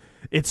things.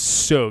 It's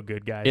so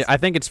good, guys. I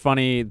think it's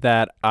funny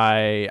that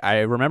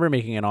I remember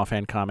making an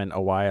offhand comment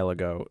a while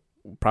ago,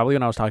 probably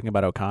when I was talking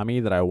about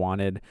Okami, that I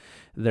wanted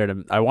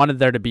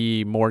there to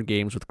be more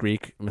games with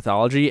Greek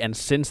mythology, and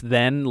since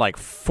then, like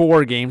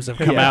 4 games have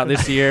come out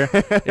this year.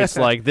 It's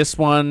like this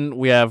one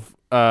we have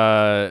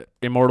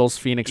Immortals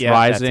Phoenix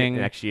Rising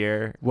next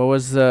year. What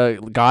was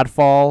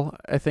Godfall?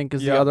 I think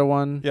is the other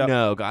one. Yep.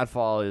 No,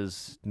 Godfall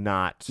is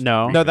not.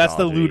 No, that's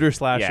the looter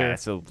slasher. Yeah,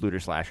 it's a looter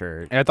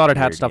slasher. I thought it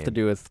had stuff to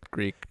do with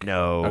Greek.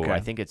 No, okay. I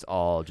think it's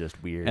all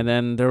just weird. And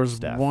then there was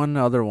one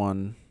other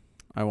one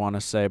I want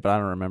to say, but I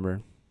don't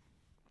remember.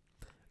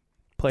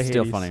 Play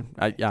Still Hades. funny.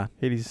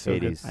 Hades is so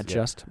good. I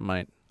just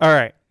might. All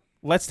right.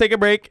 Let's take a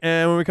break,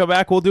 and when we come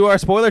back, we'll do our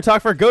spoiler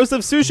talk for Ghost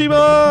of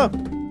Tsushima.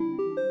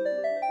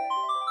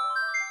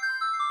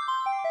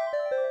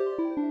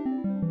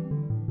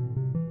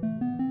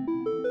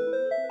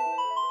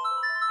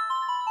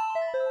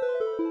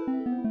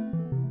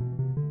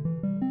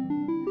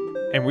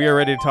 And we are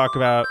ready to talk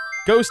about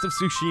Ghost of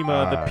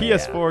Tsushima, the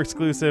PS4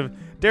 exclusive.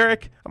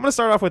 Derek, I'm going to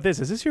start off with this.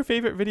 Is this your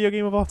favorite video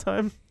game of all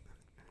time?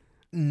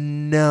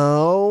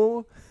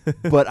 No,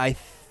 but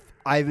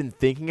I've been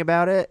thinking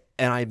about it,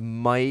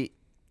 and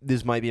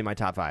this might be in my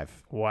top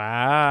 5.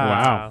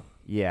 Wow.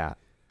 Yeah.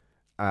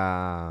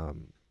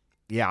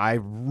 Yeah, I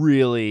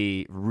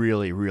really,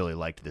 really, really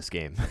liked this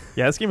game.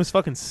 Yeah, this game was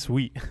fucking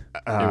sweet.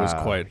 It was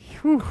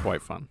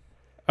quite fun.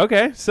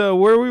 Okay, so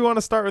where do we want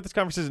to start with this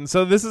conversation?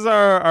 So this is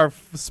our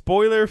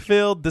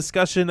spoiler-filled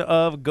discussion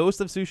of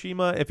Ghost of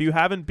Tsushima. If you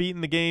haven't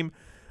beaten the game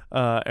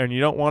and you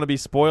don't want to be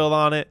spoiled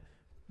on it,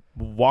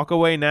 walk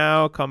away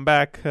now. Come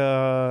back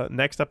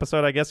next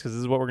episode, I guess, because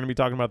this is what we're going to be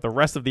talking about the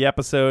rest of the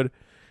episode.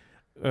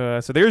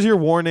 So there's your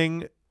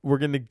warning. We're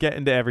going to get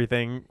into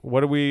everything.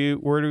 Where do we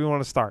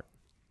want to start?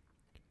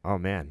 Oh,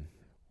 man.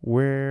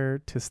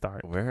 Where to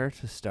start?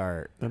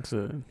 That's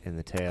in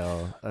the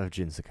tale of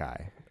Jin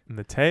Sakai.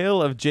 The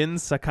Tale of Jin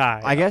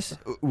Sakai. I guess,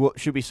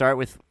 should we start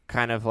with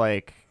kind of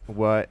like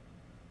what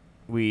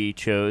we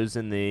chose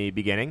in the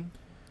beginning?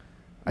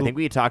 I think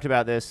we talked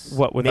about this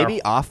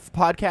maybe off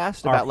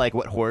podcast about like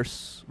what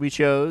horse we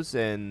chose,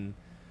 and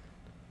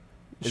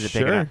is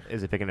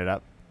it picking it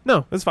up?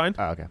 No, it's fine.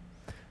 Oh, okay.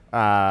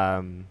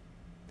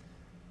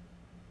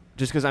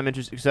 Just because I'm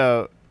interested.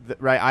 So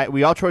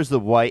we all chose the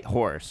white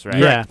horse, right?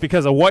 Yeah,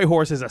 because a white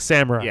horse is a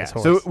samurai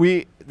horse. So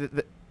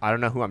I don't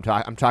know who I'm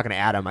talking. I'm talking to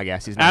Adam, I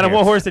guess. He's not Adam, here.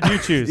 what horse did you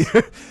choose?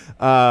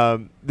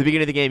 The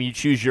beginning of the game, you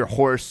choose your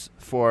horse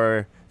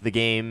for the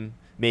game,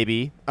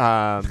 maybe.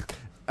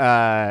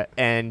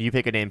 And you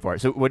pick a name for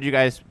it. So what did you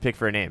guys pick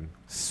for a name?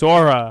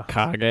 Sora.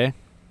 Kage.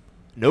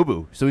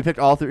 Nobu. So we picked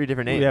all 3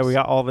 different names. Yeah, we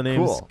got all the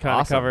names kind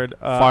of Awesome. covered.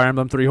 Fire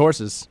Emblem 3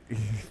 horses.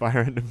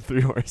 Fire Emblem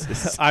 3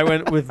 horses. I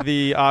went with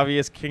the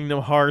obvious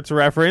Kingdom Hearts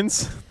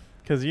reference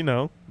because,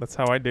 that's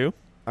how I do.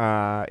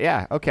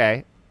 Yeah,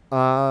 okay.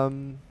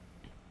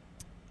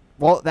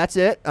 Well, that's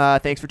it.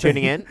 Thanks for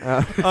tuning in.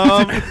 All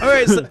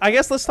right, so I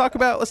guess let's talk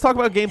about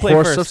gameplay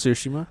Horse first. of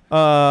Tsushima.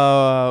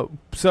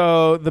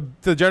 So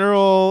the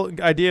general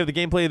idea of the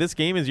gameplay of this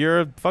game is you're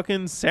a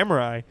fucking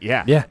samurai.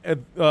 Yeah. Yeah.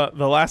 The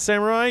Last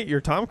Samurai,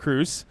 you're Tom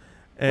Cruise.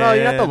 No,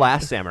 you're not the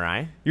last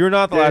samurai. You're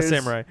not the last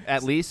There's samurai.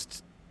 At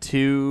least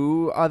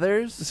 2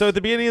 others. So at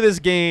the beginning of this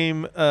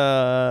game,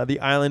 the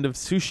island of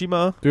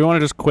Tsushima. Do we want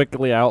to just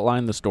quickly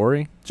outline the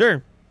story?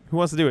 Sure. Who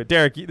wants to do it?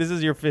 Derek, this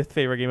is your 5th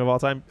favorite game of all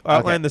time.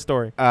 Outline the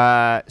story.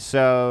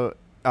 So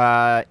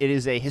it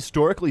is a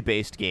historically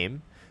based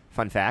game.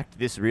 Fun fact,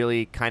 this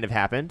really kind of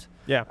happened.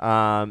 Yeah.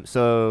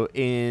 So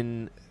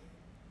in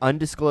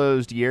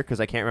undisclosed year, because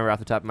I can't remember off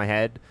the top of my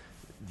head,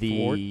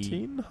 the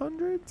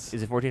 1400s?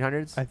 Is it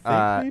 1400s? I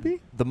think maybe.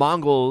 The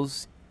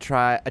Mongols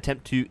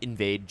attempt to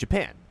invade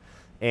Japan.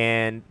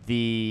 And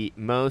the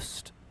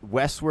most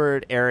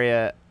westward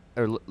area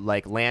or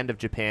like land of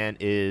Japan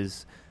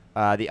is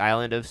the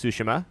island of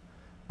Tsushima.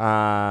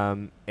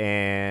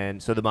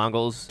 And so the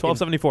Mongols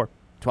 1274.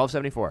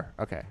 1274.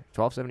 Okay.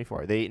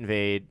 1274. They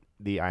invade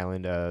the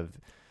island of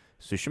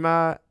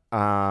Tsushima.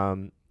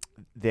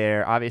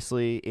 They're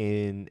obviously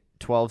in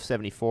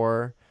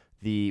 1274.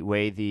 The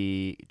way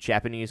the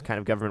Japanese kind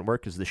of government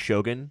worked is the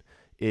shogun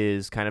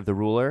is kind of the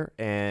ruler,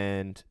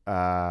 and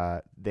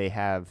they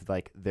have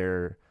like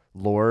their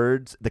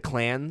lords. The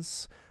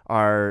clans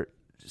are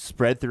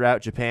spread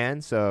throughout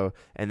Japan. So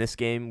in this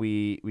game,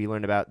 we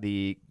learned about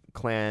the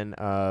clan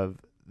of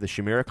the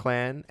Shimura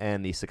clan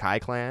and the Sakai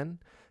clan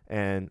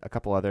and a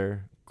couple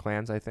other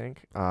clans, I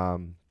think.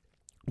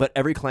 But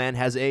every clan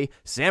has a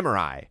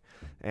samurai.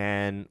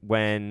 And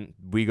when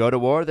we go to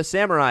war, the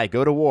samurai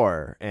go to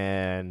war.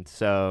 And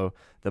so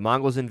the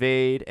Mongols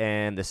invade,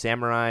 and the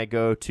samurai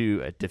go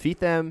to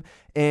defeat them.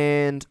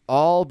 And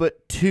all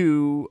but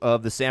 2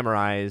 of the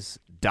samurais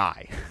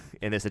die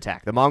in this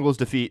attack. The Mongols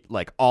defeat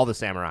like all the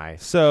samurai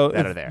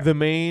that are there. The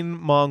main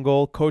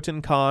Mongol,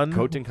 Khotan Khan.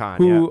 Khotan Khan,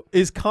 who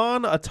is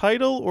Khan a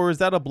title or is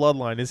that a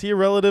bloodline? Is he a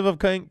relative of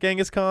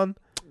Genghis Khan?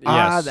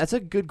 Yes. That's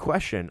a good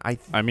question.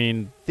 I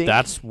mean, think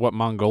that's what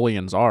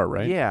Mongolians are,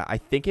 right? Yeah, I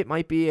think it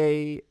might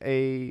be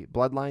a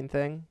bloodline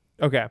thing.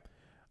 Okay.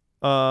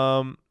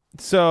 So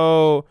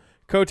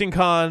Khotan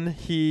Khan,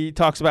 he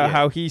talks about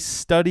how he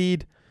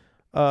studied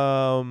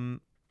the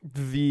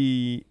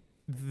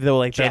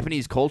like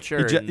Japanese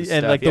culture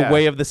and like the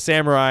way of the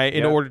samurai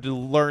in order to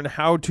learn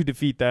how to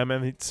defeat them,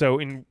 and so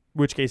in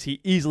which case he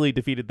easily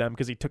defeated them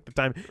because he took the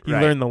time. He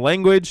learned the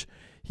language.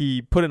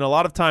 He put in a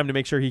lot of time to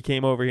make sure he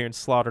came over here and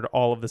slaughtered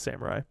all of the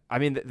samurai. I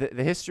mean,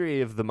 the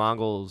history of the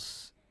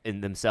Mongols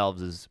in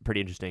themselves is pretty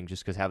interesting,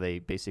 just because how they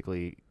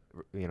basically,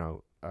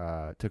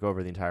 took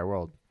over the entire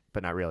world,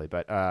 but not really.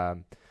 But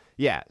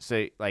yeah,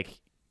 so like,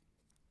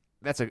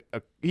 that's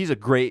he's a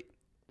great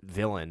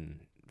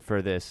villain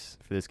for this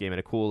game and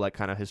a cool like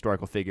kind of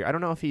historical figure. I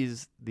don't know if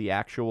he's the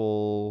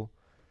actual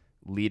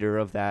leader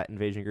of that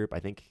invasion group. I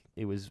think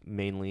it was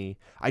mainly.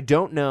 I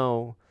don't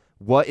know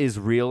what is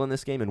real in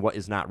this game and what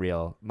is not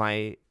real.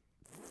 I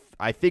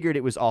figured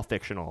it was all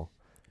fictional,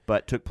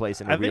 but took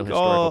place in a real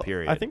historical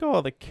period. I think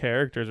all the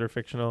characters are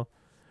fictional.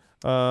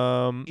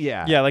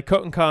 Yeah, like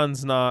Khotan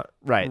Khan's not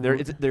right.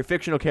 They're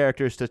fictional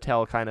characters to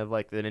tell kind of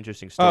like an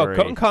interesting story. Oh,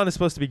 Khotan Khan is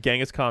supposed to be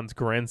Genghis Khan's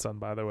grandson,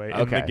 by the way,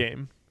 in the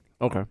game.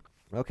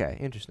 Okay,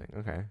 interesting.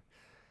 Okay.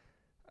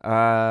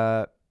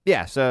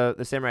 Yeah, so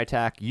the samurai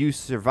attack, you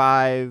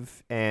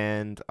survive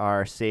and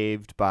are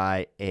saved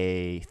by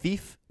a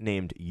thief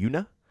named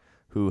Yuna,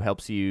 who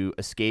helps you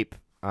escape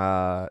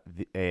a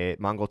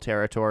Mongol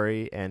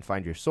territory and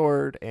find your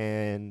sword,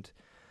 and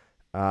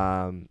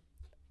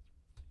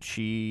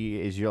she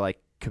is your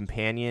like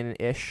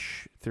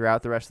companion-ish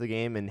throughout the rest of the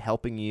game and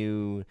helping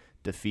you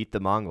defeat the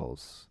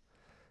Mongols.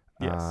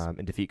 Yes.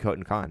 And defeat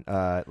Khotan Khan.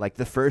 Like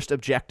the first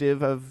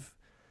objective of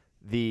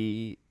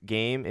the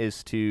game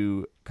is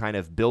to kind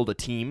of build a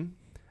team,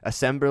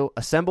 assemble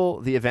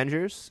the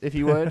Avengers, if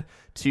you would,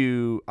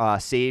 to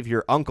save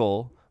your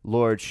uncle,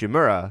 Lord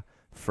Shimura,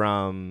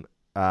 from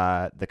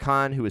the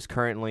Khan, who is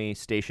currently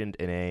stationed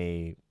in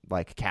a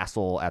like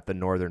castle at the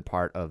northern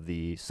part of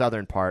the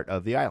southern part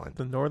of the island.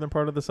 The northern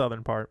part of the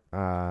southern part.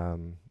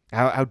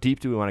 How deep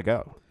do we want to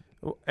go?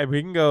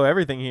 We can go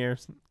everything here.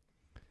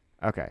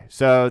 Okay,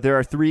 so there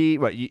are three.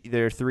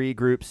 There are three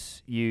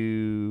groups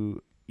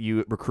you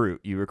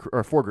recruit.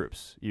 Or four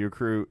groups. You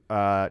recruit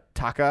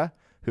Taka,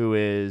 who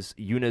is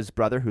Yuna's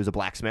brother, who's a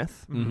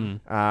blacksmith.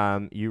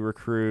 Mm-hmm. You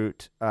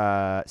recruit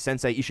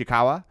Sensei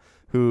Ishikawa,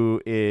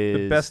 who is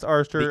the best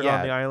archer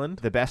on the island.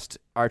 The best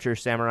archer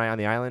samurai on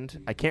the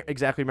island. I can't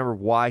exactly remember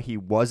why he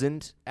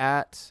wasn't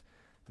at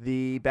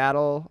the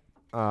battle,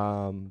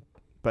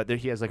 but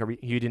he has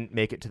he didn't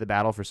make it to the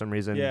battle for some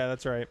reason. Yeah,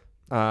 that's right.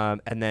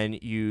 And then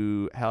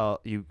you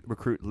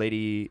recruit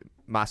Lady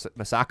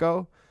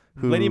Masako,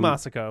 who Lady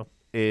Masako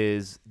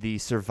is the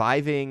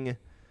surviving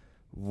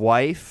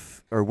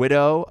wife or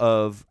widow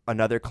of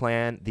another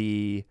clan,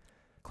 the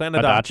Clan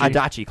Adachi.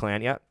 Adachi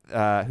clan. Yeah,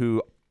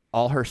 who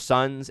all her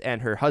sons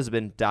and her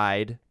husband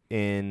died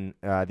in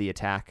the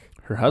attack.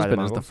 Her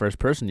husband is the first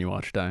person you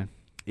watch die.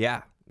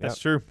 Yeah, that's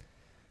true.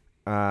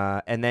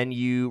 And then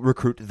you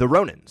recruit the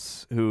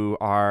Ronins, who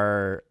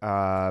are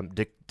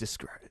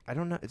I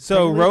don't know.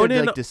 So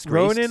Ronin,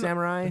 disgraced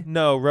samurai.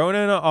 No,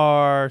 Ronin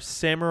are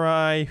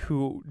samurai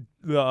who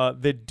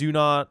they do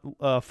not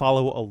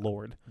follow a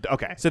lord.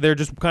 Okay, so they're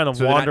just kind of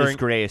so wandering. They're not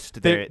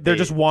disgraced. They're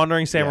just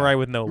wandering samurai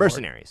with no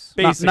mercenaries.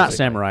 Basically. Not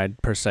samurai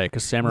per se,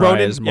 because samurai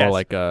is more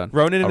like a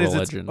Ronin is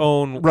religion. its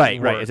own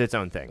right. It's its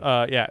own thing.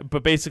 Yeah,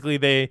 but basically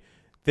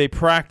they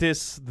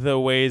practice the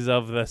ways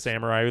of the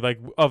samurai, like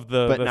of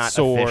but the not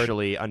sword.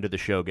 Officially under the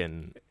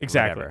shogun.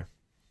 Exactly. Whatever.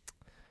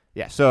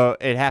 Yeah, so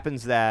it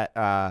happens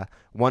that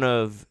one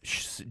of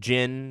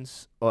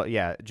Jin's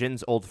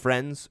old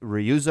friends,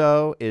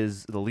 Ryuzo,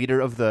 is the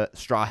leader of the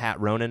Straw Hat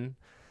Ronin,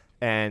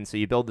 and so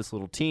you build this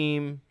little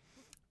team,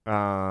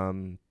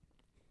 and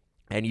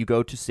you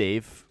go to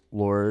save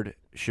Lord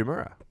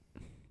Shimura,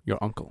 your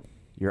uncle.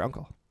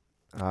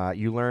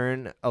 You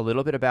learn a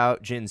little bit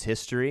about Jin's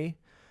history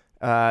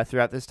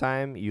throughout this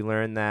time. You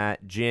learn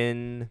that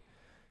Jin's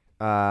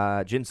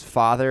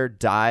father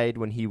died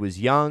when he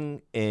was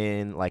young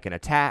in like an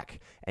attack,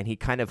 and he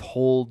kind of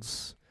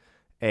holds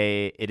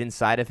it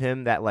inside of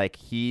him that like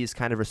he's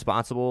kind of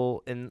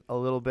responsible in a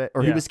little bit,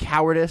 or he was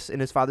cowardice in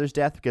his father's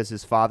death because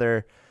his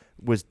father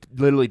was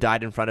literally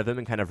died in front of him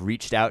and kind of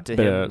reached out to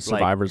him.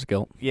 Survivor's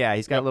guilt. Yeah,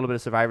 he's got a little bit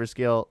of survivor's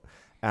guilt,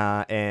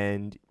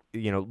 and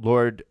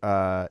Lord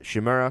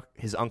Shimura,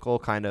 his uncle,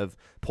 kind of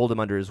pulled him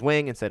under his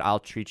wing and said, "I'll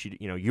treat you.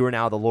 You are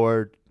now the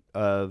lord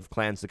of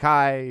Clan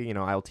Sakai,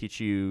 I'll teach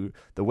you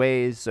the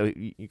ways." So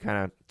you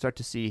kind of start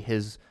to see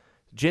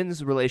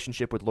Jin's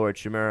relationship with Lord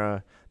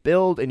Shimura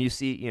build, and you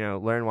see,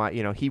 learn why,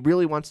 he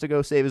really wants to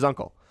go save his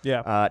uncle.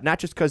 Yeah. Not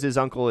just because his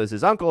uncle is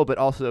his uncle, but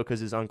also because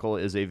his uncle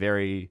is a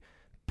very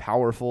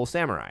powerful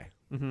samurai.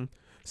 Mm-hmm.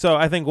 So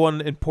I think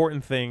one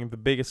important thing, the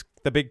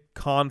big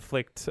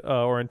conflict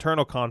or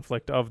internal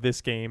conflict of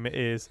this game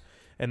is,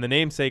 and the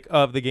namesake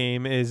of the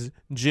game is,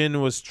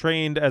 Jin was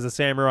trained as a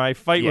samurai,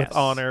 fight with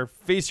honor,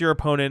 face your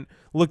opponent,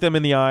 look them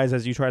in the eyes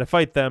as you try to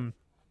fight them.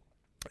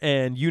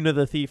 And Yuna,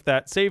 the thief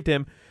that saved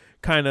him,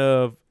 kind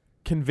of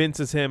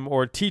convinces him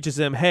or teaches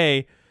him,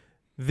 hey,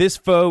 this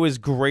foe is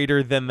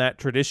greater than that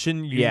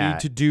tradition. You need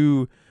to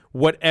do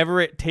whatever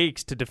it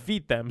takes to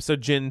defeat them. So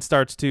Jin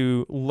starts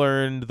to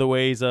learn the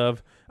ways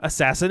of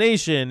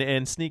assassination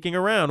and sneaking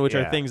around, which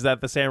are things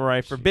that the samurai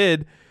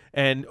forbid.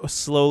 And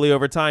slowly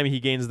over time, he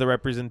gains the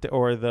reputation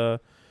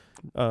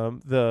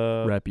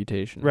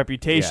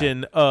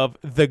of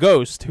the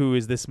Ghost, who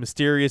is this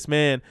mysterious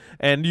man.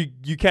 And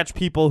you catch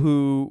people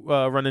who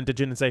run into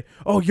Jin and say,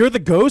 "Oh, you're the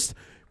Ghost?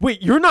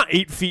 Wait, you're not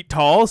 8 feet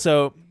tall."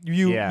 So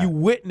you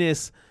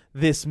witness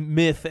this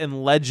myth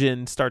and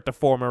legend start to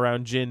form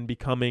around Jin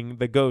becoming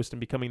the Ghost and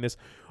becoming this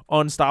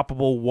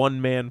unstoppable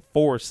one-man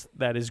force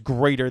that is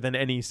greater than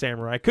any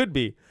samurai could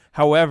be.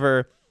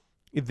 However,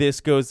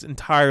 this goes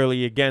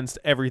entirely against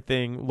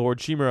everything Lord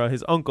Shimura,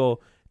 his uncle,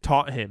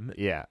 taught him.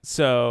 Yeah.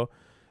 So,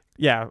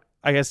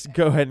 I guess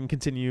go ahead and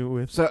continue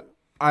with. So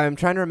I'm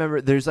trying to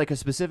remember. There's like a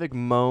specific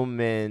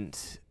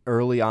moment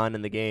early on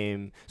in the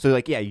game. So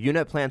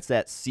Yuna plants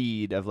that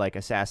seed of like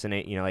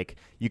assassinate. You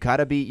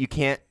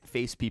can't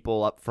face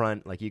people up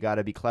front. Like you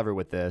gotta be clever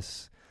with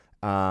this.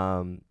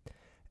 And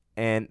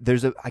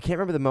there's I can't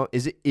remember the moment.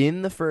 Is it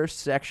in the first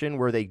section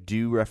where they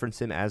do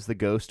reference him as the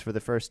Ghost for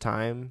the first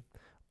time?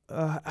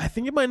 I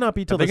think it might not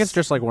be till. I think it's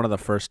just like one of the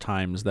first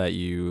times that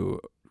you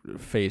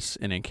face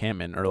an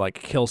encampment or like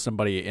kill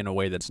somebody in a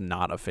way that's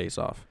not a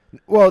face-off.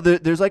 Well,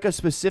 there's like a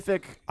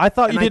specific. I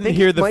thought you didn't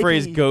hear the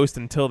phrase "ghost"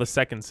 until the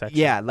second section.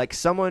 Yeah, like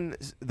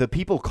the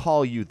people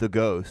call you the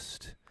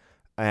Ghost,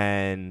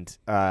 and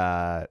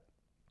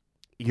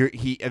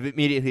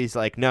he's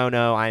like,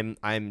 no,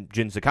 I'm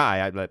Jin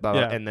Sakai, blah, blah,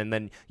 blah. And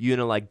then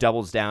Yuna like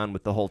doubles down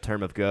with the whole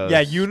term of Ghost.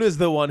 Yeah, Yuna's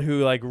the one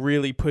who like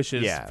really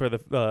pushes for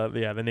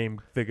the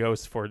name the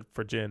Ghost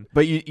for Jin.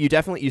 But you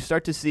definitely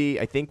start to see,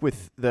 I think,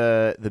 with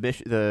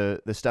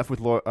the stuff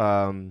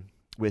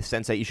with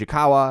Sensei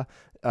Ishikawa,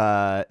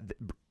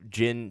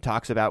 Jin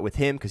talks about with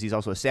him, because he's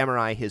also a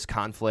samurai, his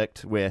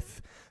conflict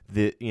with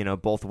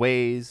both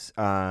ways.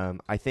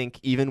 I think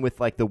even with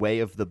like the way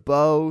of the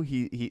bow,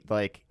 he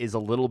like is a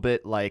little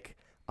bit like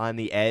on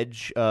the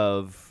edge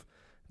of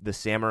the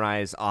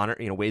samurai's honor,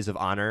 ways of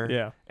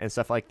honor, and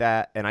stuff like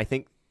that. And I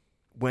think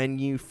when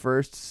you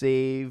first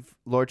save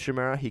Lord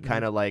Shimura, he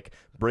kind of like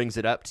brings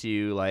it up to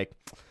you, like,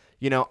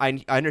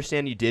 I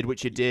understand you did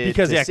what you did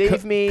because to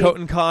save me.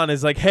 Koten Khan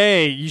is like,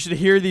 hey, you should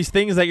hear these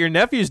things that your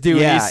nephew's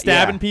doing. He's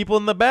stabbing people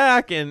in the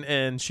back, and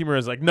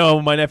Shimura's like,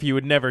 no, my nephew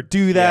would never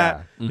do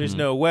that. There's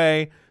no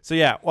way. So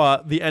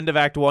the end of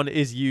Act 1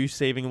 is you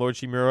saving Lord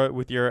Shimura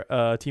with your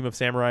team of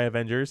samurai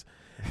Avengers.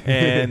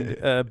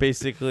 And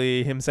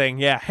basically him saying,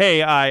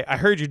 hey, I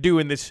heard you're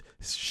doing this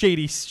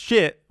shady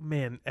shit.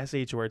 Man,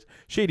 SH words.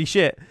 Shady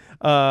shit.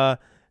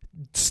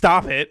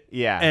 Stop it.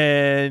 Yeah.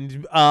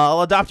 And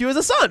I'll adopt you as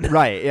a son.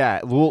 Right, yeah.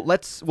 We'll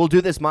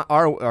do this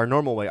our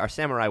normal way, our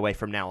samurai way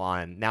from now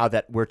on, now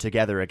that we're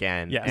together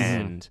again. Yes.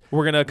 And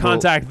we're going to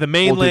contact the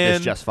mainland. We'll do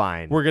this just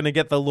fine. We're going to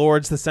get the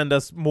lords to send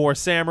us more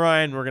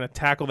samurai, and we're going to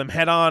tackle them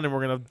head on, and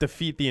we're going to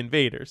defeat the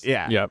invaders.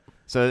 Yeah. Yep.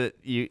 So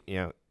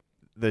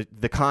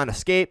the Khan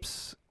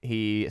escapes.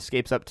 He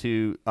escapes up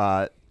to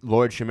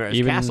Lord Shimura's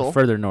castle. Even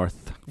further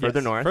north.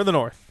 Further north.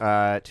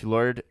 To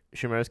Lord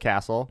Shimura's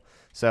castle.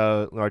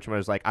 So Lord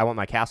Shimura's like, I want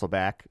my castle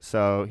back.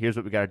 So here's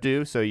what we got to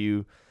do. So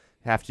you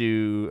have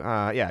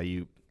to,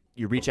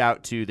 you reach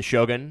out to the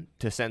shogun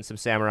to send some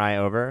samurai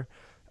over.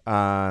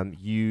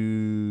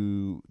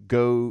 You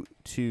go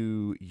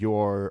to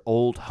your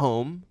old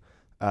home,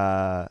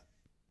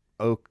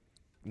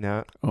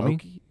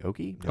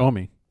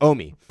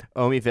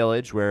 Omi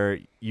village, where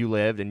you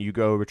lived, and you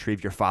go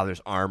retrieve your father's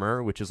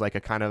armor, which is like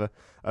a kind of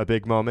a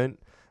big moment.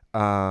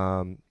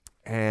 And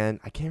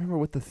I can't remember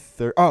what the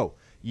third. Oh,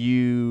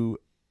 you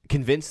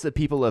convince the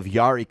people of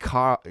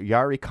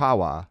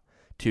Yarikawa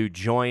to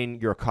join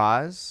your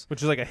cause,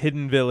 which is like a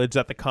hidden village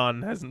that the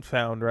Khan hasn't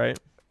found, right?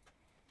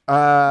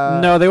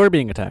 No, they were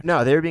being attacked.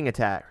 No, they were being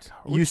attacked.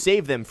 You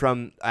saved them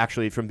from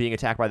being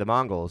attacked by the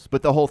Mongols.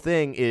 But the whole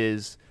thing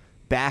is,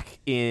 back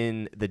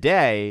in the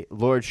day,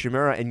 Lord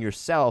Shimura and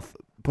yourself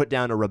put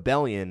down a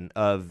rebellion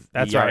of the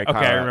Yarikawa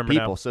I remember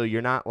people. now. So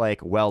you're not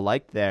like well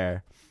liked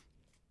there.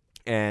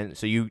 And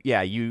so you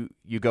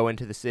go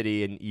into the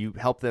city and you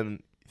help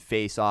them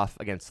face off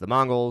against the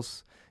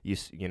Mongols.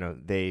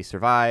 They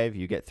survive,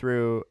 you get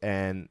through,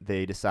 and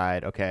they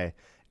decide, okay,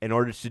 in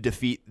order to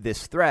defeat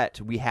this threat,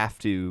 we have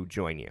to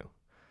join you.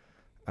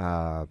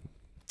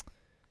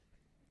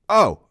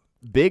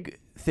 Big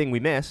thing we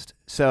missed.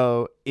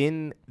 So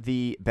in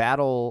the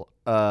battle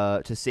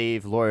to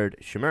save Lord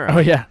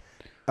Shimura,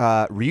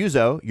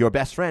 Ryuzo, your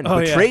best friend,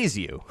 betrays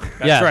you.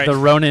 That's right. The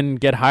Ronin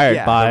get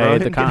hired by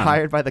the Khan. Get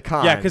hired by the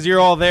Khan. Yeah, because you're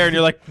all there and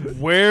you're like,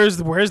 where's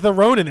the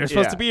Ronin? They're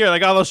supposed to be here.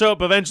 Like, they'll show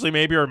up eventually,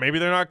 maybe, or maybe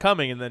they're not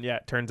coming. And then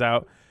it turns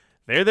out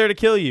they're there to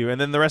kill you. And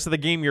then the rest of the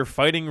game, you're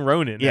fighting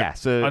Ronin. Yeah,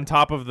 so on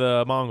top of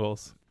the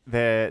Mongols.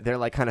 They're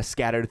like kind of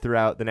scattered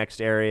throughout the next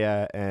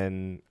area,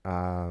 and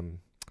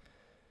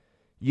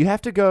you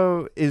have to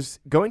go. Is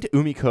going to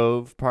Umi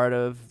Cove part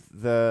of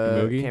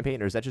the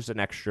campaign, or is that just an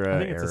extra? I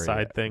think it's area? a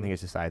side thing. I think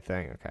it's a side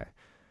thing. Okay.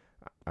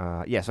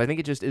 So I think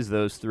it just is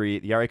those three,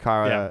 the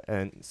Yarikawa,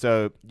 and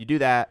so you do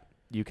that.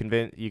 You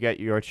get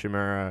your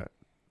Shimura.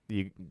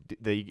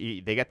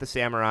 They get the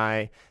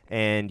samurai,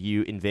 and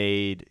you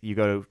invade. You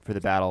go for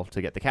the battle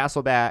to get the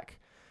castle back,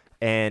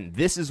 and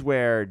this is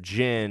where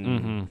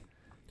Jin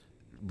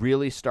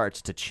really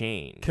starts to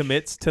change.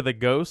 Commits to the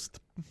ghost,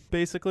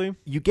 basically.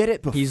 You get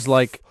it before. He's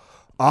like,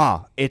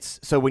 it's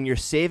so when you're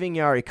saving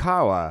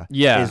Yarikawa,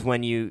 is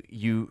when you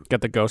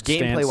get the ghost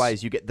gameplay stance.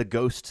 wise, you get the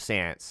ghost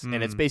stance,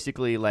 and it's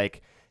basically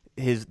like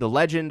the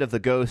legend of the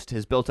ghost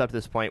has built up to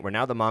this point where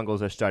now the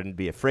Mongols are starting to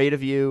be afraid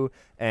of you,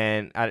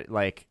 and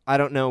I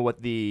don't know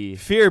what the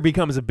fear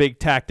becomes a big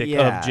tactic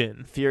of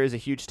Jin. Fear is a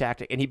huge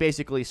tactic, and he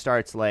basically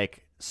starts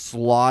like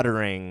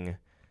slaughtering.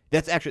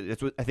 That's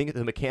what I think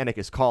the mechanic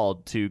is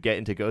called to get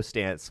into ghost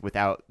stance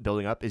without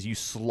building up, is you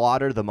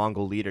slaughter the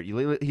Mongol leader. He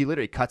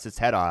literally cuts his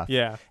head off.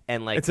 Yeah.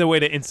 And like, it's a way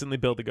to instantly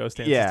build a ghost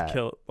stance, is to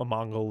kill a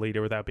Mongol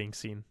leader without being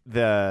seen.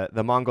 The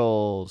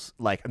Mongols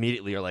like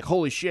immediately are like,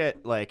 holy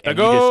shit, like a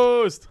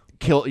ghost.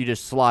 You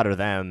just slaughter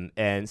them.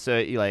 And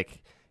so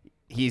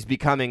he's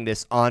becoming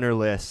this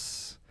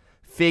honorless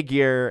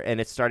figure,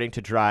 and it's starting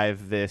to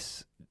drive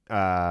this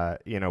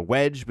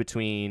wedge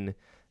between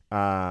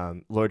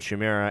Lord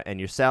Shimura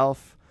and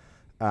yourself.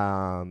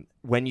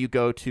 When you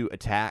go to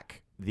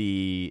attack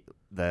the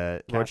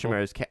Lord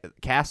Shimura's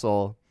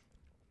castle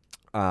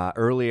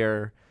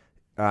earlier,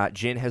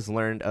 Jin has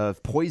learned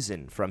of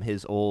poison from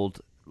his old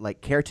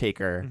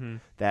caretaker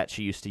that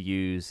she used to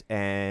use,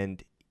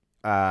 and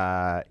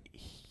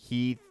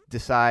he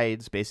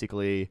decides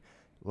basically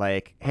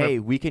hey,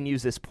 we can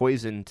use this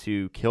poison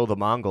to kill the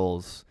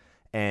Mongols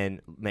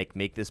and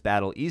make this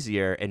battle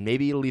easier, and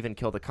maybe it'll even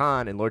kill the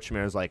Khan. And Lord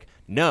Shimura's like,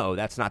 no,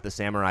 that's not the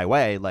samurai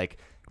way.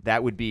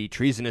 That would be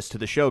treasonous to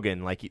the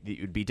shogun.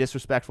 It would be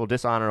disrespectful,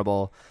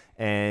 dishonorable.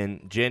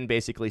 And Jin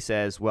basically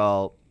says,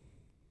 well,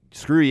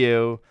 screw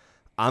you.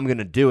 I'm going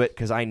to do it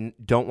because I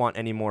don't want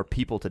any more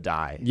people to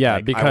die. Yeah,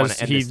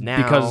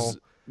 because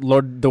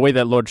the way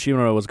that Lord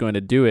Shimura was going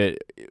to do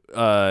it,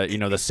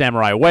 the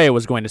samurai way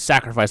was going to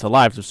sacrifice the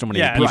lives of so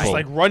many people. Just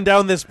like run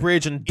down this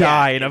bridge and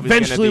die, and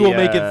eventually we'll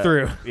make it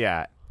through.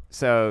 Yeah.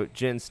 So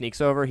Jin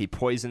sneaks over. He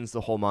poisons the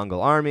whole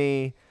Mongol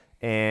army,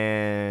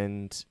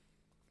 and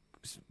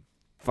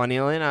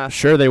funnily enough,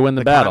 sure they win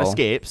the battle. Khan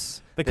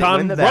escapes. The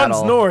Khan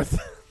runs north.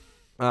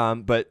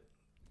 But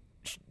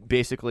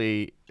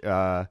basically,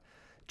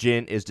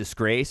 Jin is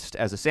disgraced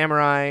as a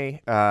samurai.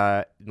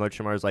 Lord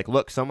Shimura is like,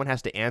 look, someone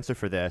has to answer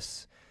for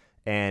this,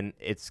 and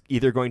it's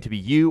either going to be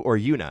you or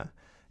Yuna.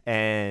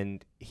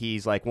 And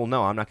he's like, well,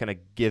 no, I'm not going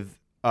to give.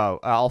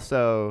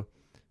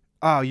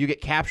 You get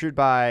captured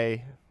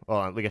by.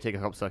 Hold on, we got to take a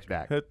couple steps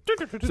back.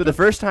 So the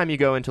first time you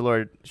go into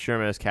Lord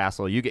Shimura's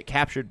castle, you get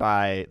captured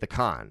by the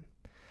Khan.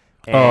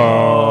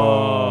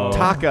 And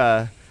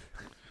Taka,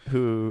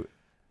 who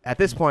at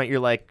this point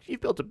you're like,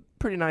 you've built a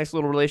pretty nice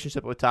little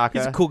relationship with Taka.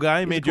 He's a cool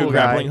guy. He made you a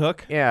grappling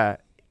hook. Yeah.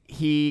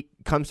 He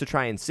comes to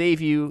try and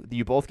save you.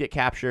 You both get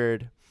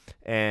captured,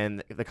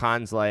 and the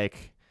Khan's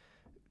like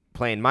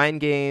playing mind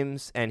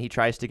games, and he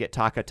tries to get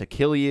Taka to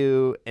kill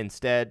you.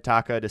 Instead,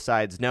 Taka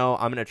decides, no,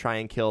 I'm going to try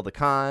and kill the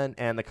Khan,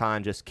 and the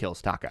Khan just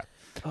kills Taka.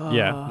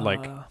 Yeah,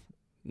 like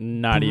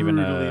not even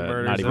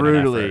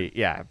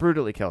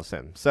brutally kills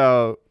him.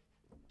 So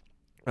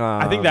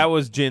I think that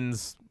was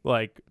Jin's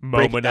like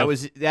moment.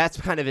 That's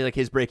kind of like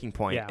his breaking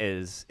point. Yeah.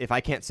 Is if I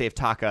can't save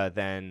Taka,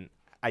 then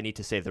I need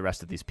to save the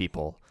rest of these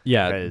people.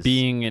 Yeah,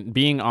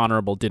 being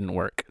honorable didn't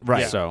work.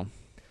 Right. So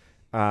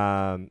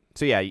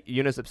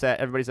Yuna's upset.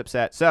 Everybody's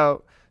upset.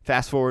 So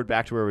fast forward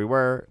back to where we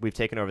were. We've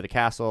taken over the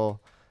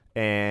castle,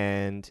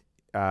 and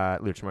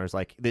Lord Shimura's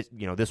like,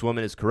 this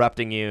woman is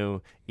corrupting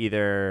you.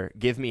 Either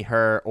give me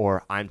her,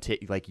 or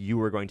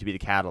you are going to be the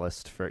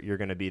catalyst for. You're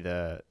going to be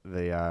the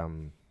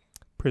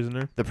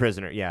prisoner. The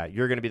prisoner. Yeah,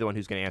 you're going to be the one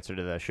who's going to answer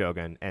to the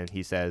shogun. And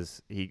he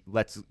says he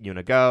lets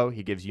Yuna go.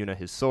 He gives Yuna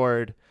his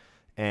sword,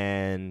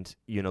 and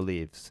Yuna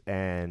leaves,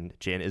 and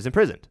Jin is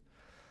imprisoned.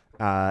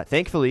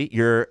 Thankfully,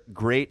 your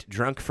great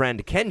drunk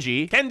friend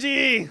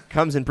Kenji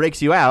comes and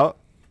breaks you out,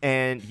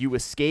 and you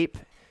escape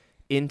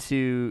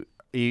into.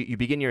 You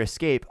begin your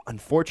escape.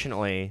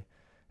 Unfortunately,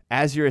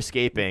 as you're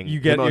escaping,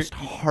 you get the most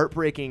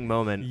heartbreaking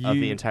moment of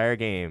the entire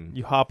game.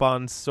 You hop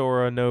on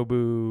Sora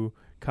Nobu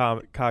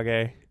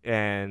Kage,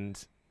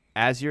 and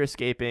as you're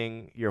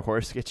escaping, your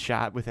horse gets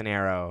shot with an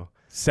arrow.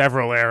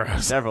 Several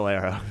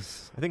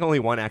arrows. I think only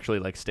one actually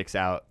sticks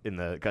out in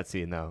the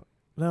cutscene though.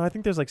 No, I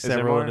think there's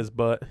several in his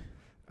butt.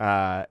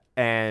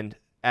 And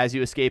as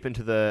you escape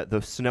into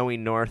the snowy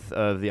north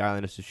of the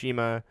island of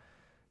Tsushima,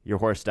 your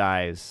horse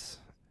dies.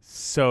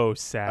 So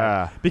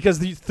sad. Because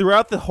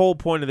throughout the whole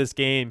point of this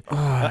game,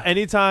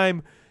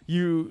 anytime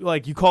you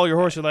call your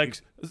horse, you're like,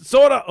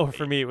 Sora! Or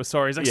for me, it was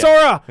Sora. He's like,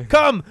 Sora,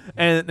 come!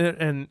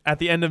 And at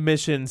the end of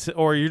missions,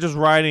 or you're just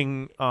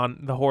riding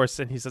on the horse,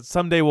 and he said,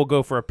 someday we'll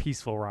go for a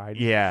peaceful ride.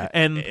 Yeah.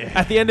 And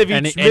at the end of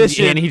each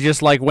mission... And he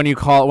just, when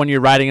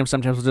you're riding him,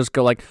 sometimes he'll just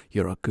go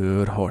you're a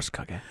good horse,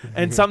 Kage.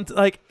 And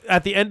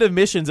at the end of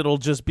missions, it'll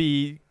just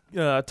be...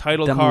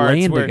 title them cards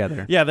laying where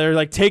together. Yeah,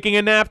 they're taking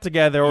a nap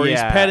together, or he's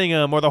petting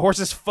him, or the horse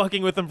is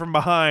fucking with him from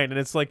behind, and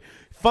it's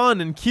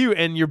fun and cute,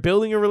 and you're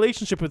building a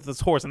relationship with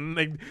this horse, and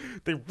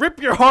they rip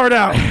your heart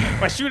out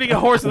by shooting a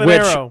horse with an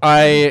arrow. Which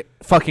I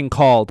fucking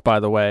called, by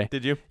the way.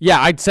 Did you?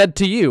 Yeah, I said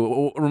to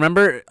you,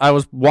 remember I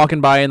was walking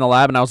by in the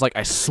lab, and I was like,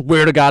 I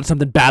swear to God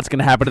something bad's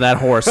gonna happen to that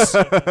horse.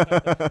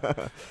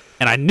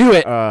 And I knew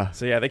it.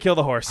 So yeah, they kill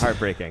the horse.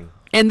 Heartbreaking.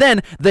 And then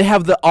they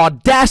have the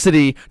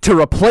audacity to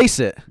replace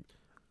it.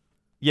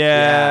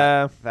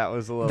 Yeah, that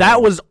was a little.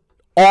 That was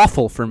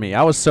awful for me.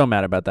 I was so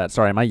mad about that.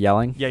 Sorry, am I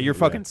yelling? Yeah, you're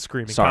fucking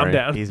screaming. Sorry. Calm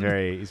down. He's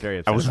very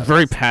upset. I was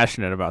very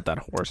passionate about that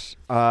horse.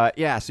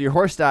 So your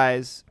horse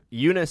dies.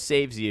 Yuna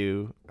saves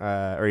you,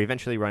 or you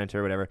eventually run into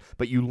her or whatever.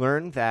 But you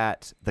learn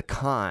that the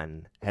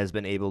Khan has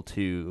been able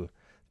to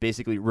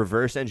basically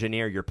reverse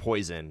engineer your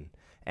poison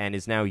and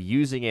is now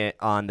using it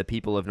on the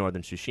people of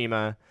Northern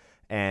Tsushima.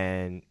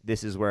 And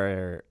this is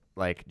where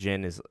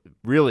Jin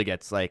really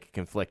gets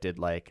conflicted.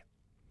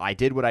 I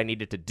did what I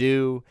needed to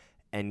do,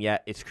 and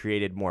yet it's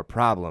created more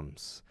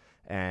problems.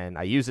 And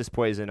I use this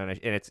poison, and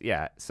it's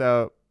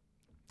So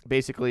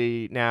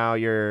basically, now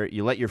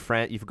you let your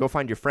friend. You go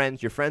find your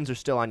friends. Your friends are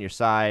still on your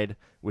side,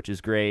 which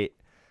is great.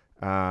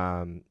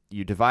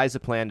 You devise a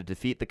plan to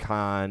defeat the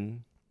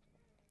Khan.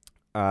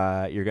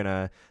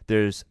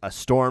 There's a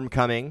storm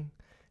coming.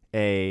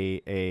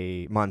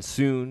 A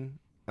monsoon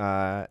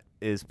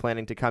is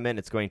planning to come in.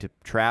 It's going to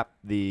trap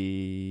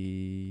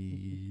the...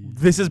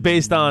 This is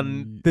based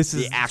on... This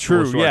is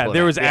true. Yeah,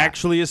 there was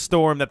actually a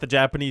storm that the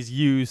Japanese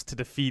used to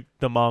defeat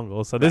the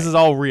Mongols. So this is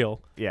all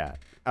real. Yeah.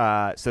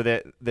 So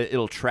that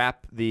it'll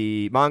trap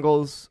the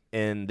Mongols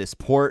in this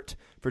port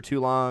for too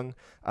long.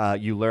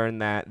 You learn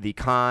that the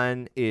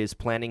Khan is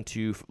planning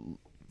to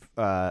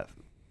go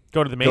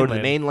to the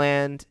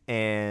mainland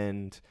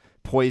and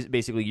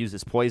basically use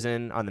this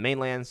poison on the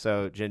mainland.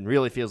 So Jin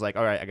really feels like,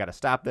 all right, I got to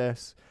stop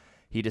this.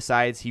 He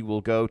decides he will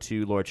go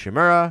to Lord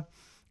Shimura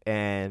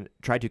and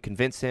try to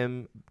convince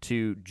him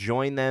to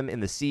join them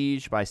in the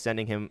siege by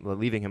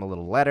leaving him a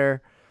little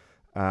letter.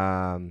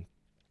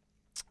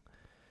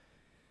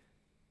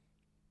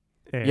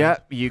 Yeah,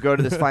 you go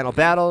to this final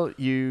battle.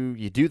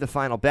 You do the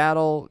final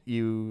battle.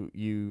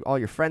 You all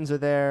your friends are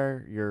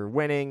there. You're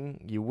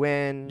winning. You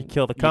win. You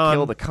kill the Khan. You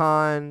kill the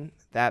Khan.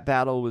 That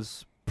battle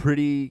was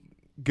pretty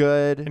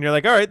good. And you're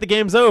like, all right, the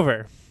game's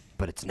over.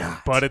 But it's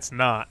not. But it's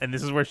not. And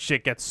this is where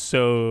shit gets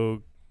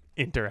so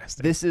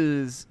interesting. This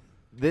is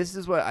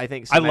what I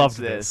think I love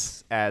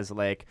this as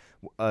like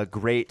a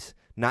great,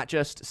 not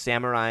just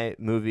samurai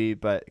movie,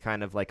 but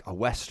kind of like a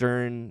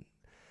Western.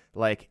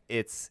 Like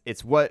it's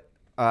what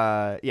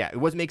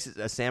what makes it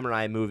a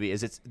samurai movie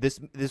is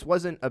this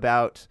wasn't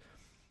about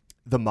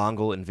the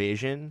Mongol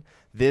invasion.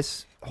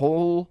 This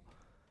whole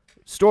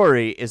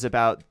story is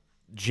about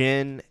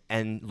Jin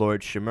and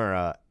Lord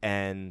Shimura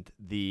and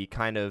the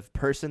kind of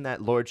person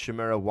that Lord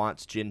Shimura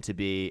wants Jin to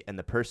be, and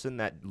the person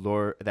that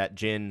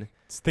Jin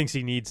thinks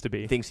he needs to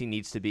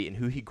be, and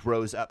who he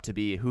grows up to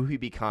be, who he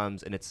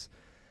becomes. And it's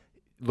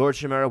Lord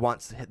Shimura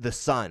wants the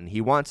son. He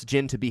wants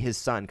Jin to be his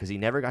son because he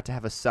never got to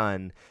have a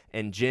son.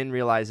 And Jin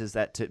realizes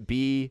that to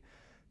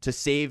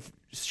save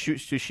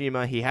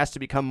Tsushima, he has to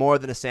become more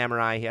than a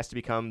samurai. He has to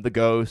become the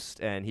ghost,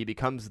 and he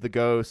becomes the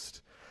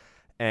ghost.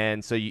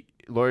 And so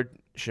Lord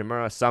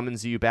Shimura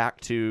summons you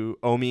back to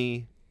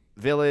Omi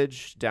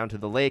village, down to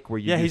the lake where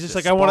you he's just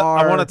like, I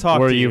want to talk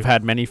where to you. You've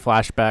had many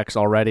flashbacks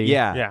already.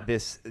 Yeah.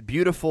 This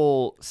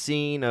beautiful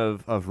scene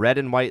of red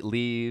and white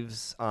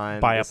leaves on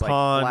by this, a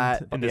pond.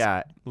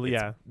 Flat,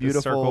 It's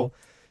beautiful. Circle.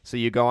 So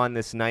you go on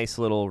this nice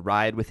little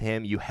ride with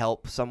him. You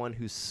help someone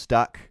who's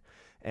stuck,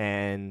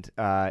 and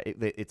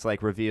it's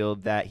like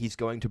revealed that he's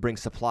going to bring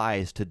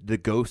supplies to the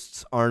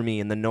Ghost's army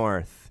in the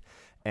north.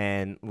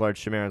 And Lord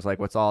Shimura's like,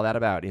 what's all that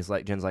about? He's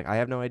like, Jin's like, I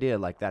have no idea.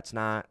 Like, that's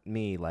not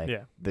me. Like,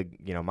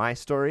 my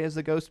story as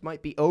the ghost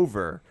might be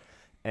over.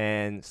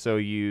 And so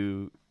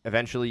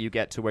eventually you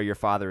get to where your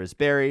father is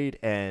buried,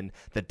 and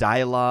the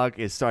dialogue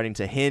is starting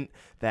to hint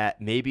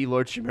that maybe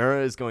Lord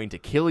Shimura is going to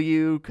kill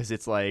you, because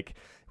it's like,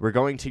 we're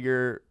going to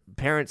your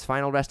parents'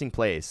 final resting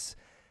place.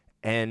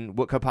 And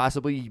what could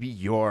possibly be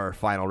your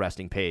final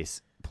resting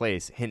place?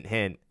 Hint,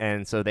 hint.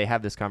 And so they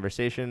have this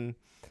conversation.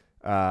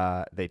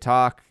 They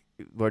talk.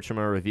 Lord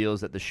Shimura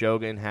reveals that the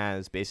Shogun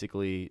has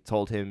basically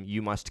told him,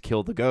 you must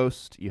kill the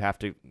ghost. You have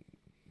to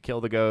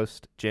kill the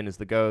ghost. Jin is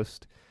the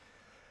ghost.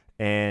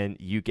 And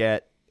you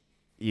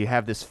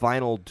have this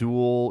final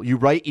duel. You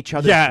write each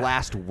other's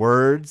last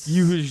words.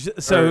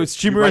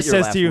 Shimura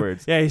says to you,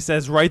 words. he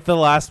says, write the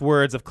last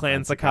words of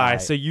Clan Sakai.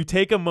 So you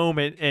take a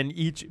moment, and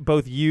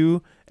both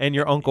you and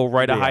your uncle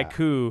write a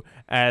haiku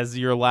as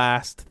your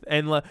last.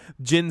 And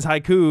Jin's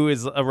haiku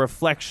is a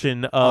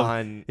reflection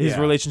of his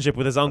relationship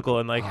with his uncle,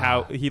 and like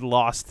how he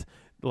lost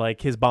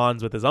like his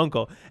bonds with his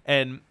uncle.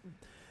 And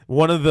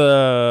one of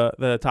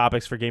the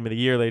topics for Game of the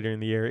Year later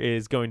in the year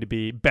is going to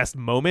be best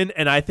moment,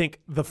 and I think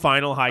the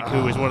final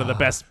haiku is one of the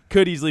best.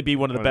 Could easily be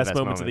one of the best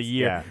moments of the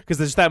year, because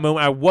there's that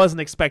moment I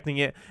wasn't expecting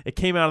it. It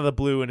came out of the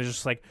blue, and it's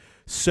just like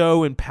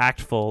so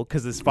impactful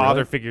because his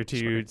father figure to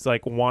you, it's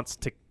like wants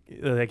to.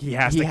 Like he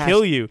has to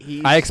kill you.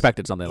 I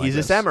expected something like this.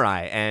 He's a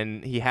samurai,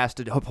 and he has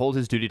to uphold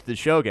his duty to the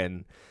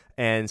Shogun.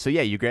 And so,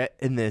 you get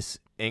in this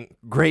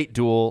great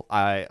duel.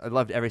 I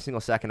loved every single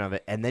second of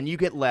it. And then you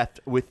get left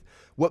with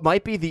what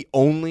might be the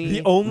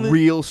only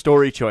real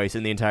story choice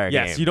in the entire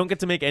game. Yes, you don't get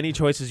to make any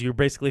choices. You're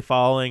basically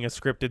following a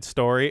scripted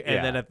story.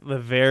 And then at the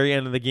very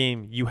end of the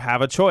game, you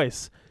have a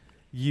choice.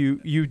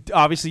 You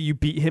obviously, you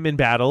beat him in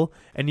battle,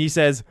 and he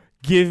says,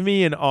 give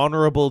me an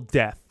honorable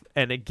death.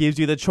 And it gives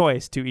you the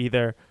choice to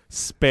either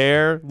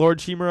spare Lord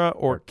Shimura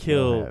or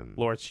kill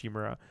Lord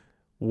Shimura.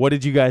 What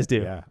did you guys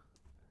do? Yeah.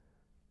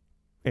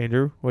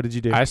 Andrew, what did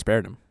you do? I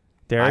spared him.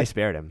 Derek? I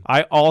spared him.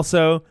 I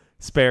also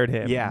spared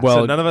him. Yeah. Well,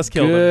 so none of us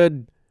killed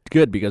him.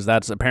 Good, because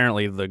that's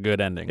apparently the good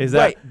ending. Is that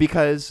right?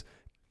 Because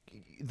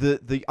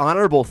the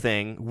honorable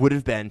thing would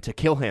have been to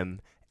kill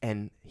him,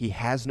 and he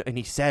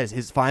says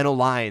his final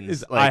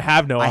lines I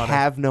have no honor. I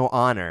have no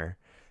honor,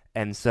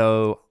 and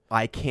so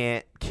I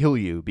can't kill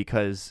you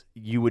because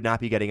you would not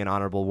be getting an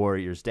honorable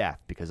warrior's death,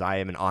 because I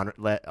am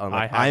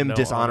I am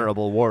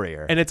dishonorable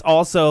warrior. And it's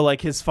also like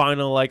his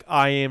final, like,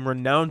 I am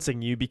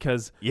renouncing you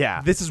because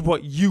this is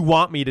what you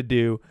want me to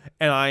do,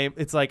 and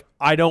it's like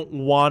I don't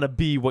want to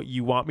be what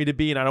you want me to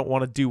be, and I don't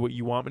want to do what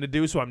you want me to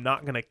do, so I'm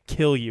not gonna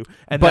kill you.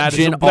 And but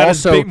Jin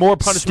also more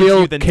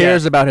still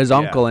cares about his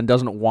uncle and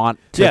doesn't want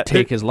to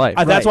take his life.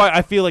 That's why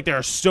I feel like there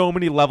are so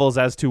many levels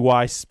as to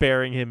why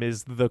sparing him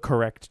is the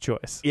correct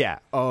choice. Yeah.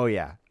 Oh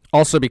yeah.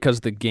 Also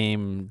because the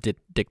game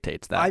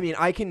dictates that. I mean,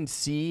 I can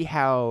see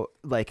how,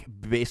 like,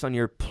 based on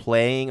your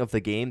playing of the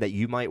game, that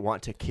you might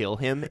want to kill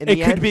him in the end.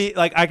 It could be,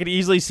 like, I could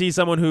easily see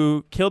someone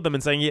who killed them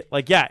and saying,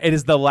 like, yeah, it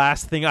is the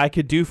last thing I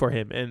could do for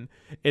him. And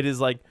it is,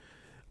 like,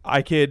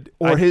 I could...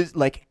 Or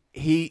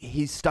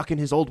he's stuck in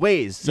his old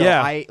ways. So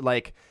I,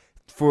 like,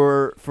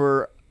 for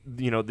for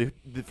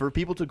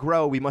people to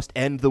grow, we must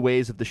end the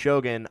ways of the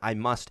Shogun. I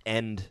must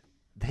end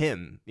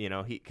him,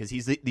 because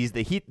he's the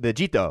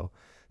Jito.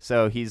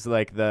 So he's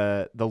like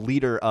the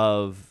leader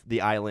of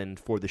the island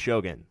for the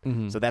shogun.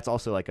 Mm-hmm. So that's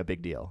also like a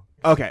big deal.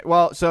 Okay,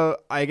 well, so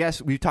I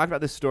guess we've talked about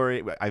this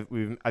story.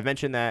 I've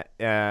mentioned that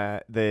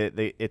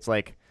it's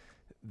like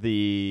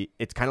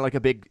it's kind of like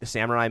a big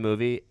samurai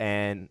movie,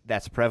 and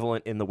that's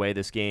prevalent in the way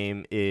this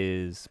game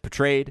is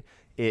portrayed.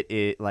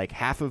 It like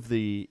half of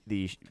the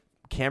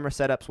camera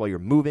setups while you're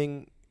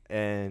moving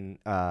and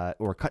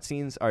or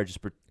cutscenes are just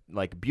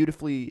like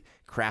beautifully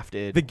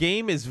crafted. The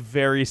game is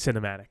very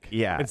cinematic.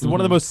 Yeah, it's one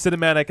of the most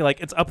cinematic.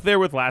 Like it's up there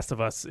with Last of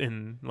Us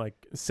in like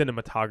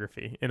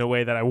cinematography in a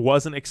way that I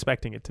wasn't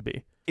expecting it to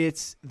be.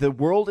 It's the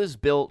world is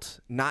built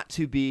not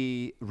to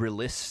be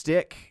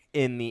realistic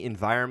in the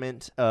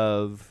environment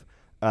of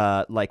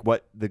like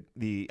what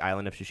the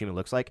island of Tsushima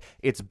looks like.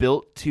 It's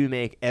built to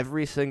make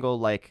every single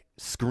like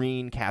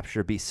screen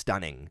capture be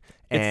stunning.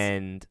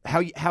 And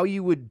how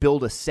you would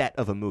build a set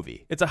of a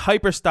movie. It's a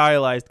hyper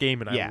stylized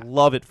game, and I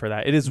love it for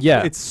that. It is.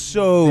 Yeah. It's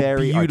so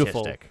very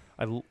beautiful. Artistic.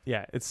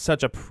 It's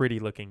such a pretty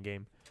looking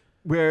game.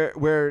 Where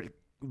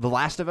The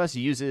Last of Us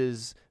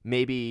uses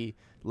maybe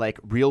like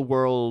real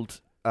world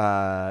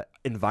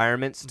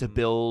environments to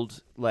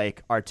build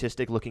like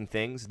artistic looking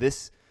things.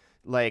 This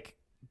like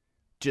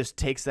just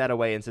takes that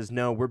away and says,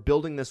 no, we're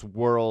building this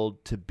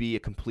world to be a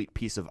complete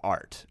piece of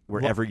art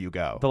wherever you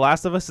go. The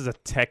Last of Us is a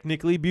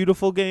technically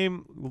beautiful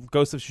game.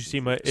 Ghost of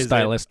Tsushima is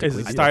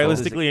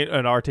stylistically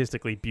and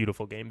artistically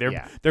beautiful game.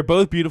 They're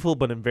both beautiful,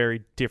 but in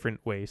very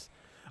different ways.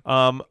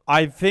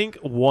 I think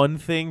one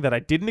thing that I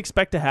didn't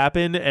expect to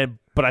happen,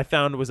 but I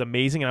found was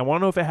amazing, and I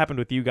want to know if it happened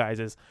with you guys,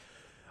 is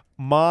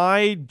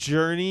my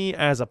journey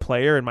as a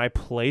player and my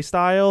play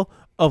style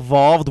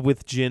evolved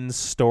with Jin's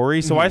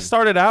story. So I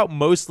started out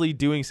mostly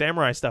doing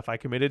samurai stuff. I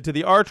committed to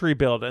the archery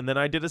build, and then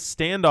I did a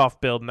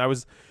standoff build, and I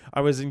was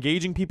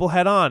engaging people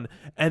head on.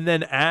 And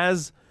then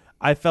as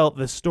I felt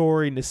the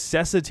story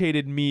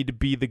necessitated me to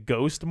be the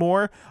ghost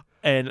more,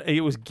 and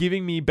it was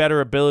giving me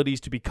better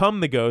abilities to become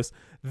the ghost,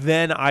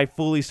 then I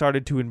fully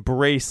started to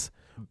embrace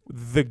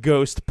the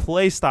ghost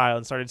play style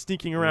and started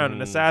sneaking around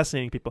and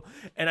assassinating people.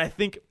 And I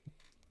think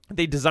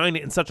they designed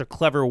it in such a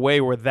clever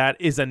way where that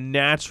is a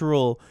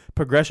natural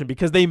progression,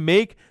 because they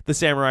make the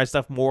samurai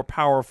stuff more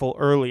powerful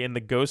early and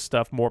the ghost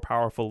stuff more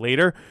powerful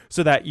later,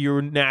 so that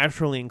you're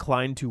naturally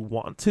inclined to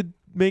want to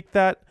make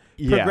that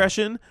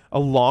progression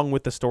along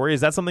with the story.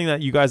 Is that something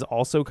that you guys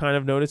also kind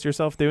of notice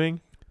yourself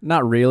doing?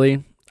 Not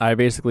really. I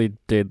basically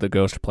did the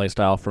ghost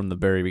playstyle from the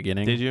very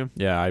beginning. Did you?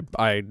 Yeah,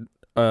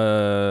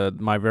 the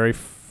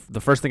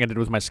first thing I did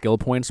with my skill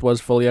points was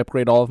fully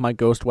upgrade all of my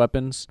ghost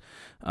weapons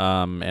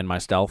and my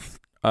stealth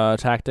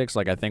tactics.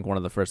 Like I think one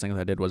of the first things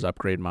I did was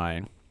upgrade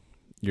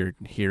your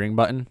hearing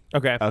button.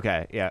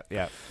 Okay.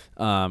 Yeah.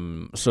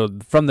 So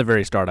from the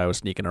very start, I was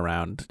sneaking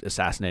around,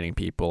 assassinating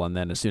people, and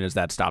then as soon as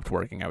that stopped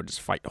working, I would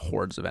just fight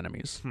hordes of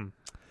enemies.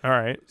 All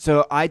right.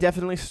 So I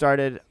definitely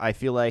started. I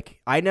feel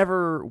like I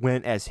never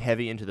went as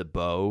heavy into the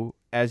bow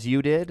as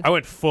you did. I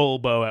went full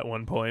bow at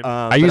one point.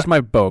 I used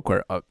my bow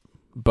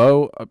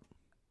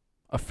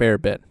a fair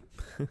bit.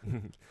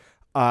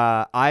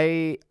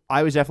 I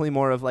was definitely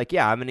more of like,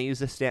 I'm gonna use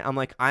this. I'm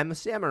like, I'm a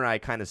samurai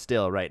kind of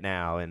still right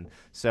now, and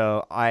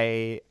so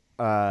I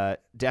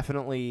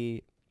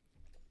definitely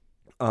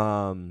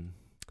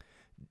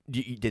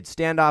you did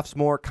standoffs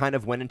more. Kind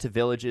of went into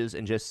villages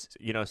and just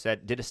did a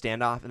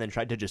standoff and then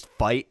tried to just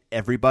fight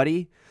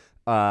everybody.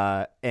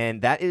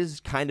 And that is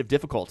kind of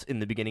difficult in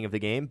the beginning of the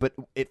game, but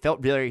it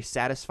felt very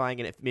satisfying,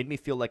 and it made me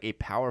feel like a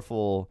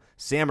powerful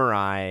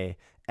samurai.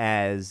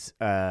 As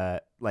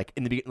like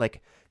in the beginning,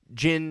 like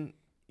Jin,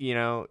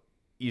 you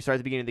start at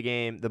the beginning of the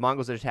game, the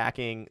Mongols are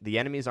attacking, the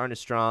enemies aren't as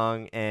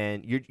strong,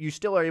 and you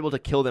still are able to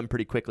kill them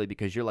pretty quickly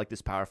because you're like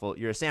this powerful.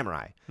 You're a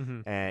samurai,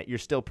 and you're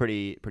still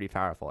pretty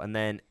powerful. And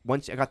then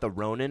once I got the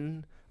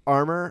Ronin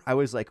armor, I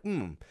was like,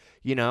 like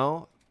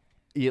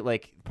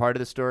part of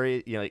the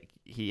story,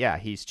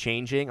 he's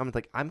changing. I'm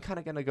like, I'm kind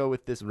of gonna go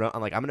with this. I'm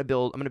like, I'm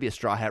gonna be a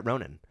Straw Hat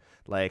Ronin.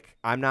 Like,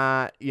 I'm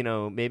not,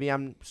 maybe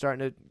I'm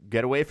starting to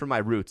get away from my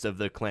roots of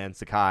the clan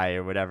Sakai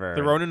or whatever.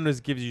 The Ronin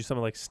gives you some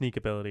like sneak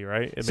ability,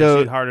 right? It makes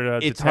it harder to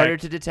detect. It's harder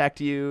to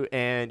detect you,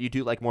 and you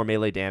do like more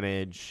melee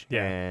damage.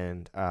 Yeah.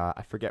 And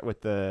I forget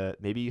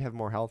maybe you have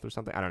more health or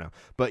something. I don't know.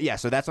 But yeah,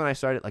 so that's when I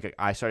started. Like,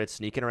 I started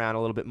sneaking around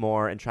a little bit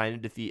more and trying to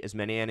defeat as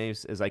many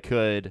enemies as I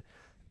could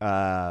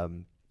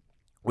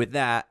with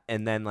that.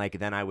 And then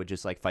I would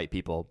just like fight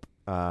people.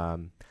 I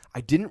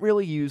didn't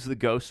really use the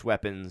ghost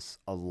weapons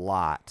a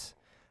lot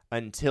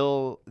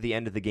until the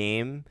end of the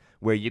game,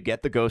 where you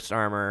get the ghost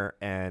armor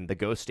and the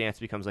ghost stance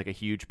becomes like a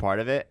huge part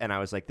of it. And I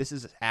was like,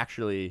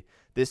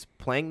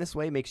 playing this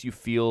way makes you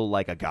feel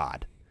like a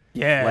god.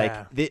 Yeah.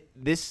 Like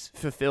this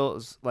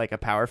fulfills like a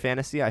power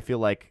fantasy I feel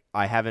like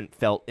I haven't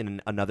felt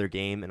in another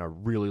game in a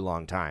really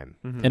long time.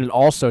 Mm-hmm. And it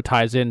also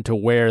ties into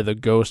where the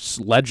ghost's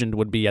legend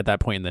would be at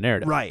that point in the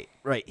narrative. Right.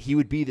 He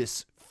would be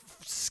this,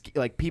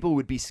 like, people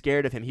would be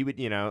scared of him. He would,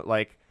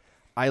 like,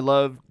 I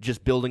love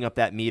just building up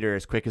that meter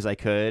as quick as I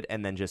could,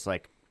 and then just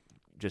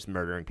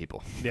murdering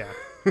people. Yeah,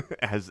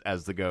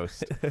 as the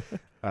ghost.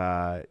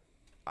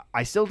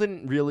 I still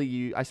didn't really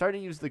use. I started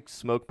to use the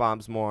smoke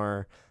bombs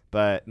more,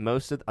 but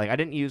I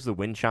didn't use the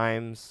wind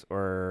chimes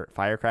or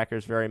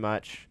firecrackers very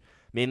much.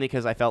 Mainly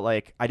because I felt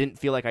like I didn't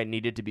feel like I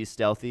needed to be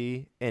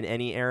stealthy in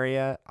any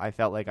area. I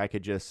felt like I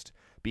could just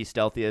be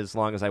stealthy as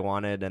long as I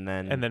wanted, and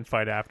then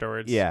fight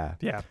afterwards. Yeah.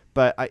 Yeah.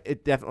 But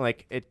it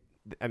definitely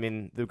I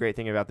mean, the great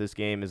thing about this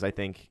game is I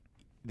think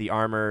the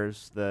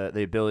armors, the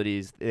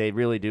abilities, they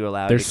really do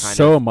allow there's you to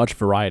so much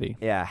variety.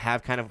 Yeah,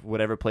 have kind of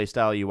whatever play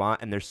style you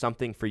want, and there's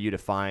something for you to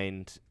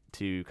find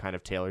to kind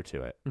of tailor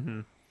to it.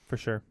 Mm-hmm. For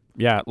sure.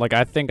 Yeah, like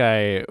I think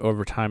I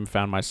over time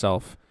found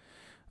myself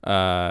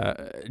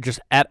just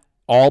at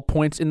all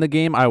points in the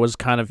game, I was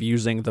kind of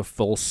using the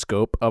full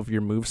scope of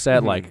your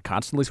moveset, like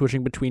constantly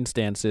switching between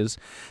stances.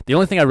 The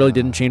only thing I really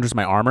didn't change was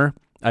my armor.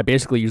 I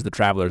basically used the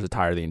Traveler's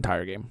attire the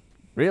entire game.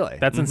 Really?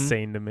 That's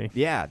insane to me.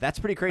 Yeah, that's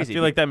pretty crazy. I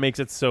feel like that makes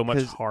it so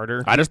much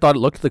harder. I just thought it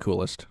looked the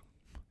coolest.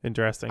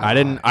 Interesting. I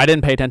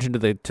didn't pay attention to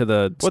the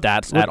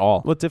stats at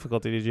all. What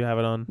difficulty did you have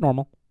it on?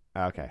 Normal.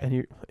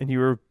 Okay. And you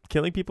were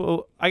killing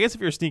people. I guess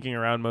if you're sneaking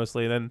around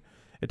mostly, then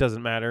it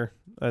doesn't matter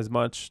as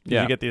much.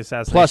 You get the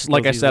assassination. Plus,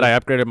 like I said, I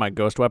upgraded my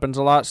ghost weapons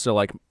a lot. So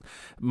like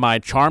my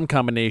charm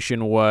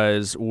combination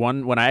was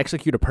when I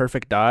execute a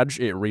perfect dodge,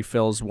 it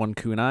refills 1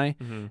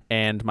 kunai,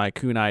 and my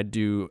kunai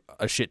do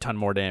a shit ton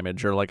more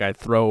damage, or like I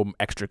throw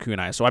extra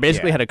kunai. So I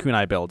basically had a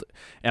kunai build,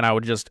 and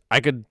I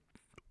could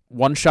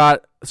one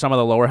shot some of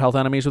the lower health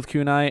enemies with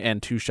kunai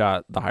and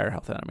 2-shot the higher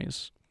health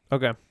enemies.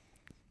 Okay.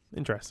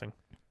 Interesting.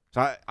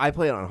 So I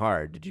played on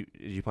hard. Did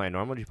you play on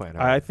normal? Or did you play on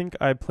hard? I think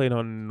I played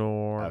on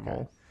normal.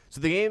 Okay.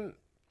 So the game,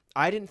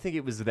 I didn't think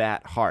it was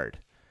that hard.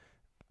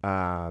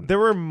 There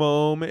were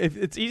moments.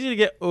 It's easy to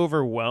get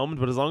overwhelmed,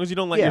 but as long as you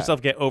don't let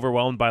yourself get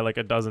overwhelmed by like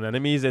a dozen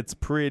enemies, it's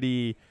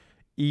pretty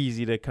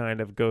easy to kind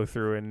of go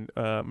through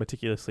and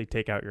meticulously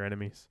take out your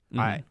enemies.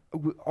 I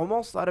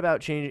almost thought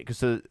about changing because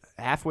so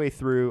halfway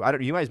through,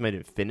 you guys might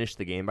have finished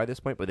the game by this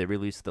point, but they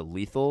released the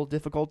lethal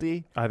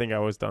difficulty. I think I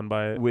was done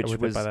by it, which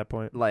was by that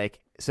point. Like,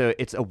 so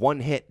it's a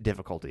 1-hit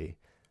difficulty.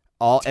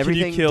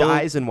 Everything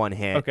dies in 1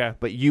 hit. Okay,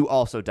 but you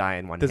also die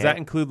in 1 hit. Does that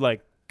include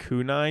like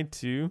kunai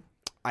too?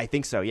 I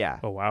think so. Yeah.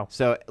 Oh wow.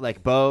 So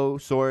like bow,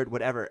 sword,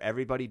 whatever,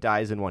 everybody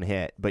dies in 1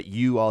 hit, but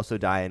you also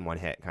die in 1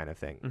 hit, kind of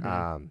thing.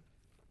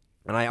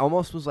 And I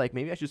almost was like,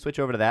 maybe I should switch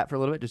over to that for a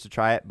little bit just to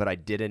try it, but I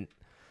didn't.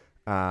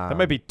 That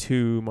might be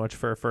too much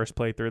for a first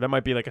playthrough. That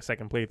might be like a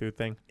second playthrough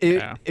thing.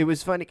 It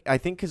was funny, I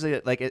think, because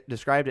it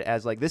described it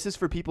as like, this is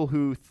for people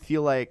who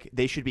feel like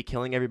they should be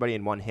killing everybody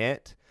in 1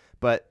 hit,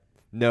 but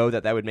know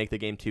that would make the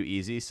game too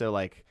easy. So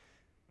like,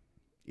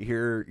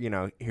 here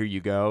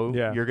you go.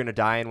 Yeah. You're gonna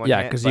die in 1 hit.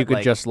 Yeah, because you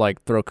could just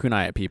like throw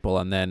kunai at people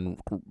and then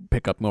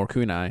pick up more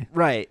kunai.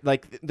 Right.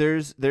 Like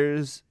there's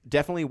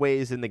definitely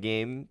ways in the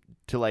game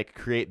to like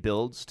create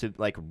builds to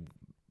like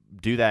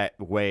do that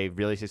way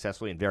really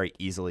successfully and very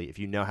easily. If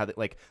you know how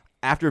like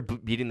after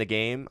beating the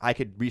game, I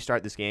could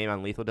restart this game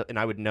on lethal and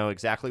I would know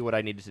exactly what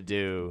I needed to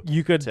do.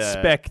 You could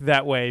spec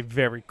that way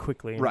very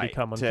quickly and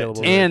become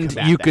unkillable. And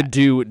you could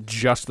do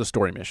just the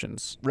story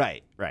missions.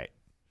 Right.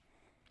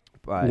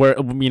 But where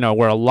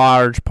a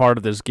large part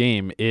of this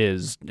game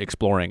is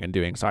exploring and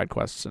doing side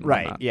quests and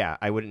whatnot. Yeah,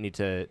 I wouldn't need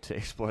to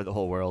explore the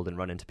whole world and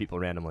run into people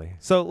randomly.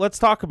 So let's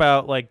talk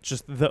about like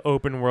just the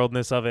open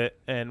worldness of it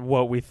and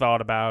what we thought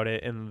about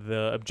it and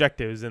the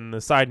objectives and the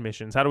side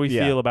missions. How do we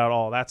feel about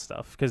all that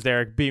stuff? Because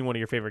Derek, being one of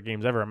your favorite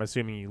games ever, I'm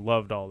assuming you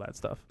loved all that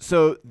stuff.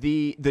 So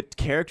the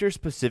character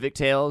specific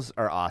tales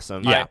are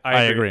awesome. Yeah,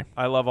 I agree.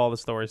 I love all the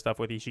story stuff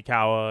with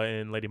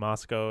Ishikawa and Lady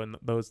Masako, and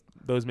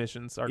those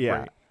missions are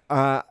great.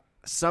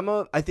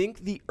 I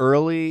think the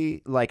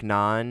early like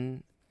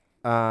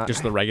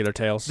just the regular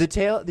tales.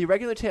 The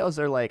regular tales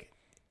are like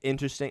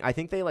interesting. I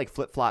think they like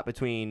flip flop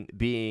between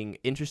being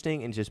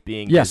interesting and just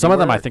being some of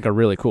them I think are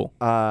really cool.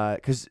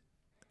 Because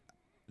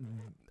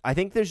I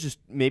think there's just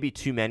maybe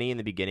too many in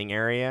the beginning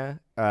area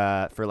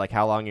for like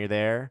how long you're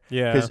there.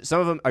 Yeah. Because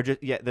some of them are just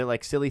they're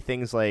like silly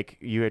things like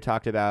you had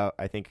talked about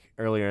I think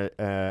earlier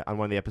on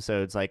one of the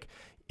episodes. Like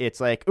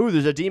it's like, ooh,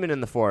 there's a demon in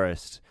the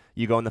forest.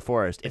 You go in the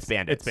forest. It's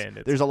bandits. It's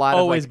bandits. There's a lot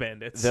always of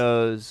bandits.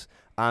 Those,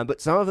 but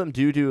some of them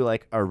do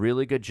like a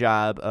really good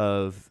job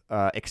of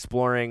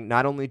exploring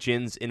not only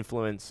Jin's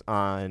influence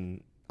on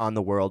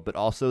the world, but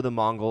also the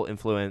Mongol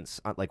influence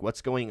on like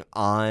what's going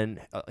on.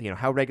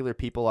 How regular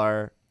people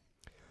are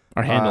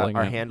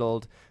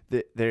handled.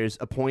 There's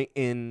a point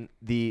in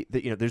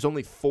there's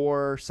only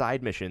 4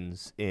 side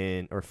missions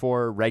or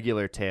 4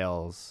 regular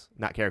tales,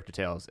 not character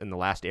tales, in the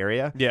last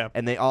area. Yeah,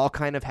 and they all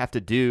kind of have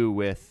to do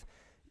with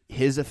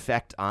his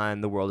effect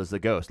on the world as the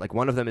ghost. Like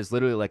one of them is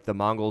literally like the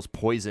Mongols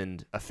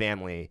poisoned a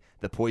family,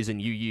 the poison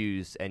you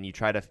use, and you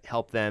try to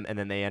help them, and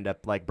then they end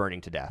up like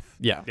burning to death.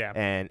 Yeah.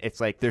 And it's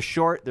like they're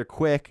short, they're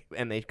quick,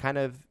 and they kind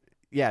of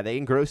they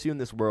engross you in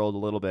this world a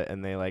little bit,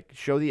 and they like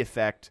show the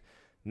effect,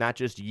 not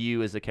just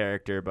you as a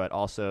character, but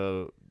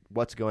also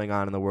what's going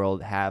on in the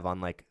world have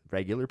on like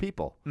regular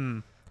people.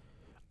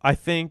 I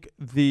think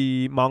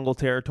the Mongol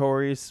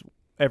territories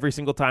every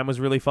single time was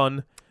really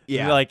fun.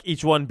 Yeah. Like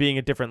each one being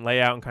a different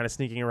layout and kind of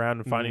sneaking around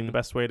and finding the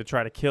best way to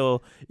try to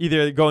kill,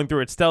 either going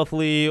through it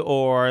stealthily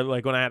or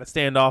like when I had a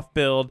standoff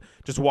build,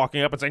 just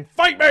walking up and saying,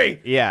 "Fight me!"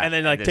 Yeah. And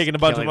then like taking a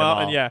bunch of them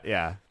out. And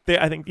yeah.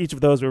 I think each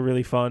of those were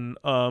really fun.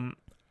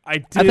 I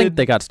think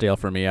they got stale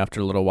for me after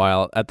a little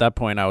while. At that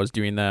point, I was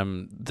doing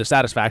them. The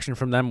satisfaction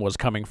from them was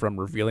coming from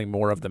revealing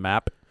more of the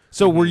map.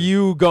 So were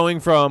you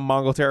going from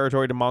Mongol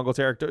territory to Mongol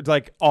territory,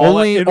 like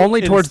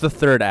only towards the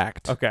third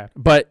act? Okay,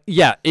 but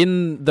yeah,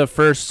 in the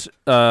first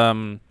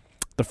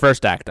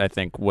act, I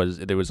think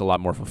it was a lot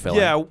more fulfilling.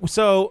 Yeah.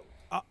 So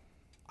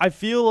I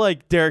feel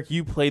like Derek,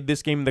 you played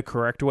this game the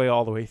correct way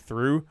all the way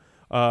through,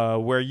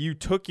 where you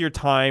took your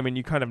time and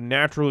you kind of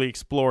naturally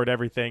explored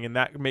everything, and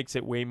that makes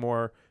it way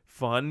more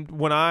fun.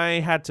 When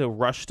I had to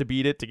rush to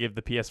beat it to give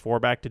the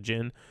PS4 back to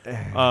Jin,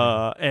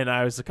 and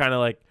I was kind of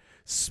like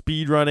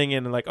speed running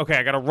and like, okay,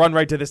 I gotta run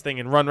right to this thing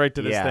and run right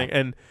to this thing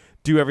and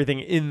do everything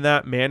in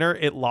that manner,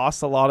 it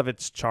lost a lot of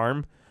its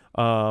charm,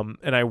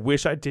 and I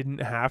wish I didn't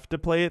have to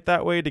play it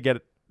that way to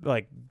get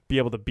like be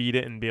able to beat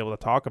it and be able to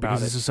talk about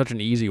because this is such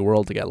an easy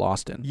world to get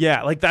lost in.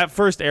 Yeah, like that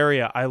first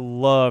area, I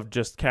loved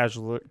just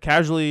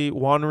casually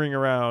wandering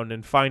around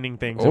and finding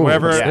things. And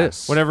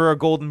whenever a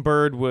golden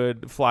bird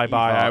would fly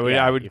by,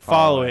 I would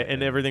follow it,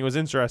 and everything was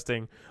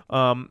interesting.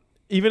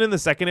 Even in the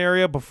second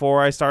area,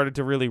 before I started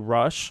to really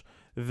rush,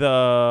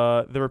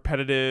 the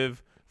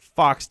repetitive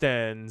fox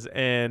dens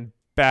and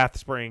bath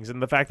springs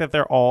and the fact that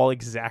they're all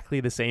exactly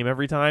the same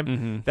every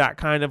time, that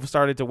kind of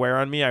started to wear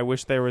on me. I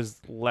wish there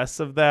was less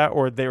of that,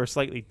 or they were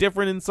slightly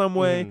different in some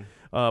way,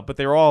 but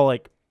they were all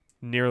like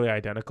nearly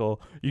identical.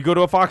 You go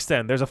to a fox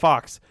den, there's a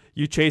fox,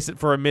 you chase it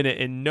for a minute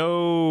in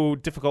no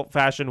difficult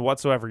fashion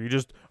whatsoever. You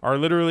just are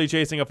literally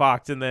chasing a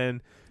fox, and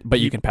then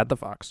you can pet the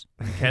fox.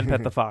 You can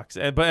pet the fox,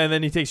 and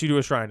then he takes you to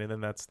a shrine, and then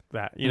that's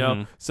that, you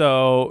know.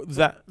 So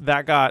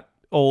that got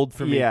old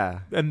for me.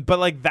 But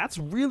like that's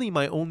really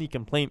my only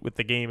complaint with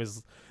the game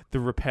is the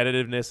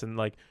repetitiveness and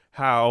like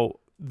how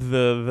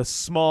the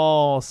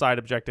small side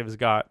objectives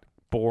got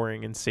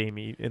boring and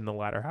samey in the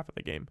latter half of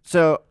the game.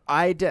 So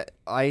I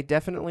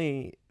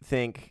definitely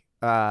think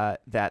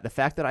that the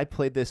fact that I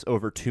played this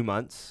over 2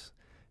 months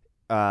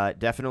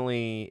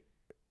definitely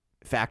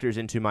factors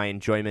into my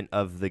enjoyment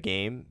of the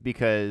game,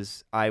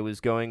 because I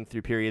was going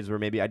through periods where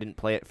maybe I didn't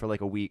play it for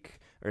like a week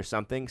or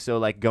something. So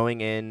like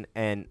going in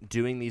and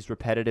doing these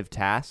repetitive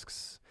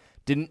tasks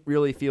didn't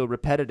really feel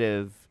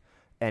repetitive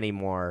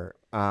anymore.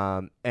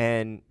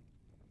 And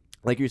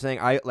like you're saying,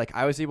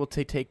 I was able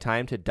to take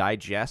time to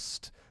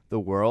digest the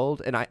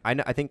world. And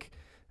I think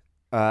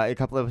a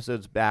couple of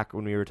episodes back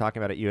when we were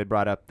talking about it, you had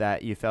brought up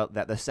that you felt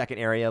that the second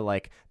area,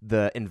 like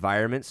the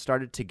environment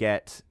started to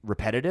get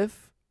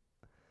repetitive.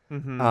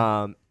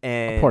 And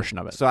a portion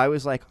of it. So I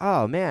was like,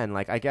 oh man,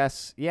 like I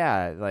guess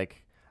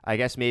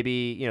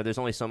maybe, you know, there's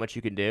only so much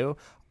you can do.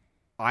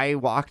 I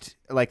walked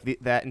like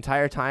that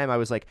entire time. I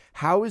was like,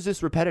 how is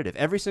this repetitive?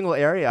 Every single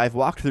area I've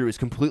walked through is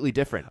completely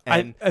different.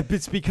 And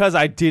it's because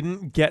I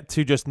didn't get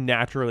to just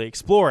naturally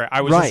explore it.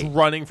 I was just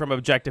running from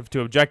objective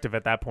to objective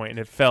at that point, and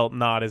it felt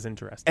not as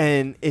interesting.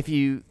 And if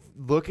you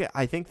look at,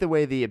 I think the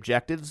way the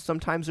objectives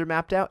sometimes are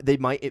mapped out,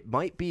 it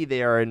might be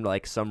they are in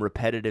like some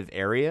repetitive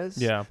areas.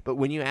 Yeah. But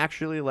when you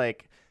actually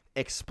like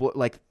explore,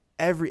 like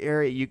every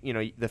area, you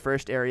know, the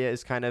first area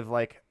is kind of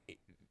like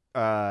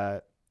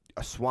a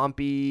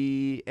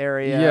swampy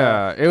area.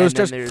 Yeah, it was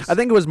just, I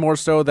think it was more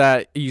so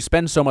that you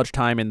spend so much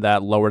time in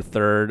that lower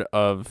third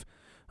of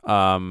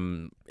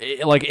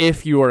like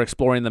if you are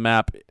exploring the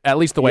map, at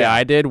least the way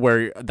I did,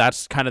 where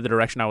that's kind of the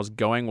direction I was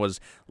going, was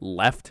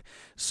left.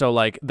 So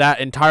like that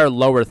entire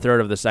lower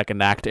third of the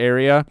second act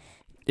area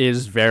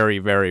is very,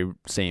 very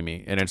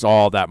samey, and it's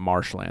all that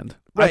marshland.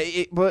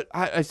 Right, but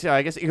I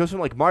guess it goes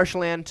from like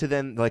marshland to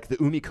then like the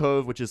Umi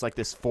Cove, which is like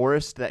this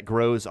forest that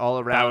grows all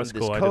around this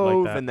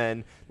cove, and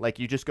then like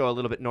you just go a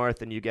little bit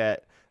north and you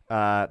get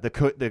the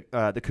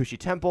Kushi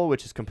Temple,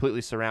 which is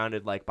completely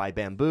surrounded like by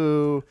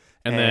bamboo,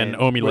 and then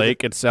Omi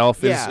Lake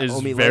itself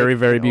is very,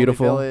 very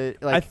beautiful.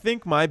 I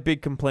think my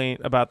big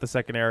complaint about the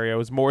second area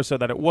was more so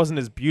that it wasn't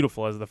as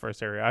beautiful as the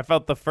first area. I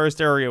felt the first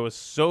area was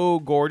so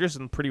gorgeous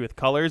and pretty with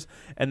colors,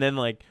 and then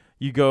like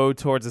you go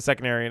towards the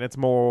second area and it's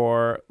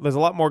more, there's a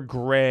lot more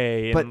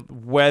gray and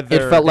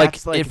weather. It felt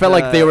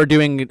like they were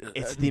doing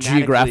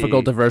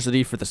geographical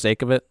diversity for the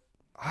sake of it.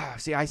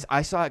 See,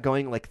 I saw it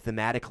going like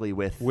thematically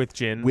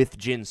with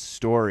Jin's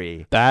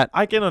story. That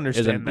I can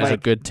understand. Is a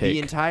good take.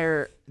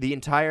 The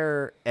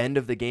entire end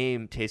of the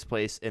game takes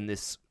place in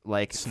this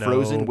like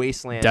frozen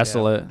wasteland,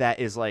 desolate.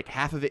 That is like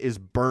half of it is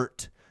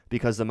burnt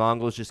because the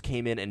Mongols just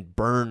came in and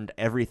burned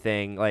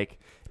everything. Like,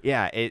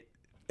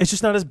 it's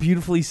just not as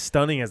beautifully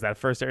stunning as that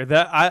first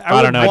area.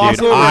 I don't know,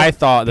 dude. I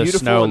thought the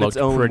snow looked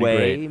pretty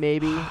great.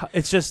 Maybe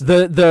it's just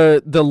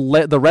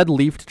the red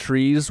leafed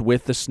trees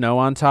with the snow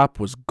on top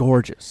was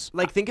gorgeous.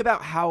 Like, think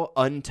about how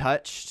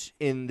untouched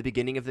in the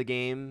beginning of the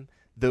game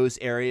those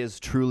areas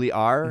truly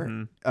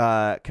are,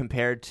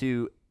 compared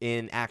to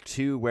in Act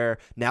 2, where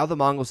now the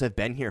Mongols have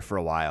been here for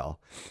a while.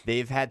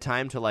 They've had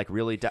time to like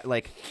really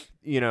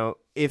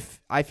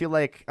if I feel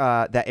like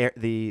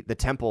the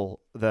temple,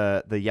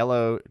 the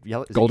yellow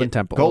Golden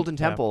Temple. Golden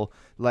Temple,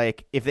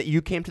 like if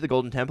you came to the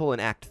Golden Temple in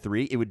Act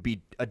 3, it would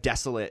be a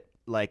desolate,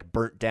 like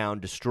burnt down,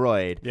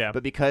 destroyed. Yeah.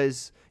 But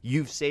because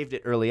you've saved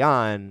it early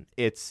on,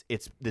 it's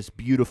this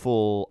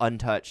beautiful,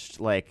 untouched,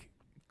 like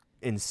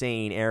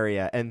insane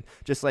area. And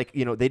just like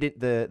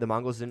the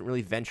Mongols didn't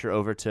really venture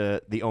over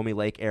to the Omi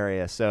Lake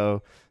area,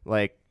 so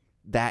like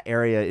that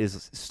area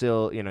is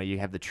still, you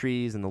have the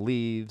trees and the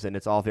leaves, and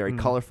it's all very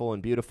colorful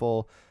and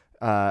beautiful.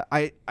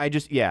 I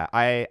guess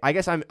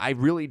I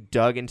really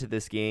dug into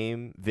this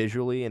game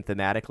visually and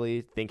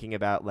thematically, thinking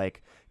about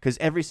because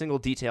every single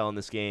detail in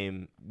this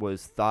game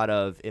was thought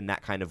of in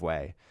that kind of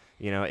way.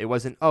 It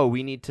wasn't,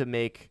 we need to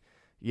make,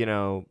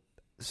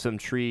 some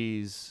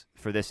trees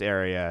for this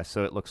area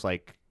so it looks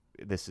like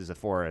this is a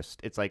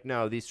forest. It's like,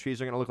 no, these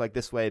trees are going to look like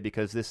this way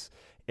because this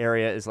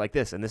area is like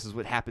this, and this is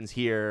what happens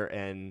here,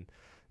 and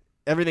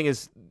everything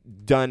is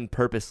done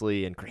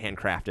purposely and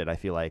handcrafted, I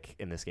feel like,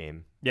 in this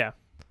game. Yeah.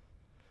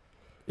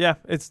 Yeah,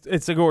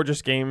 it's a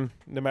gorgeous game,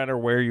 no matter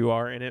where you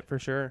are in it, for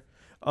sure.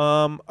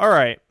 All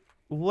right,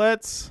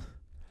 let's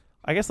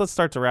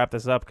start to wrap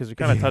this up because we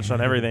kind of touched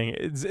on everything.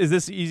 Is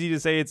this easy to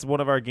say it's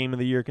one of our Game of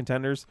the Year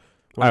contenders?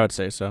 I would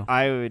say so.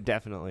 I would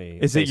definitely.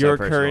 Is it your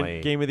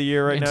current Game of the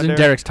Year right now? It's in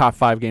Derek's top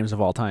 5 games of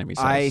all time. He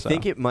says. I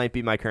think it might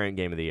be my current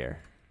Game of the Year.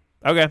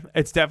 Okay,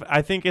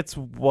 I think it's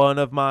one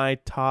of my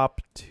top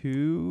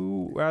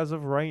 2 as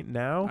of right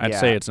now. I'd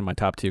say it's in my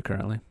top 2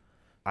 currently.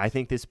 I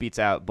think this beats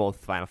out both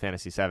Final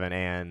Fantasy VII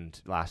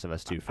and Last of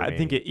Us 2 for me. I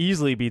think it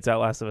easily beats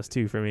out Last of Us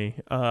 2 for me.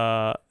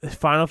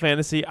 Final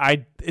Fantasy,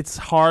 it's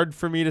hard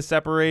for me to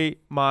separate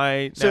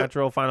my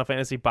natural Final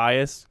Fantasy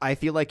bias. I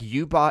feel like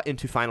you bought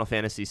into Final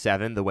Fantasy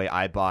VII the way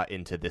I bought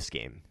into this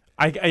game.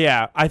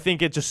 I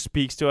think it just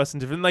speaks to us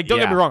in different. Don't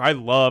get me wrong, I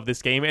love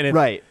this game, and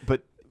right,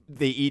 but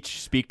they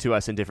each speak to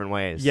us in different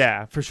ways.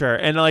 Yeah, for sure.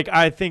 And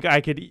I think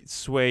I could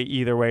sway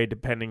either way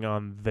depending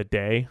on the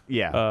day.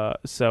 Yeah.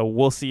 So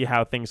we'll see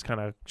how things kind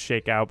of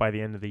shake out by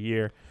the end of the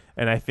year.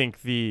 And I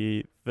think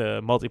the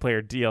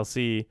multiplayer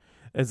DLC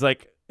is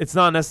it's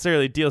not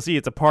necessarily DLC.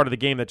 It's a part of the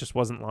game that just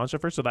wasn't launched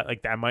at first. So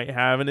that might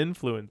have an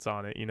influence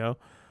on it,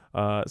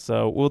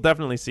 So we'll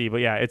definitely see. But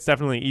yeah, it's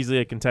definitely easily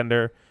a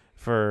contender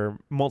for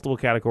multiple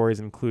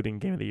categories, including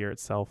Game of the Year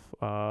itself.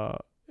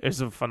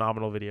 It's a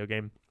phenomenal video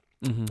game.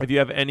 Mm-hmm. If you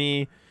have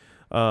any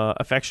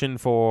affection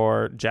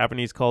for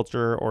Japanese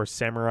culture or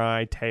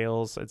samurai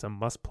tales, it's a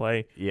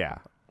must-play. Yeah.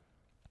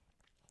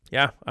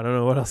 Yeah, I don't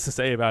know what else to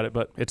say about it,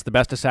 but it's the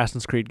best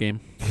Assassin's Creed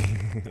game.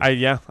 I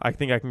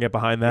think I can get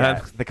behind that.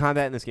 Yeah, the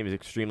combat in this game is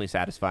extremely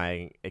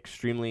satisfying,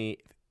 extremely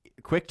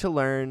quick to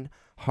learn,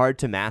 hard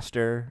to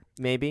master,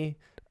 maybe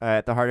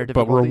at the harder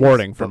difficulties. But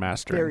rewarding for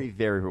mastering. Very,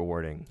 very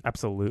rewarding.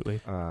 Absolutely.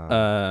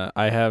 I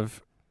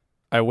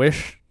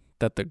wish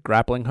that the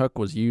grappling hook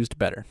was used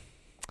better.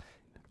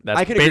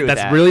 I could agree with that.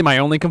 That's really my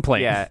only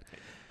complaint. Yeah.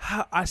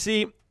 I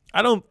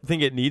don't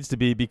think it needs to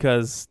be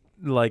because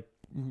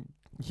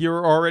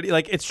you're already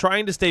it's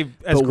trying to stay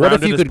as But what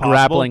if you could possible.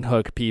 grappling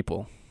hook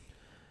people?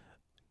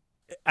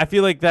 I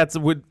feel like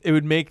it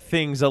would make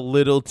things a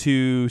little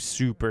too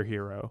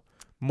superhero.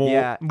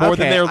 More than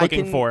they're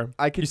looking for.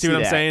 I could see what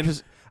I'm saying?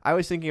 I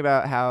was thinking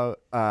about how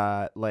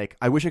I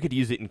wish I could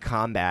use it in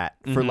combat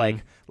for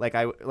like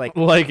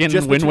in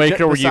just Wind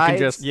Waker where you can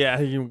just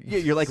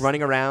you're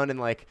running around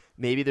and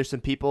maybe there's some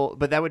people,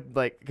 but that would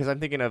because I'm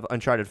thinking of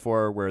Uncharted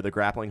 4 where the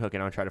grappling hook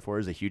in Uncharted 4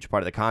 is a huge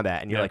part of the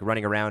combat, and you're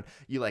running around,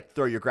 you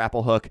throw your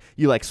grapple hook,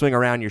 you swing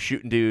around, you're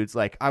shooting dudes.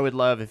 I would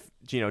love if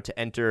to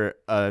enter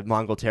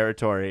Mongol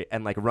territory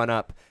and run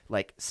up,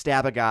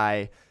 stab a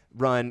guy,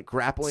 run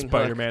grappling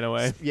Spider-Man hook,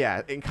 away.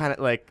 Yeah, and kind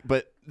of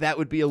but that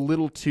would be a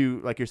little too,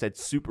 like you said,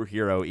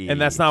 superhero-y.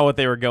 And that's not what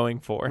they were going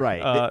for.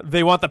 Right.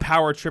 They want the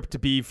power trip to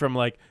be from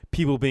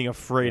people being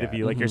afraid of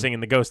you, like you're saying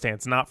in the Ghost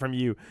Dance, not from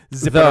you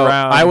zipping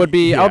around. I would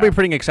be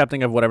pretty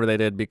accepting of whatever they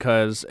did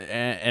because,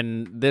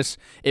 and this,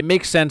 it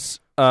makes sense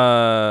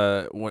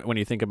when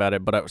you think about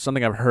it, but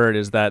something I've heard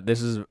is that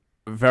this is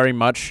very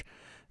much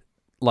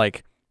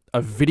like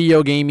a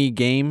video gamey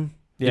game.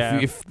 Yeah.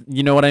 If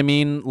you know what I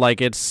mean?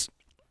 It's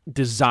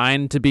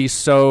designed to be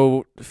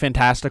so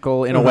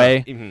fantastical in a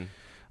way. Mm-hmm.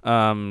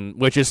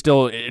 Which is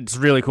still, it's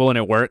really cool and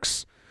it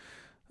works.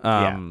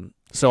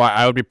 So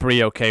I would be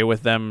pretty okay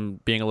with them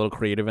being a little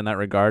creative in that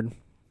regard.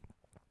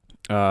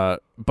 But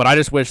I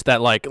just wish that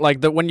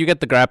when you get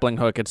the grappling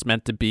hook, it's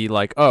meant to be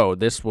oh,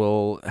 this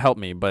will help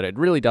me, but it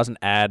really doesn't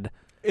add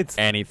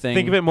anything.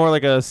 Think of it more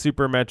like a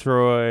Super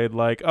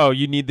Metroid, oh,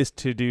 you need this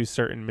to do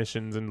certain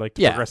missions and to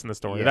progress in the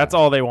story. Yeah. That's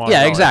all they want.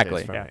 Yeah,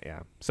 exactly. Yeah.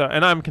 So,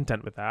 and I'm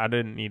content with that. I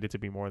didn't need it to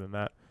be more than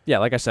that. Yeah,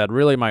 like I said,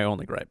 really my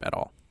only gripe at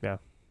all. Yeah.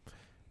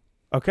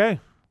 Okay,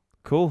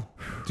 cool.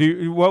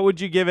 What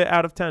would you give it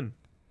out of 10?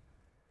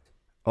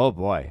 Oh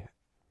boy,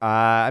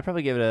 I'd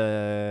probably give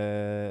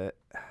it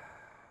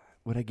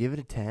Would I give it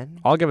a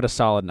 10? I'll give it a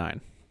solid 9.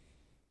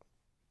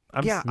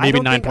 Maybe I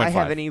don't 9.5. think I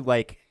have any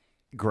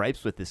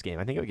gripes with this game.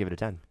 I think I would give it a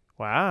 10.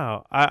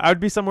 Wow, I'd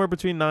be somewhere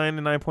between 9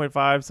 and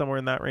 9.5, somewhere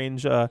in that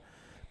range.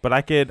 But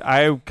I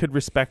could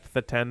respect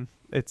the 10.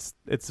 It's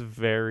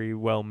very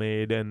well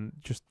made and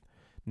just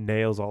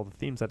nails all the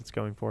themes that it's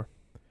going for.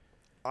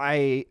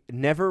 I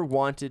never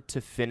wanted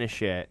to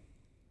finish it,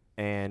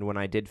 and when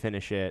I did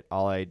finish it,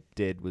 all I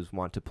did was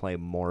want to play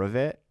more of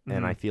it,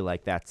 and I feel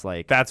like that's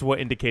what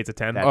indicates a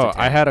 10. Oh,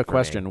 I had a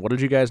question. What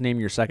did you guys name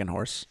your second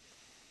horse?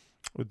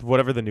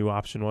 Whatever the new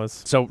option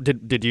was. So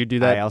did you do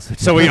that? I also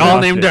so we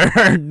all named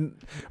her.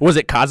 Was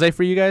it Kaze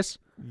for you guys?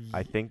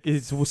 I think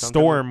it's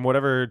storm.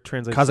 Whatever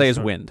translates. Kaze is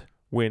wind.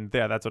 Wind.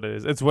 Yeah, that's what it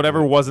is. It's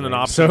whatever wasn't an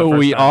option. So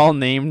we all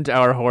named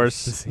our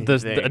horse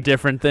a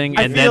different thing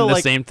and then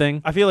the same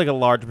thing. I feel like a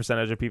large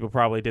percentage of people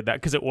probably did that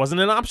because it wasn't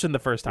an option the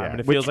first time,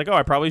 and it feels like,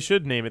 I probably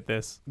should name it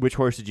this. Which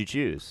horse did you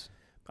choose?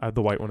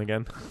 The white one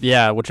again.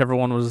 Yeah, whichever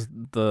one was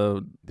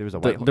the. There was a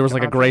white. There was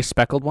like a gray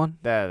speckled one.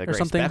 The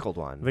gray speckled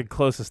one. The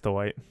closest to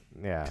white.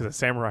 Yeah, because a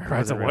samurai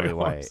rides a white really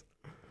horse.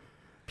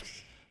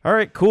 All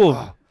right,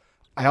 cool.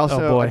 I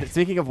also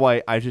thinking of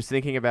white. I was just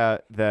thinking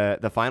about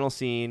the final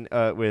scene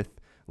with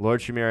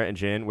Lord Chimera and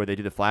Jin, where they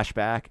do the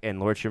flashback, and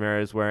Lord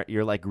Chimera is where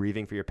you're like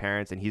grieving for your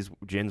parents, and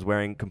Jin's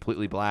wearing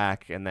completely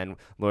black, and then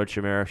Lord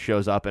Chimera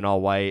shows up in all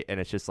white, and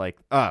it's just like,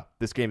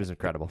 this game is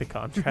incredible. The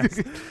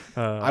contrast.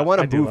 I want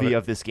a movie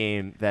of this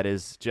game that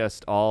is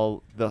just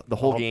all the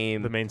whole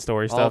game, the main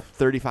story all stuff,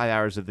 35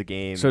 hours of the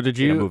game. So in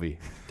a movie?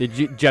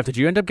 Jeff? Did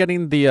you end up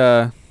getting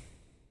the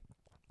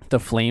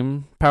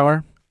flame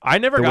power? I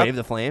never got Wave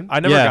the Flame. I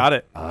never got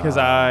it because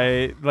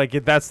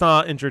that's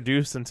not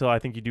introduced until I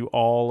think you do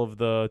all of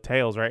the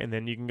tales, right? And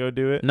then you can go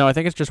do it. No, I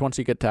think it's just once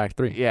you get to Act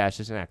 3. Yeah, it's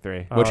just in Act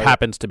 3, which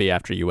happens to be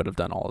after you would have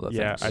done all of the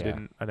things. I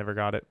didn't. I never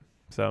got it.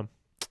 So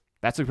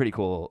that's a pretty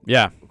cool.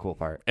 Cool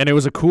part. And it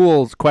was a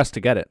cool quest to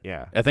get it.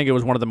 Yeah, I think it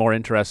was one of the more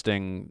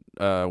interesting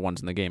ones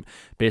in the game.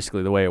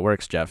 Basically, the way it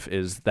works, Jeff,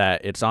 is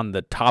that it's on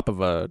the top of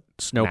a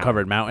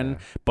snow-covered mountain,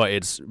 but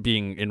it's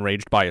being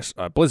enraged by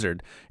a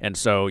blizzard, and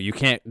so you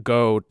can't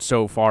go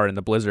so far in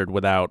the blizzard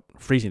without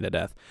freezing to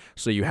death.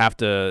 So you have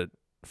to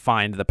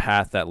find the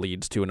path that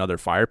leads to another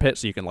fire pit,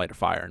 so you can light a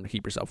fire and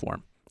keep yourself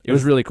warm. It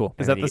was really cool.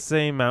 Is that the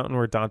same mountain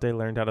where Dante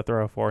learned how to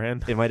throw a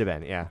forehand? It might have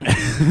been, yeah.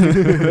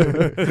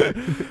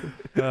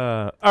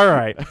 All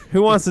right.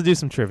 Who wants to do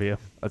some trivia?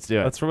 Let's do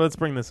it. Let's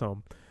bring this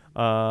home.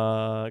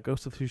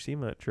 Ghost of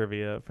Tsushima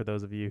trivia for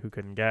those of you who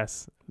couldn't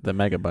guess. The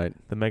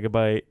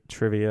Megabyte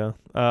trivia.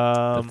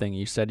 The thing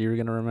you said you were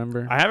going to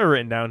remember? I have it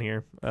written down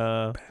here.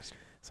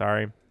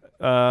 Sorry.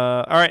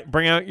 All right.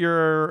 Bring out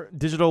your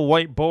digital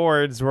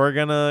whiteboards. We're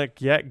going to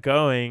get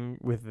going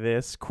with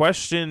this.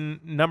 Question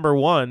number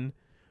 1.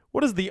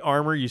 What is the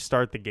armor you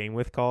start the game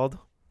with called?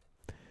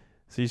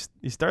 So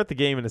you start the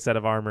game in a set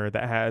of armor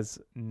that has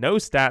no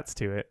stats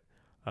to it.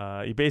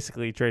 You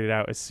basically trade it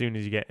out as soon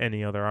as you get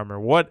any other armor.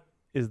 What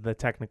is the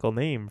technical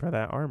name for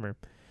that armor?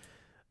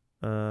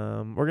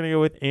 We're going to go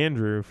with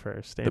Andrew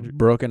first. The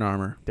broken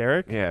armor.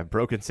 Derek? Yeah,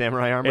 broken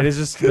samurai armor. It is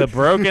just the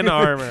broken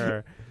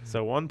armor.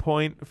 So 1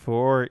 point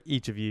for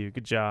each of you.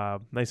 Good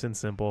job. Nice and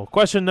simple.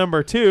 Question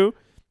number 2.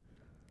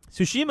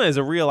 Tsushima is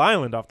a real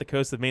island off the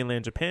coast of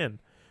mainland Japan.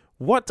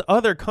 What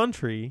other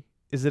country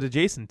is it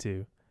adjacent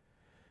to?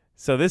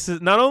 So this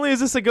is not only is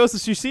this a Ghost of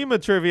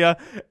Tsushima trivia,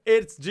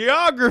 it's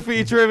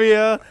geography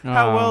trivia.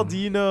 How well do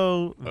you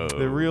know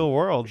the real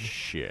world?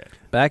 Shit.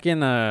 Back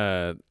in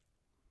I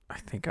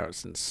think I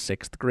was in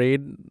 6th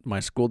grade,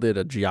 my school did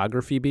a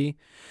geography bee,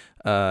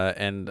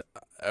 and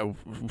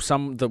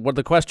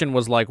the question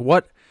was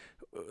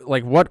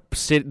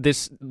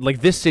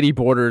this city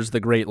borders the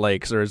Great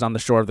Lakes or is on the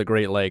shore of the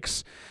Great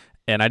Lakes,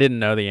 and I didn't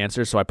know the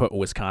answer, so I put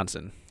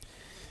Wisconsin.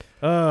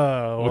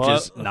 Which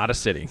is not a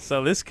city.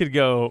 So this could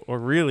go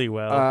really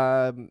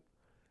well.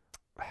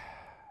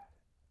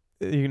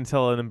 You can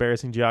tell an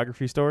embarrassing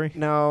geography story?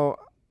 No.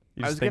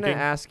 I was going to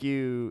ask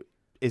you,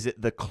 is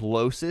it the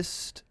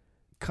closest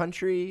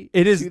country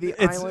to the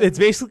island? It's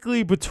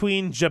basically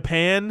between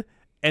Japan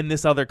and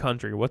this other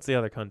country. What's the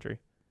other country?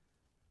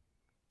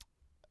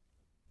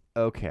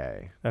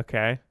 Okay.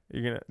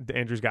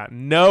 Andrew's got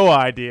no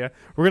idea.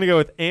 We're going to go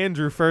with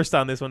Andrew first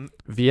on this one.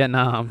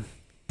 Vietnam.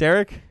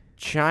 Derek?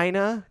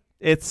 China?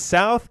 It's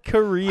South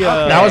Korea.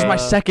 Okay. That was my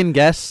second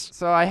guess.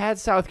 So I had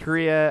South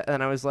Korea,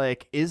 and I was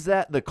like, is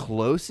that the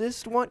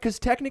closest one? Because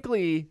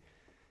technically,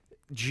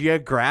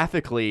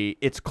 geographically,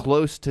 it's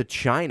close to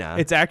China.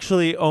 It's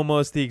actually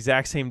almost the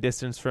exact same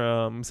distance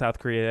from South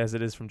Korea as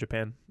it is from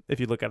Japan, if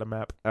you look at a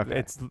map.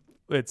 Okay.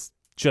 It's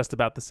just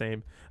about the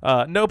same.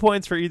 No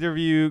points for either of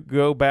you.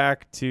 Go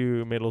back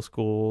to middle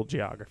school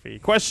geography.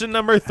 Question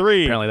number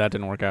 3. Apparently that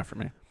didn't work out for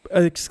me.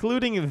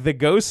 Excluding the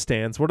ghost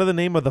stance, what are the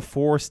name of the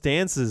 4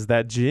 stances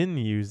that Jin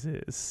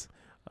uses?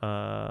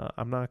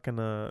 I'm not going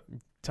to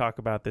talk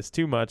about this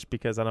too much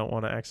because I don't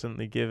want to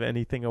accidentally give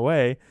anything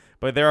away.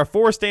 But there are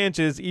 4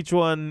 stances, each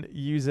one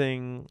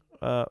using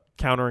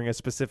countering a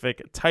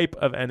specific type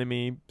of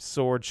enemy: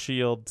 sword,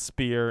 shield,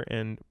 spear,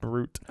 and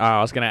brute.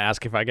 I was going to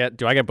ask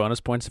do I get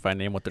bonus points if I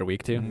name what they're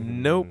weak to?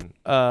 Nope.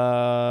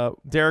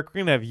 Derek, we're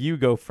going to have you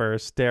go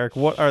first. Derek,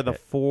 what are the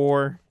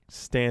 4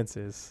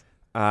 stances?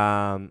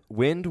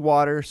 Wind,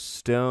 water,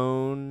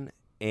 stone,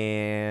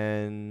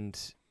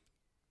 and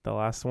The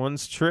last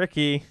one's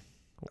tricky.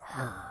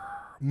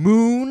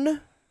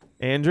 Moon.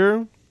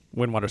 Andrew?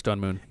 Wind, Water, Stone,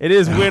 Moon. It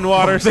is Wind,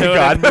 Water, Stone,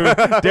 God.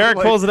 Moon. Derek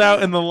pulls it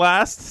out in the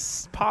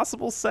last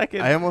possible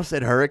second. I almost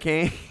said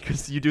hurricane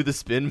because you do the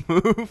spin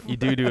move. You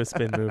do a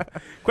spin move.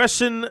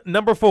 Question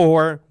number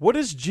 4. What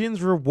is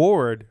Jin's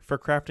reward for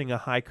crafting a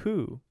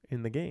haiku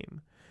in the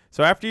game?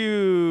 So after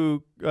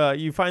you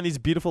find these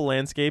beautiful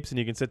landscapes and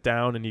you can sit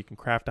down and you can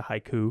craft a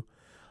haiku,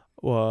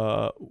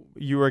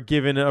 you are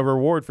given a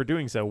reward for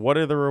doing so. What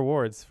are the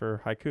rewards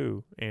for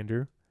haiku,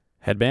 Andrew?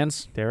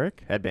 Headbands?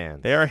 Derek?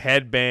 Headbands. They are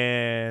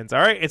headbands.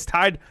 All right, it's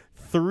tied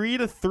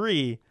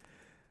 3-3.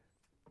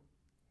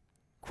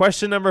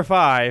 Question number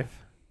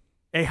 5.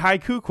 A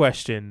haiku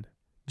question.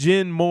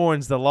 Jin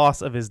mourns the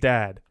loss of his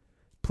dad.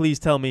 Please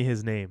tell me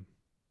his name.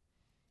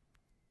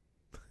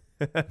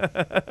 Wait,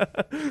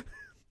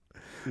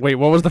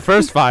 what was the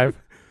first 5?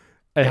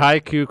 A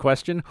haiku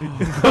question?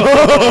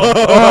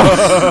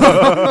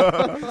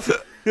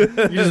 You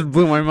just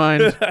blew my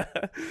mind.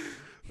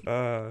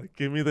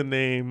 Give me the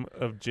name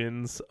of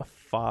Jin's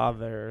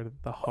father.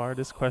 The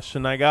hardest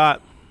question I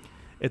got.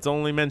 It's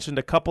only mentioned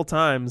a couple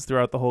times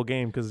throughout the whole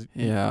game because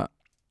Yeah.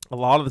 a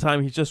lot of the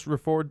time he's just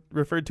referred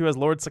to as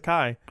Lord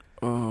Sakai.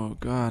 Oh,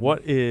 God.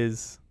 What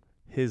is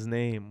his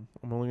name?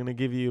 I'm only going to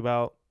give you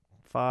about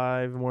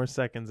 5 more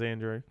seconds,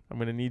 Andrew. I'm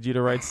going to need you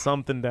to write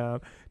something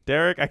down.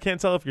 Derek, I can't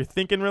tell if you're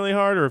thinking really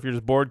hard or if you're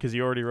just bored because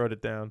you already wrote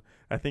it down.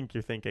 I think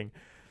you're thinking.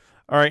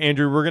 All right,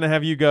 Andrew, we're going to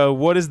have you go.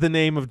 What is the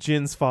name of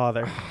Jin's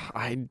father?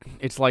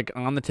 It's like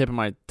on the tip of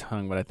my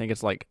tongue, but I think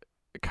it's like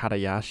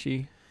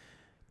Kadayashi.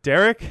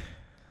 Derek?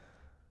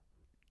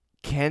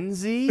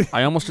 Kenzie.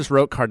 I almost just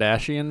wrote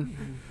Kardashian.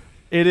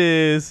 It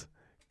is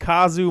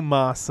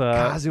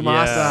Kazumasa.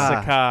 Kazumasa.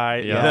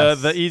 Sakai.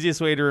 Yes. The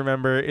easiest way to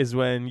remember is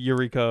when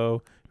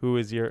Yuriko, who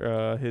is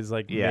your his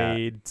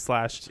maid /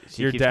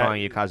 She your keeps dad.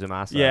 calling you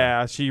Kazumasa.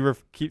 Yeah,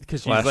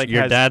 because she's like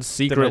your has dad's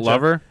secret dementia.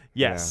 lover.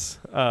 Yes.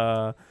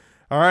 All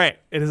right.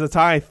 It is a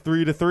tie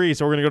 3-3.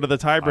 So we're gonna go to the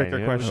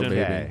tiebreaker question.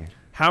 Okay.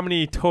 How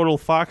many total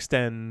fox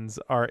dens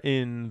are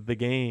in the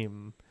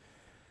game?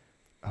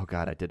 Oh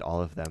God, I did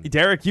all of them.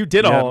 Derek, you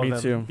did Yeah, all of me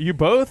them. too. You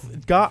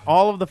both got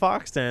all of the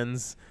fox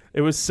dens.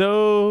 It was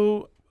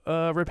so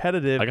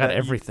repetitive. I got that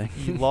everything.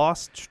 You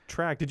lost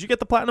track. Did you get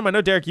the platinum? I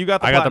know, Derek, you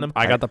got the I got platinum.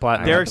 I got the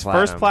platinum. Derek's I got the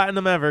first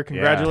platinum ever.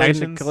 Congratulations.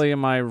 Technically,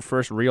 my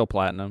first real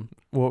platinum.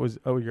 What was?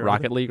 Oh, your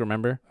Rocket League.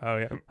 Remember? Oh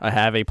yeah. I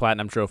have a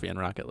platinum trophy in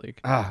Rocket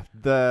League.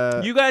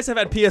 You guys have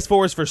had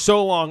PS4s for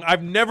so long.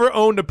 I've never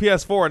owned a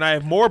PS4, and I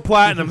have more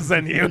platinums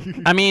than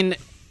you. I mean,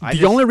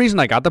 the only reason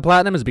I got the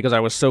platinum is because I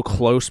was so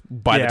close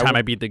by the time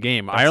I beat the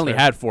game. I only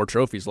had 4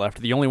 trophies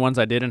left. The only ones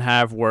I didn't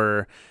have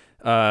were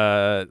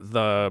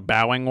the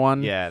bowing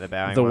one. Yeah, the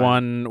bowing the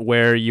one. one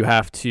where you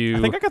have to.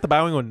 I think I got the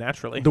bowing one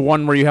naturally. The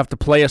one where you have to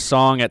play a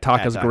song at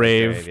Taka's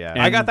grave. Yeah.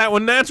 And, I got that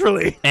one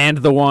naturally. And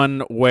the one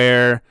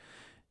where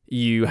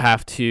you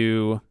have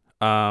to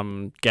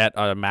get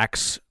a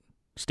max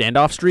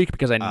standoff streak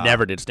because I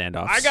never did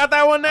standoffs. I got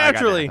that one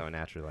naturally.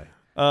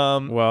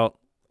 Well,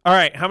 all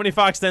right. How many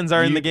fox dens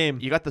are in the game?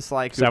 You got the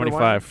Sly Cooper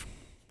 75.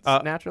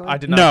 one? Naturally? I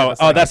did not. No. get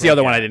the Oh, that's the second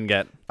other one. one I didn't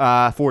get.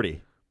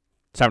 40.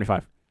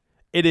 75.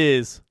 It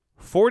is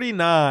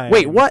 49.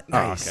 Wait, what?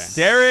 Nice. Oh, okay.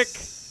 Derek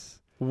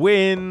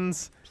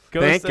wins.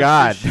 Thank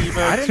God.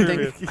 I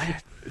didn't think.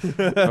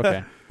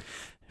 Okay.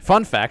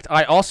 Fun fact: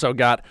 I also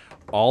got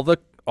all the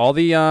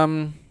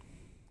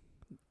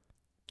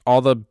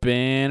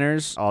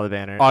banners. All the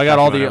banners. I got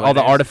all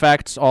the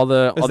artifacts, all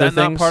the Is other that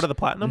things. not part of the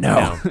platinum?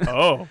 No.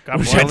 Oh, God.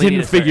 Which We I only need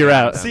didn't a certain figure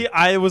amount out. of them. See,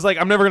 I was like,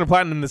 I'm never going to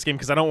platinum this game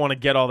because I don't want to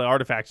get all the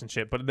artifacts and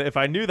shit. But if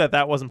I knew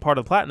that wasn't part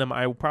of the platinum,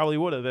 I probably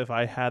would have if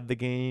I had the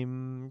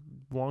game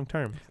long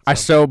term.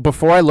 So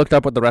before I looked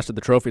up what the rest of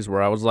the trophies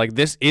were, I was like,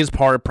 this is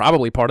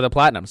probably part of the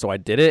platinum. So I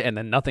did it, and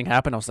then nothing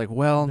happened. I was like,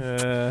 well,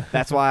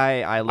 That's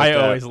why I looked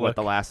always up look. what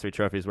the last 3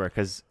 trophies were.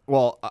 Because,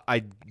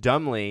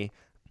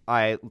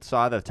 I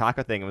saw the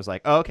Taka thing and was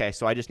like, oh, okay,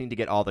 so I just need to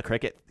get all the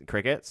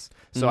crickets.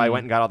 So I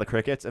went and got all the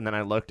crickets, and then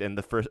I looked, and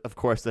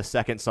the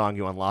second song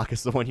you unlock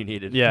is the one you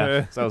needed.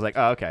 Yeah. So I was like,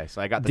 oh, okay.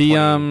 So I got the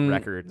 20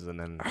 records, and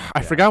then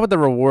I forgot what the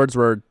rewards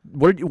were.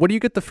 What do you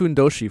get the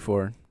Fundoshi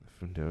for?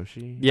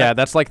 Fundoshi? Yeah,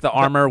 that's like the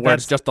armor where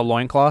it's just the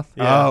loincloth.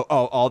 Yeah.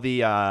 Oh, all the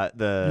You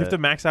have to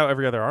max out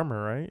every other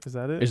armor, right? Is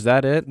that it? Is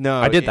that it?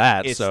 No, I did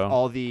that. It's So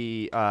all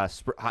the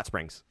hot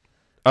springs.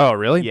 Oh,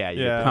 really? Yeah,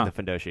 you Yeah. get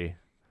the Fundoshi.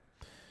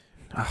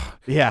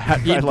 Yeah,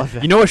 I love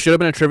that. You know what should have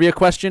been a trivia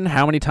question?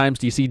 How many times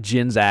do you see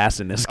Jin's ass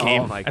in this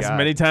game? Oh my God. As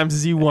many times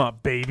as you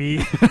want, baby.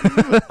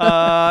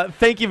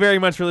 Thank you very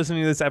much for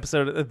listening to this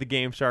episode of the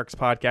Game Sharks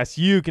podcast.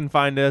 You can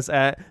find us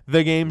at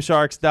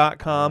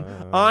thegamesharks.com,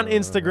 on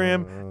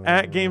Instagram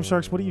at Game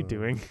Sharks. What are you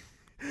doing?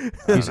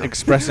 He's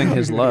expressing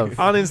his love.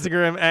 On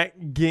Instagram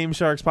at Game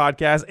Sharks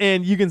podcast,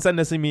 and you can send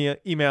us an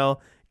email,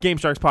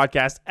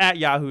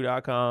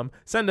 GameSharksPodcast@yahoo.com.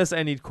 Send us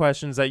any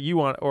questions that you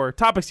want or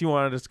topics you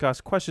want to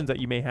discuss, questions that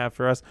you may have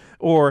for us,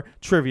 or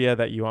trivia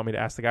that you want me to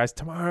ask the guys.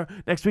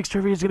 Next week's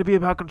trivia is going to be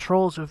about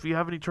Control, so if you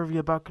have any trivia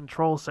about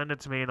Control, send it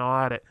to me and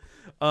I'll add it.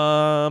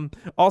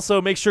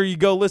 Also, make sure you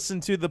go listen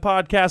to the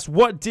podcast,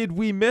 What Did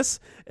We Miss?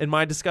 And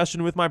my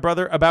discussion with my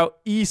brother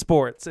about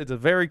esports. It's a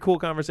very cool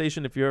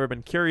conversation. If you've ever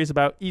been curious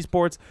about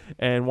esports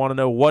and want to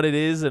know what it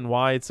is and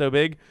why it's so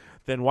big,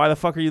 then why the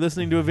fuck are you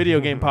listening to a video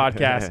game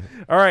podcast?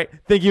 All right.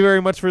 Thank you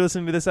very much for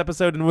listening to this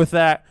episode. And with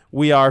that,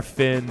 we are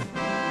Finn.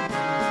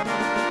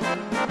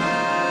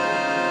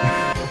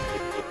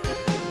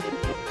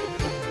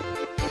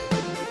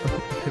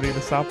 Hitting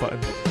the stop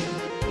button.